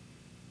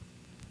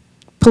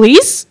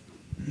 police?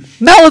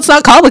 No, let's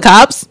not call the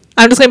cops.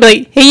 I'm just going to be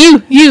like, hey,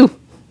 you,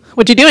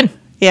 what you doing?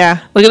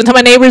 Yeah. Looking into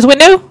my neighbor's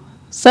window?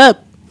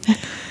 Sup?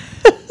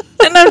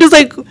 And I'm just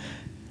like,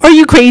 are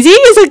you crazy?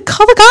 He's like,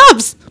 call the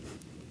cops.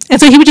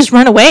 And so he would just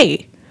run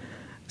away.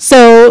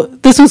 So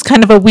this was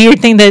kind of a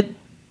weird thing that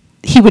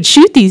he would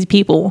shoot these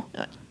people.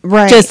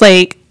 Right. Just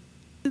like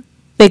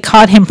they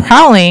caught him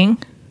prowling,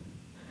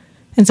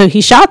 and so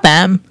he shot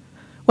them,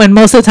 when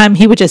most of the time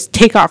he would just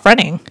take off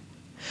running.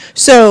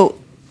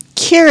 So,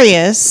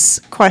 curious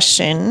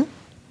question.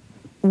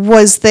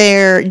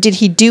 Did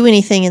he do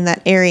anything in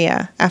that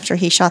area after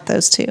he shot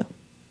those two?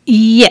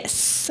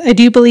 Yes, I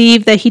do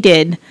believe that he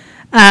did.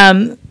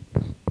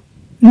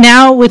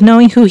 Now, with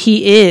knowing who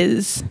he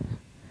is,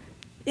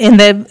 and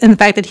the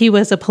fact that he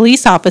was a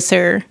police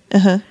officer,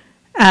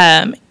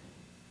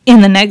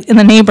 in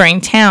the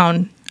neighboring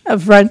town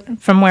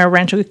from where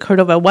Rancho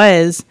Cordova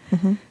was,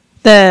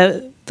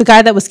 the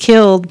guy that was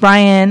killed,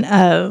 Brian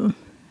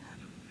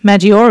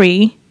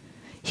Maggiore,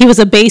 he was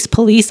a base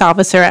police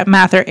officer at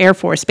Mather Air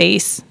Force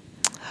Base,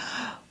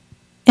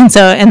 and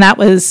that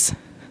was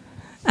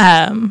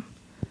a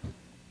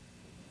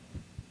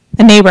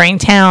neighboring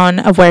town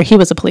of where he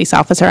was a police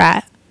officer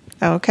at.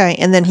 Okay,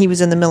 and then he was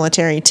in the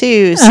military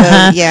too, so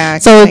yeah.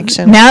 So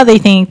connection. now they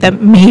think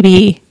that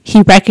maybe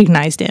he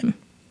recognized him.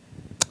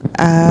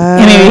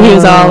 And maybe he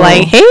was all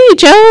like, hey,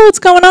 Joe, what's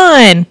going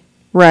on?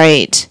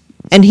 Right.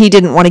 And he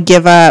didn't want to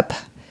give up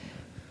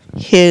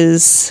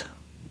his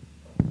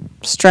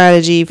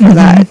strategy for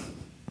that.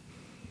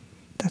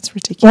 That's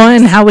ridiculous. Well,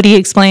 and how would he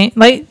explain?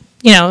 Like,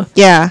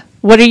 Yeah.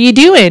 What are you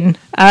doing?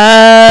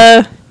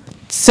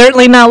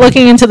 Certainly not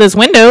looking into this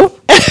window.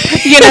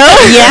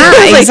 Yeah,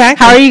 Like,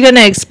 exactly. how are you going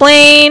to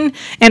explain?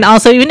 And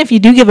also, even if you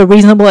do give a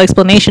reasonable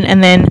explanation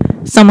and then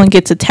someone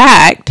gets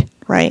attacked,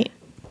 Right.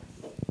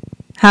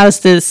 how's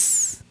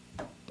this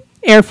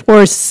Air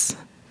Force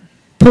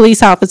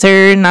police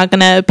officer not going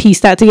to piece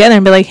that together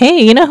and be like,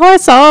 hey, you know who I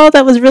saw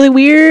that was really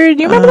weird?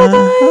 You remember that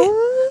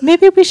guy?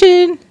 Maybe we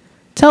should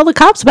tell the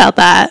cops about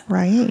that.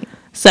 Right.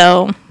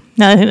 So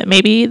now I think that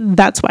maybe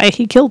that's why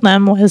he killed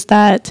them, was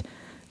that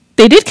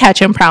they did catch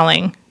him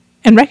prowling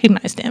and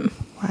recognized him.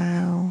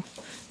 Wow.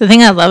 The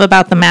thing I love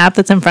about the map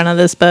that's in front of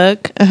this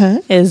book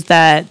is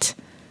that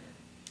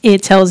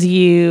it tells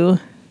you,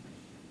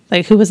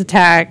 like, who was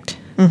attacked,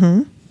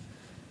 or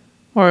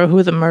who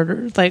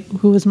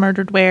was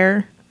murdered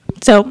where.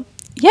 So,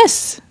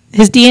 yes,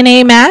 his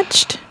DNA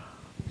matched.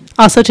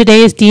 Also,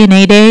 today is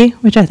DNA Day,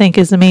 which I think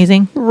is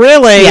amazing.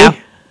 Really? Yeah.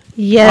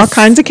 Yes. All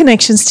kinds of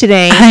connections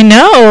today. I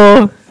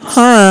know.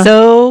 Huh.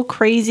 So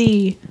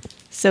crazy.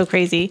 So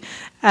crazy.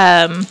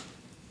 At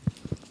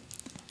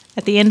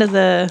the end of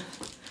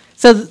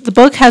so the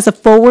book has a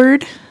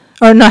foreword,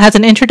 has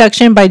an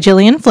introduction by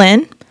Gillian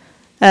Flynn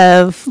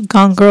of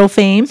Gone Girl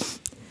fame.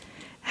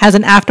 Has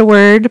an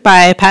afterword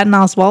by Patton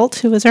Oswalt,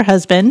 who was her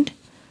husband.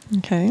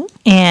 Okay.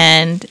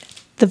 And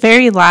the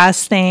very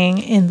last thing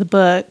in the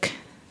book,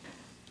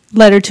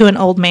 Letter to an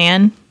Old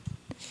Man.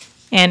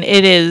 And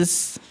it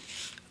is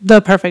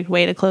the perfect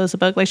way to close the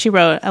book. Like, she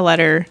wrote a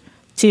letter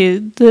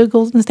to the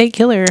Golden State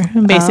Killer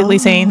and basically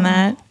saying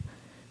that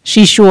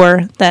she's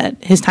sure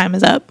that his time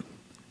is up.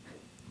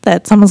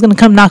 That someone's going to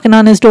come knocking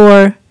on his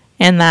door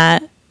and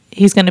that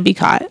he's going to be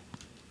caught.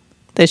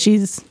 That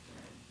she's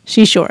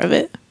sure of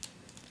it.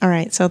 All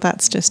right, so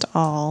that's just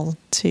all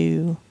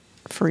too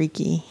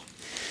freaky.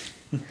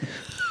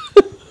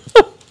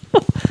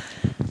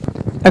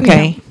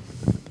 Okay. Yeah.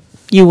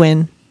 You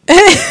win.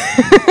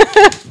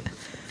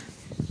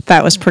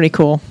 That was pretty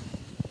cool.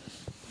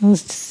 It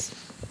was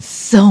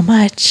so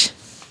much.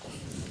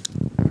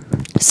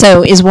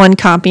 So is one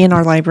copy in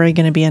our library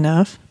going to be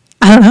enough?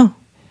 I don't know.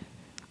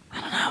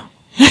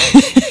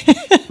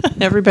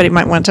 Everybody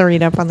might want to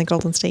read up on the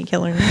Golden State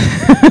Killer.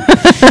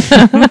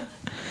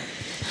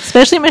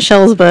 Especially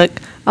Michelle's book.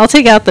 I'll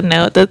take out the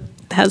note that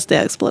has the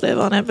expletive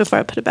on it before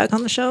I put it back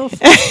on the shelf.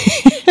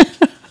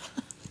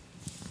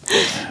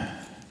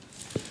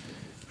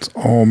 It's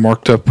all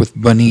marked up with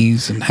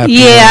bunnies and happy.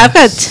 Yeah, I've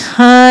got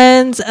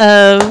tons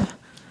of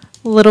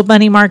little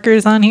bunny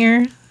markers on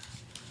here.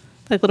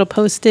 Like little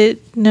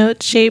Post-it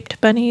note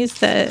shaped bunnies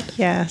that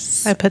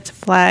Yes. I put to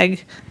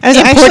flag I was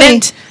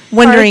important actually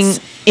wondering parts.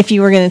 if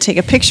you were going to take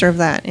a picture of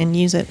that and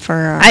use it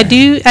for. I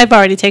do. I've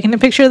already taken a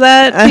picture of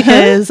that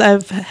because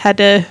I've had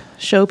to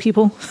show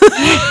people.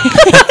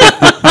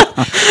 I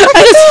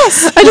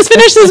just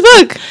finished this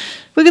book.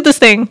 Look at this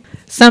thing.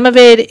 Some of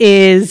it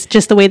is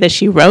just the way that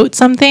she wrote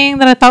something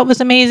that I thought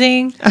was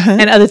amazing,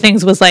 and other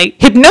things was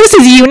like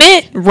hypnosis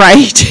unit.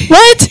 Right.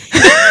 What?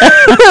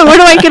 Where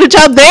do I get a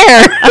job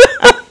there?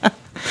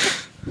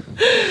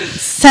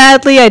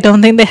 Sadly, I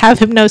don't think they have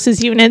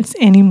hypnosis units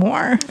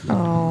anymore.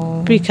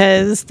 Oh.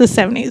 Because the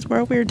 70s were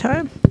a weird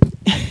time.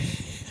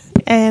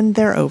 And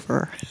they're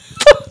over.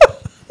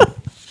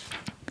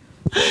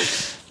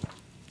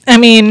 I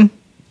mean,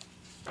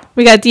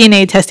 we got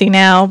DNA testing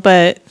now,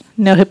 but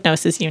no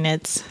hypnosis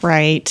units.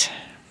 Right.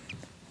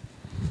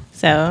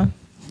 So,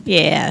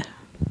 yeah.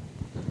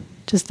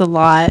 Just a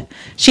lot.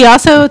 She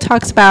also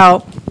talks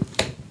about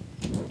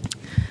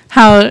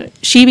how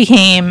she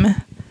became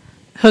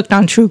hooked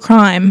on true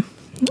crime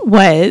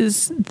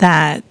was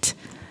that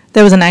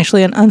there was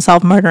actually an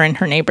unsolved murder in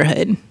her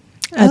neighborhood.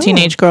 A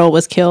teenage girl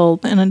was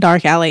killed in a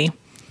dark alley.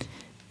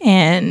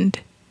 And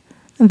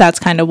that's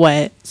kind of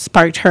what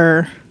sparked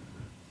her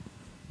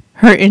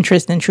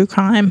interest in true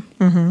crime.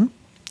 Mm-hmm.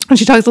 And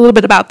she talks a little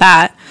bit about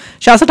that.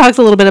 She also talks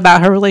a little bit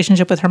about her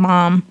relationship with her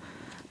mom.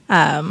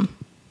 And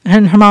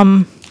her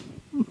mom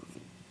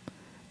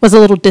was a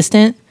little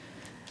distant.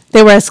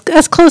 They were as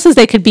close as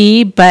they could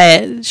be,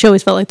 but she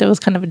always felt like there was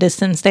kind of a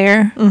distance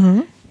there.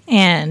 Mm-hmm.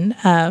 And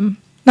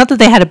not that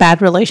they had a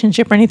bad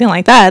relationship or anything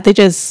like that. They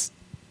just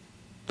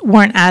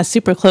weren't as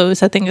super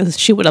close, I think, as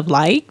she would have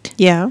liked.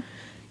 Yeah.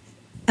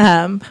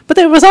 But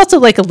there was also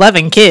like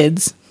 11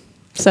 kids.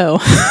 So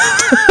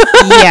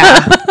Yeah,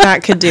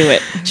 that could do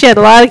it. she had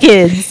a lot of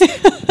kids.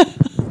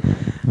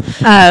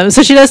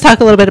 So she does talk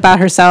a little bit about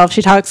herself.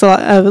 She talks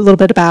a little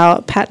bit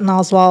about Patton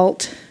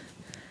Oswalt.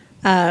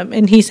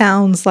 And he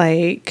sounds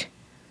like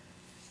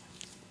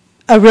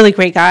a really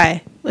great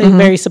guy, like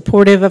very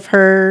supportive of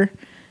her.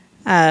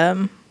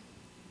 I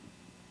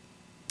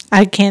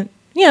can't,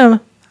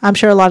 I'm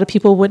sure a lot of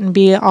people wouldn't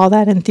be all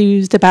that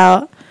enthused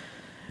about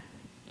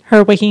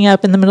her waking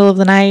up in the middle of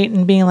the night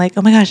and being like,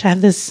 oh my gosh, I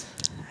have this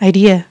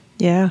idea.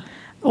 Yeah.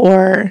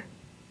 Or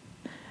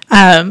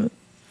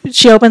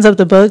she opens up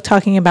the book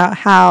talking about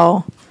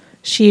how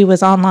she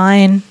was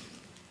online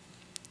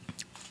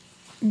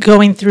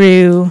going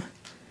through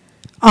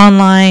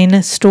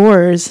online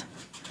stores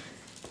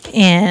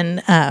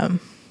and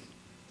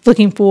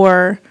looking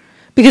for,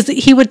 because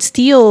he would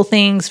steal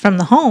things from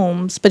the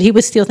homes, but he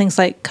would steal things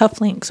like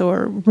cufflinks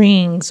or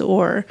rings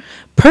or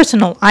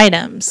personal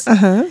items.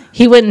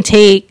 He wouldn't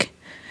take,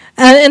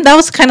 and that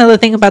was kind of the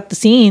thing about the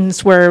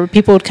scenes where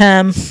people would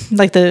come,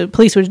 like the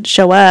police would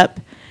show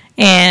up,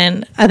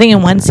 and I think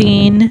in one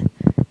scene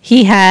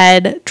he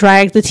had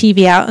dragged the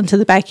TV out into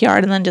the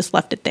backyard and then just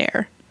left it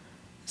there.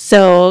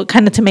 So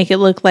kind of to make it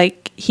look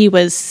like he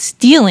was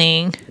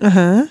stealing,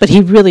 but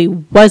he really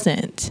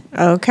wasn't.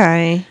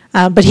 Okay.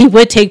 But he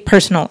would take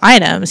personal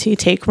items. He'd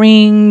take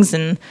rings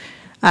and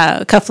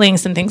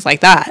cufflinks and things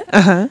like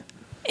that.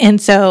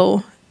 And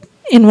so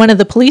in one of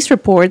the police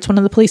reports, one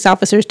of the police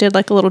officers did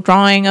like a little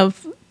drawing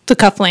of the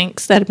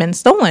cufflinks that had been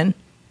stolen,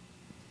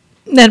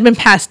 that had been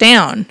passed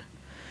down.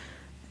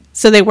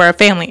 So they were a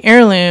family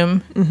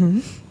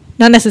heirloom.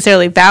 Not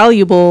necessarily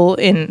valuable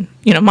in,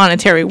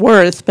 monetary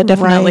worth, but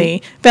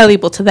definitely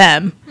valuable to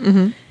them.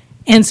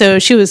 And so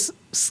she was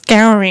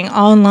scouring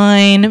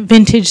online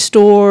vintage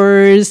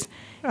stores,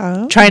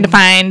 trying to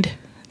find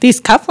these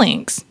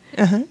cufflinks.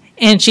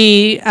 And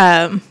she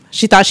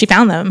thought she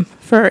found them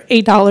for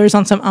 $8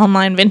 on some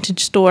online vintage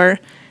store.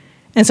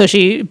 And so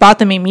she bought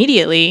them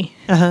immediately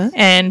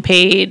and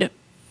paid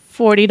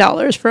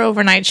 $40 for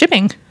overnight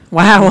shipping.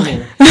 Wow.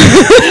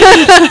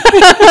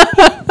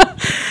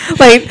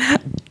 Like,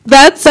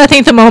 that's, I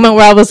think, the moment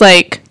where I was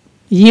like,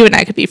 you and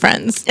I could be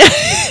friends.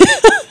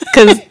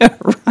 Because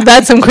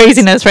that's some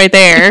craziness right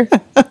there.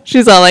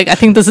 She's all like, I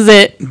think this is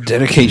it.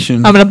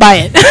 Dedication. I'm going to buy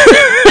it.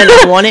 And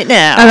I want it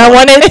now. And I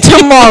want it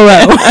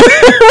tomorrow.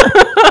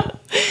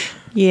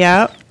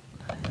 Yep.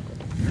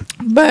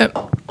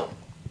 But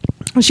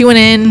she went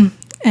in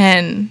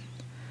and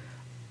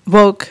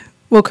woke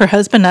her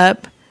husband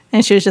up.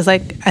 And she was just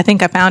like, I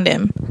think I found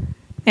him.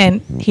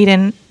 And he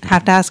didn't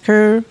have to ask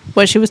her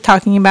what she was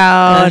talking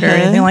about or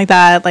anything like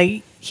that.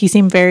 Like, he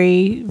seemed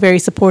very, very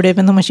supportive.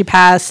 And then when she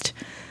passed,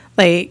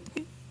 like,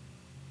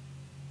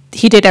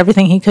 he did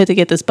everything he could to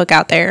get this book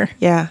out there.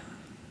 Yeah.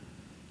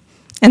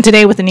 And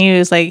today with the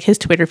news, like, his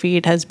Twitter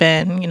feed has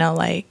been,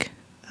 like...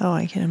 Oh,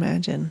 I can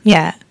imagine.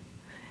 Yeah.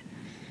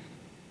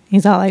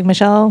 He's all like,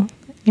 Michelle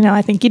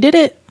I think you did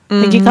it.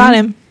 I think you caught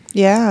him.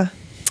 Yeah.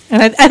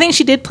 And I think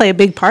she did play a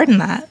big part in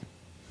that.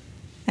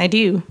 I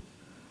do.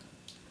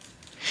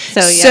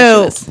 So,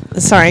 yeah.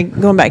 Sorry,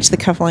 going back to the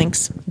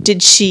cufflinks.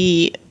 Did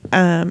she,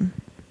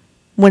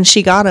 when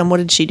she got him, what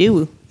did she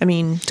do? I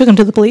mean, took him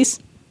to the police.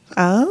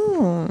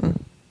 Oh.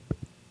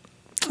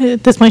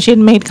 At this point, she had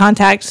made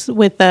contact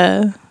with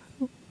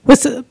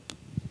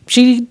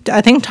she,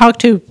 I think,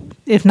 talked to,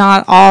 if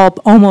not all,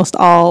 almost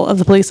all of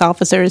the police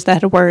officers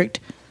that had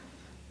worked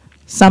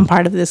some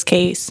part of this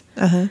case.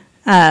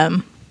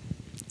 And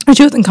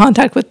she was in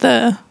contact with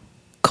the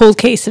cold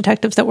case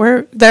detectives that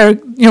were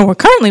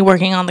currently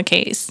working on the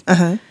case.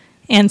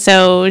 And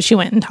so she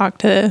went and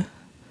talked to,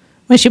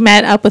 when she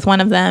met up with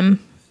one of them,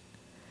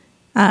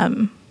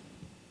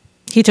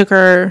 he took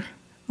her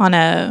on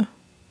a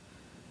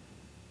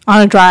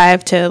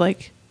drive to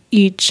like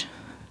each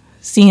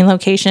scene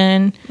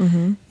location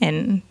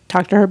and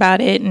talked to her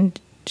about it, and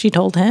she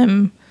told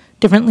him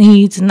different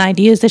leads and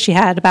ideas that she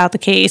had about the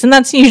case. And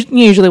that's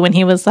usually when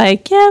he was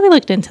like, yeah, we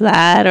looked into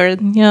that, or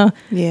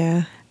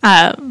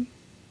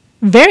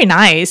very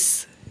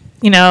nice,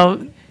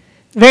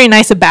 very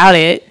nice about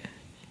it.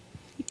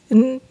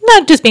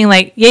 Not just being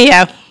like,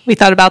 yeah, we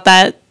thought about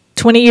that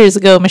 20 years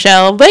ago,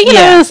 Michelle, but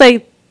it was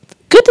like,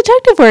 good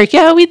detective work.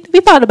 Yeah, we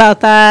thought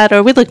about that,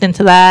 or we looked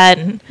into that.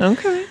 And,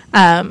 okay.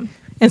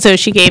 And so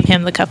she gave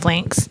him the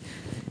cufflinks,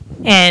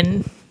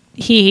 and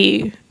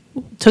he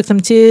took them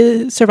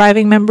to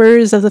surviving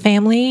members of the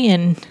family,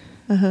 and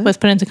was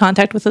put into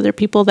contact with other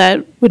people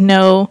that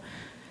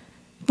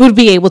would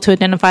be able to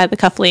identify the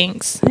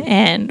cufflinks.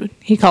 And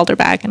he called her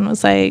back and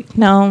was like,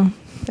 no,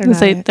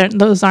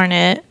 those aren't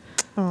it.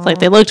 Like,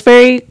 they looked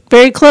very,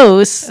 very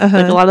close.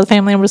 Like, a lot of the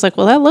family members like,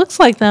 well, that looks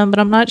like them, but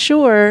I'm not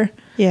sure.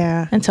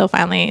 Yeah. Until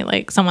finally,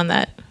 like, someone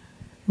that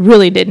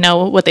really did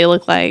know what they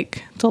looked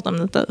like told them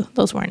that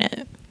those weren't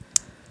it.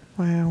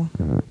 Wow.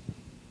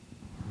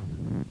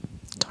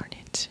 Darn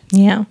it.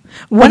 Yeah.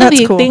 One of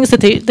the things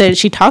that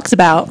she talks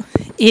about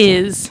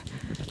is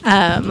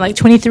like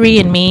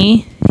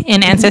 23andMe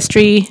and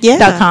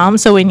Ancestry.com.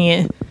 So when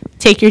you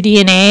take your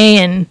DNA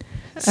and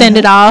send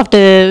it off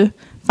to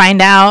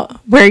find out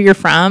where you're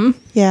from.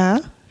 Yeah.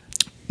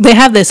 They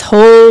have this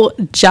whole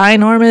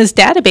ginormous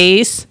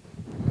database.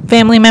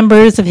 Family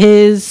members of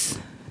his,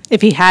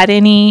 if he had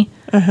any.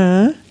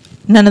 None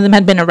of them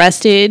had been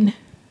arrested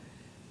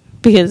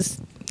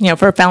because,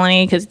 for a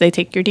felony, because they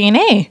take your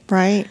DNA.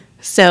 Right.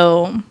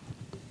 So,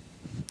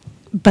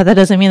 but that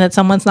doesn't mean that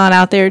someone's not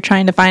out there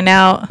trying to find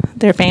out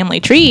their family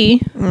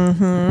tree.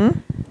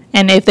 And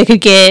if they could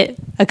get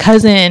a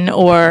cousin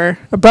or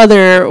a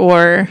brother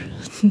or,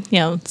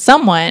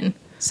 someone.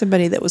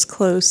 Somebody that was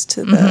close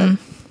to the...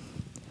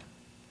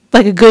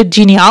 Like a good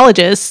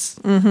genealogist.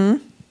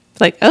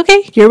 Like,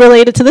 okay, you're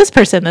related to this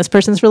person. This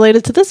person's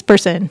related to this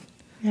person.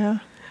 Yeah.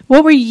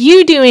 What were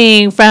you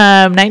doing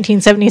from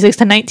 1976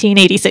 to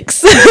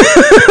 1986?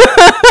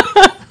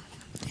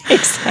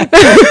 Exactly.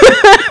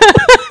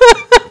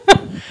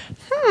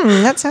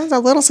 That sounds a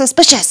little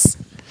suspicious.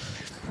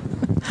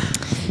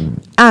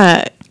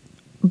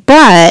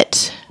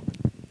 But,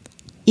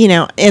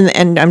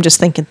 and I'm just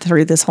thinking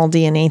through this whole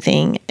DNA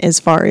thing as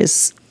far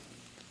as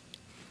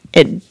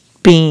it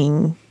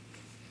being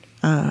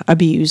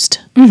abused.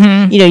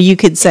 You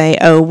could say,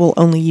 oh, we'll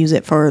only use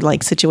it for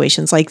like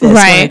situations like this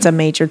when it's a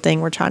major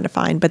thing we're trying to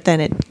find. But then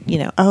it,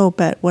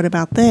 but what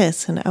about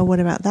this? And what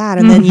about that?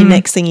 And then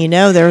next thing you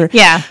know, they're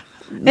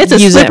it's a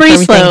slippery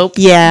slope.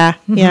 Yeah.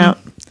 Yeah.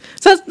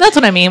 So that's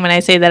what I mean when I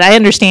say that. I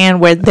understand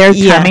where they're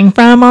coming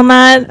from on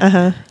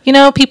that.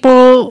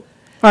 People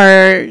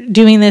are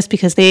doing this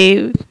because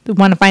they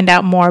want to find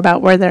out more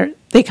about where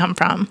they come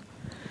from.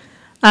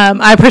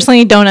 I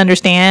personally don't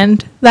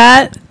understand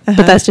that,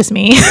 but that's just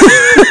me.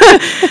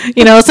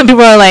 Some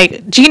people are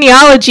like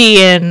genealogy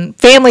and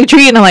family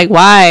tree, and I'm like,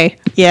 why?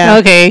 Yeah.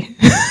 Okay.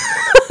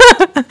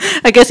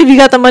 I guess if you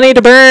got the money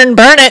to burn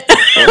it.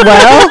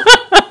 Well,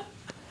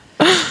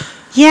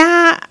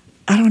 yeah,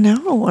 I don't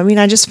know. I mean,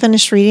 I just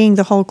finished reading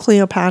the whole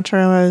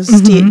Cleopatra's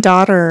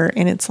daughter,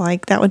 and it's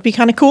like, that would be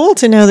kind of cool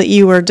to know that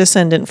you were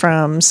descendant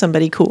from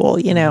somebody cool,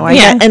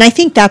 And I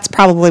think that's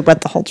probably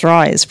what the whole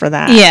draw is for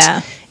that.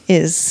 Yeah.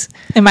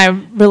 Am I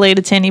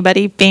related to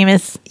anybody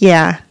famous?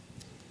 Yeah.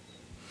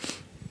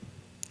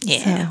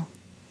 Yeah. So,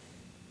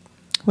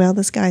 well,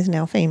 this guy's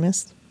now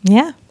famous.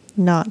 Yeah.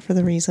 Not for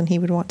the reason he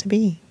would want to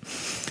be.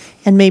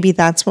 And maybe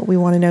that's what we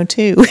want to know,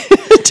 too.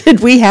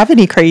 Did we have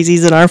any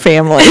crazies in our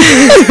family?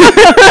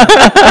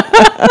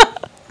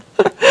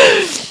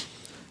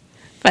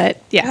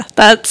 But, yeah,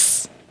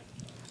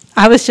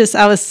 I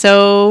was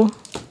so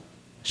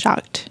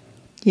shocked.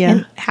 Yeah.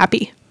 And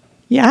happy.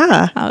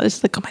 Yeah. I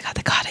was like, oh my God,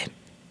 they got him.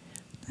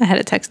 I had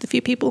to text a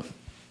few people.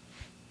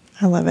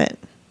 I love it.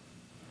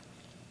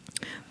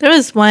 There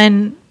was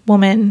one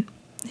woman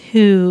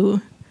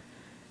who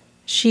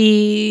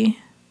she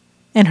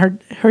and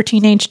her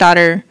teenage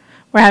daughter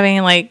were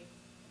having like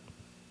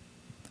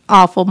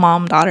awful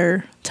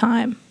mom-daughter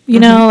time.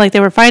 Like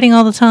they were fighting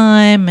all the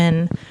time,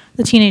 and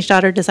the teenage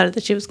daughter decided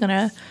that she was going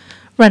to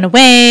run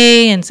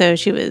away, and so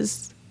she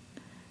was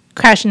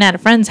crashing at a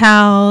friend's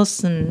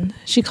house, and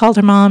she called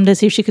her mom to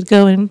see if she could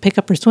go and pick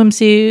up her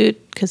swimsuit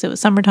because it was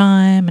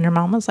summertime, and her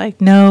mom was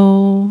like,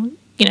 no,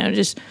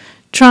 just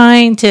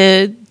trying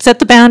to set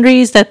the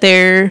boundaries that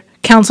their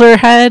counselor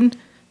had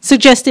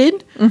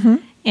suggested. Mm-hmm.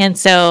 And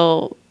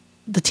so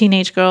the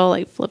teenage girl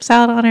like flips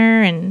out on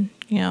her and,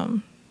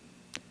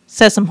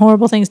 says some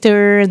horrible things to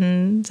her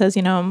and says,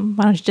 why don't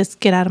you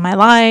just get out of my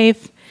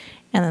life?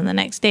 And then the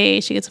next day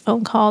she gets a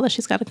phone call that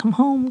she's got to come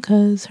home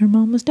because her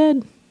mom was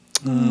dead.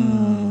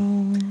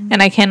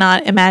 And I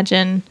cannot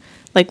imagine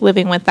like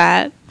living with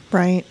that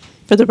Right.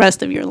 for the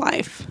rest of your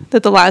life.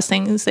 That the last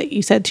things that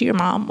you said to your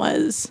mom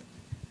was,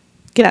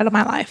 get out of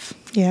my life.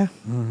 Yeah.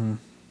 Mm-hmm.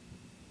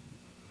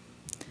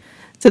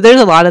 So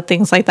there's a lot of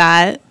things like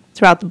that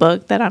throughout the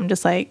book that I'm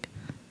just like,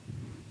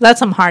 that's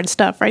some hard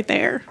stuff right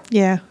there.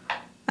 Yeah.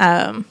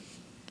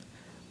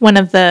 One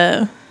of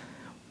the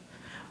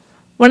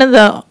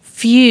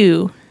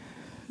few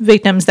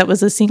victims that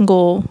was a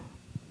single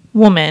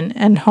woman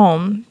and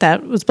home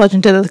that was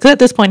bludgeoned to death. Because at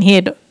this point he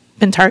had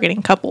been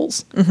targeting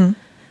couples.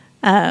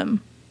 Mm-hmm.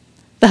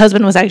 The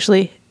husband was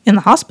actually in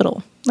the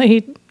hospital. Like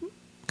he'd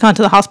gone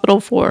to the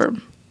hospital for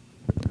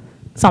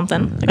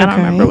something. Like I don't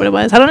remember what it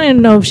was. I don't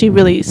even know if she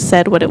really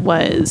said what it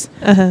was.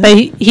 But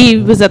he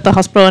was at the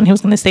hospital and he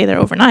was going to stay there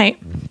overnight.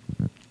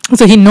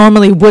 So he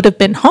normally would have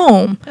been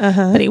home,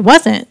 but he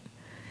wasn't.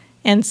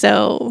 And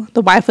so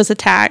the wife was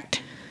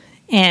attacked,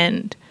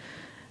 and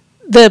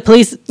the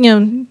police,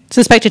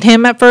 suspected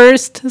him at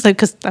first. It's like,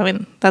 because,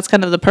 that's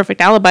kind of the perfect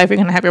alibi if you're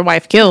going to have your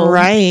wife killed.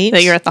 Right.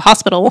 That you're at the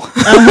hospital.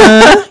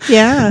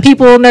 Yeah.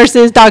 People,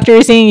 nurses,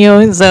 doctors seeing you.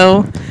 And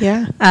so,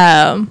 Yeah.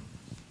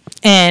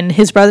 and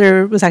his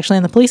brother was actually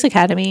in the police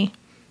academy.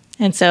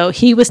 And so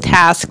he was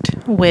tasked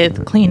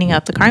with cleaning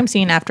up the crime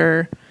scene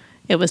after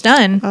it was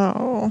done.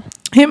 Oh.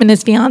 Him and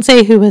his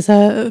fiance, who was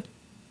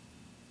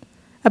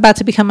about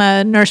to become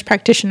a nurse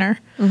practitioner.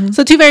 Mm-hmm.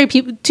 So two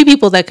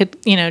people that could,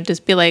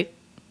 just be like,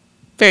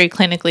 very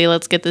clinically,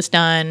 let's get this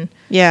done.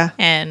 Yeah.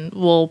 And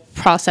we'll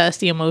process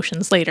the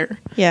emotions later.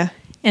 Yeah.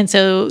 And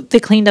so they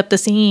cleaned up the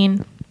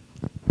scene.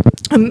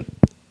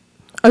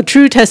 A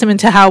true testament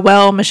to how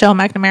well Michelle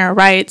McNamara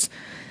writes.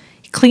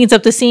 He cleans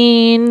up the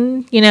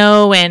scene,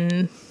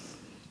 and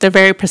they're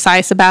very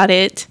precise about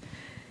it.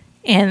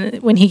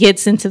 And when he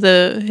gets into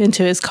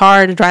his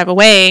car to drive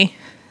away,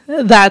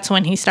 that's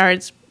when he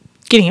starts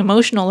getting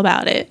emotional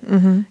about it.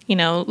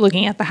 Mm-hmm.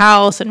 Looking at the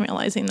house and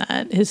realizing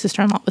that his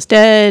sister-in-law was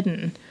dead.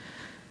 And,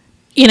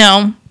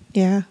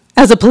 Yeah.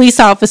 as a police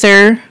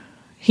officer,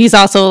 he's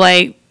also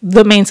like,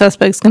 the main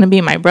suspect's going to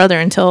be my brother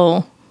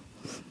until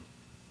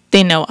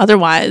they know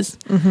otherwise.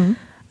 Mm-hmm.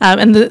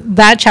 And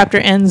that chapter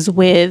ends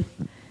with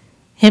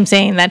him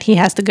saying that he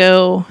has to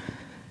go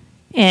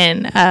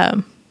and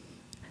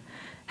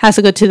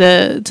to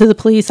the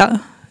police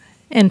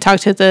and talk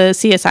to the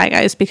CSI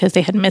guys because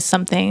they had missed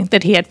something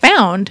that he had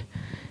found.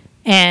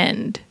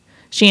 And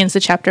she ends the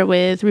chapter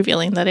with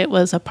revealing that it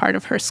was a part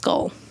of her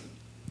skull.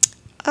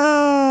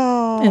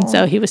 Oh. And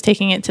so he was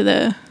taking it to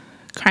the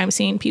crime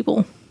scene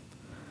people.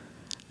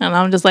 And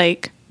I'm just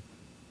like,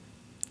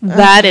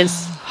 that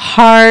is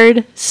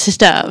hard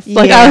stuff.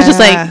 Like, I was just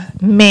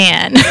like,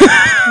 man.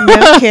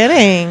 No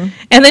kidding.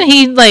 And then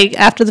he, like,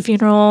 after the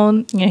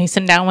funeral, he's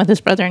sitting down with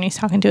his brother and he's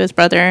talking to his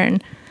brother.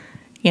 And,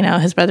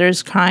 his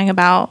brother's crying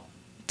about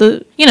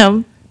the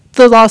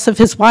loss of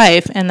his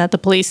wife and that the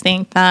police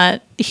think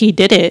that he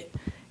did it.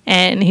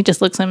 And he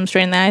just looks him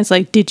straight in the eyes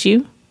like, did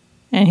you?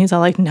 And he's all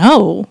like,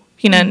 no.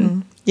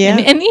 Mm-hmm. Yeah.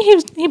 And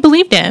he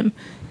believed him.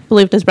 He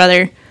believed his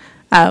brother.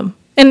 And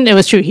it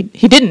was true.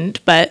 He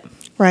didn't, but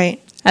Right.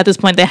 at this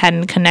point they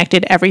hadn't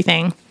connected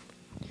everything.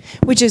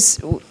 Which is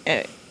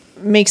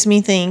makes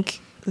me think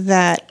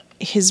that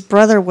his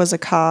brother was a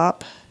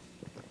cop,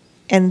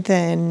 and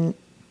then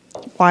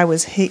why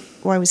was he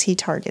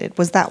targeted?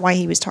 Was that why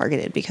he was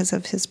targeted? Because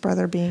of his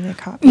brother being a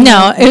cop?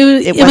 No,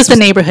 it was the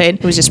neighborhood.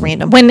 It was just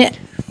random.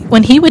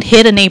 When he would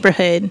hit a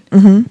neighborhood,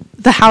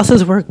 the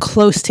houses were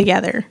close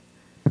together.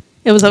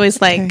 It was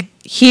always like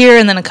here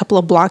and then a couple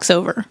of blocks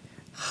over.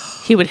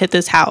 He would hit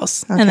this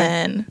house, and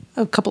then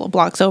a couple of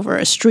blocks over,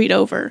 a street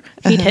over,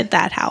 he'd hit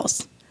that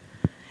house.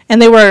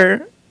 And they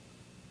were,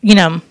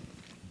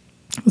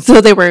 so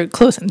they were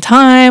close in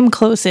time,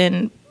 close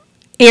in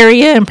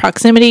area and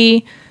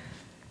proximity.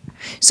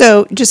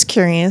 So, just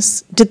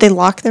curious, did they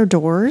lock their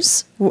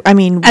doors? I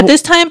mean, At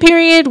this time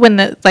period, when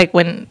a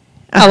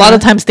lot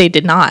of times they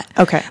did not.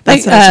 Okay,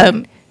 Like, that's what I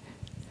was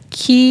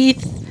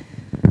Keith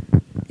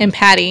and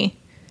Patty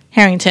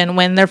Harrington,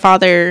 when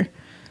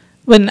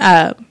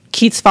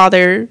Keith's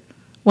father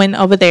went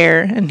over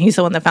there, and he's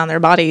the one that found their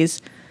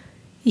bodies,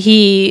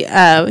 he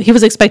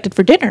was expected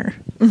for dinner.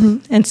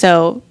 Mm-hmm. And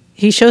so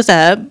he shows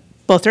up,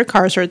 both their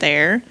cars are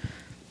there,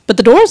 but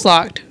the door's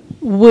locked,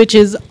 which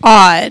is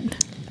odd.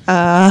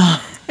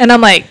 And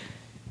I'm like,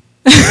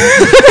 so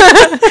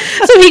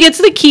he gets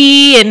the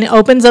key and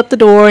opens up the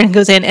door and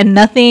goes in, and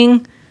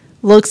nothing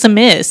looks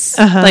amiss.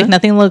 Like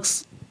nothing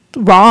looks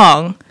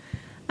wrong.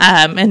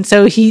 And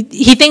so he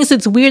thinks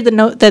it's weird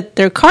that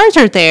their cars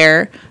are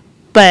there,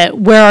 but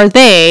where are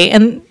they?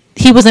 And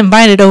he was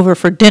invited over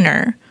for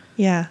dinner.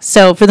 Yeah.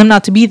 So for them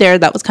not to be there,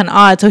 that was kind of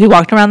odd. So he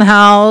walked around the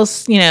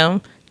house,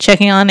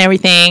 checking on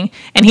everything.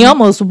 And he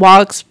almost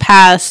walks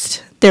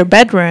past their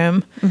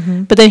bedroom.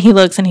 But then he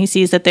looks and he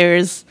sees that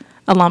there's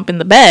a lump in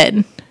the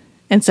bed.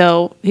 And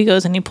so he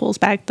goes and he pulls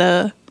back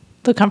the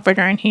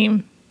comforter and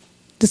he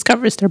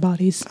discovers their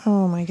bodies.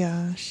 Oh my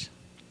gosh.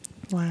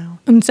 Wow.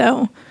 And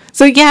so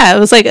yeah, it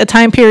was like a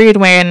time period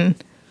when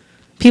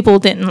people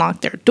didn't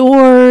lock their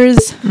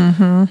doors.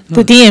 The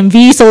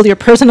DMV sold your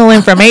personal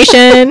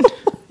information.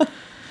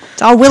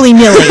 It's all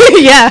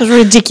willy-nilly. Yeah. It was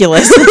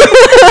ridiculous.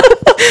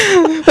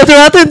 But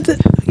throughout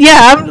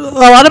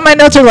a lot of my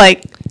notes are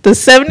like, the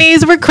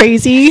 70s were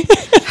crazy.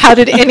 How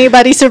did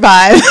anybody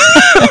survive?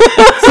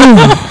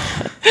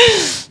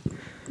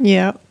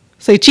 Yeah.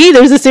 It's like, gee,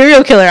 there's a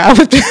serial killer. I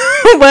would,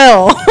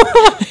 well.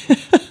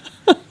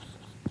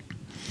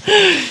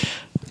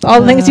 All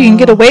the things you can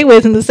get away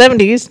with in the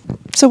 70s.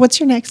 So what's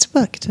your next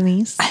book,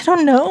 Denise? I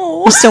don't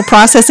know. You're still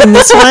processing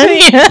this one?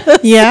 Yes.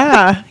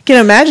 Yeah. I can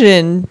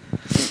imagine.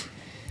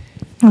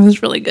 It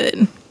was really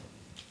good.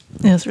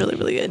 It was really,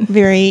 really good.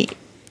 Very,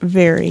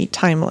 very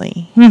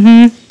timely.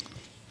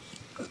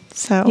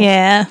 So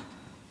Yeah.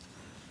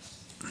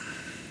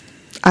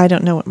 I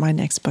don't know what my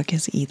next book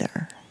is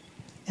either.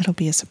 It'll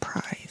be a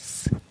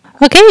surprise.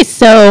 Okay,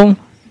 so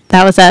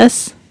that was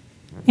us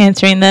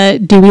answering the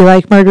do we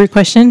like murder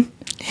question.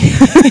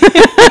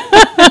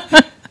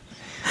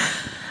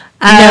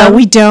 No,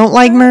 we don't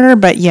like murder,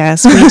 but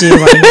yes, we do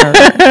like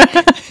murder.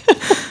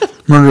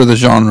 Murder the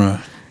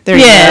genre. There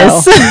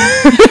Yes. you go.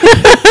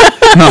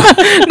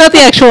 Not the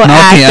actual Not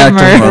act, the act of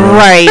of murder. murder.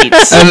 Right.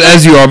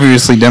 As you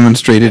obviously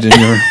demonstrated in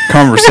your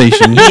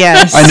conversation.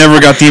 Yes. I never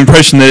got the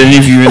impression that any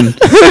of you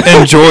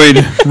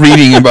enjoyed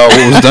reading about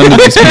what was done to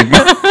these people.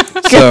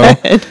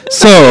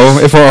 So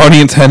if our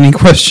audience had any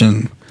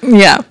question,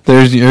 Yeah.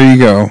 there you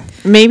go.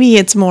 Maybe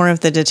it's more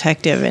of the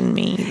detective in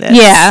me.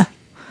 Yeah.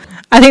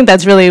 I think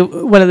that's really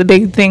one of the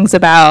big things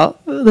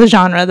about the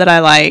genre that I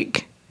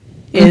like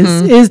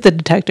is the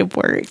detective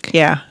work.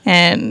 Yeah.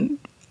 And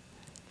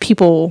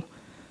people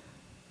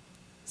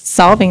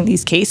solving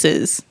these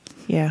cases,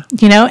 Yeah.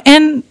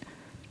 and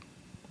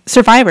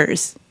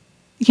survivors.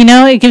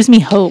 It gives me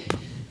hope.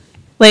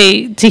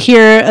 Like to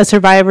hear a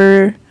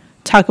survivor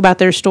talk about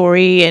their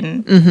story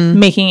and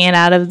making it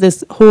out of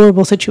this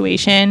horrible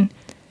situation.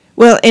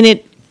 Well, and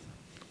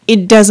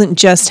it doesn't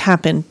just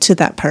happen to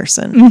that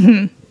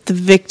person. The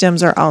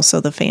victims are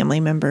also the family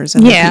members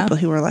and the people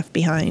who are left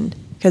behind,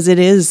 because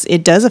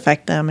it does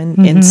affect them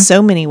in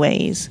so many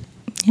ways.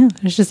 Yeah,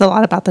 there's just a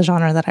lot about the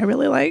genre that I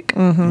really like.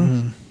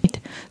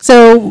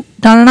 So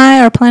Dawn and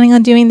I are planning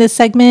on doing this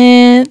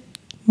segment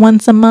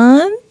once a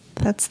month.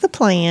 That's the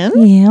plan.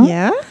 Yeah.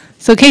 Yeah.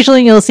 So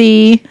occasionally you'll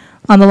see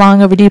on the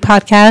Long Overdue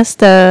podcast,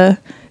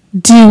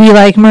 Do We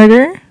Like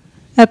Murder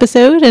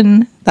episode,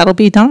 and that'll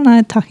be Dawn and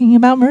I talking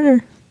about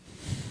murder.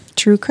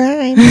 True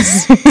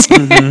crimes.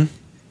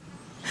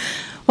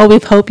 Well, we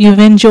hope you've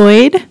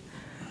enjoyed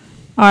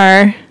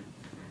our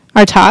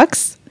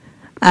talks.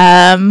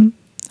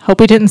 Hope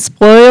we didn't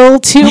spoil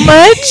too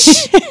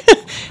much.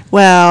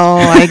 Well,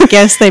 I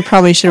guess they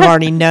probably should have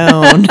already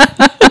known.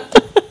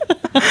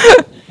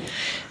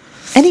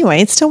 Anyway,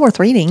 it's still worth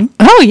reading.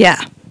 Oh,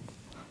 yeah.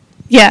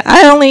 Yeah,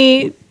 I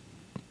only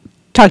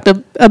talked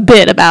a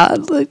bit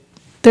about,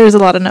 there's a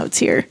lot of notes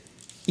here.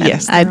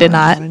 Yes, I did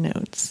not a lot of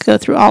notes. go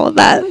through all of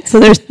that. So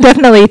there's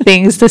definitely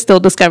things to still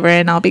discover,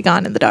 and I'll be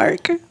gone in the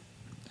dark. All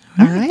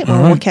right.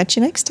 Well, we'll catch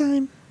you next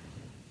time.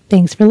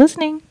 Thanks for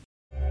listening.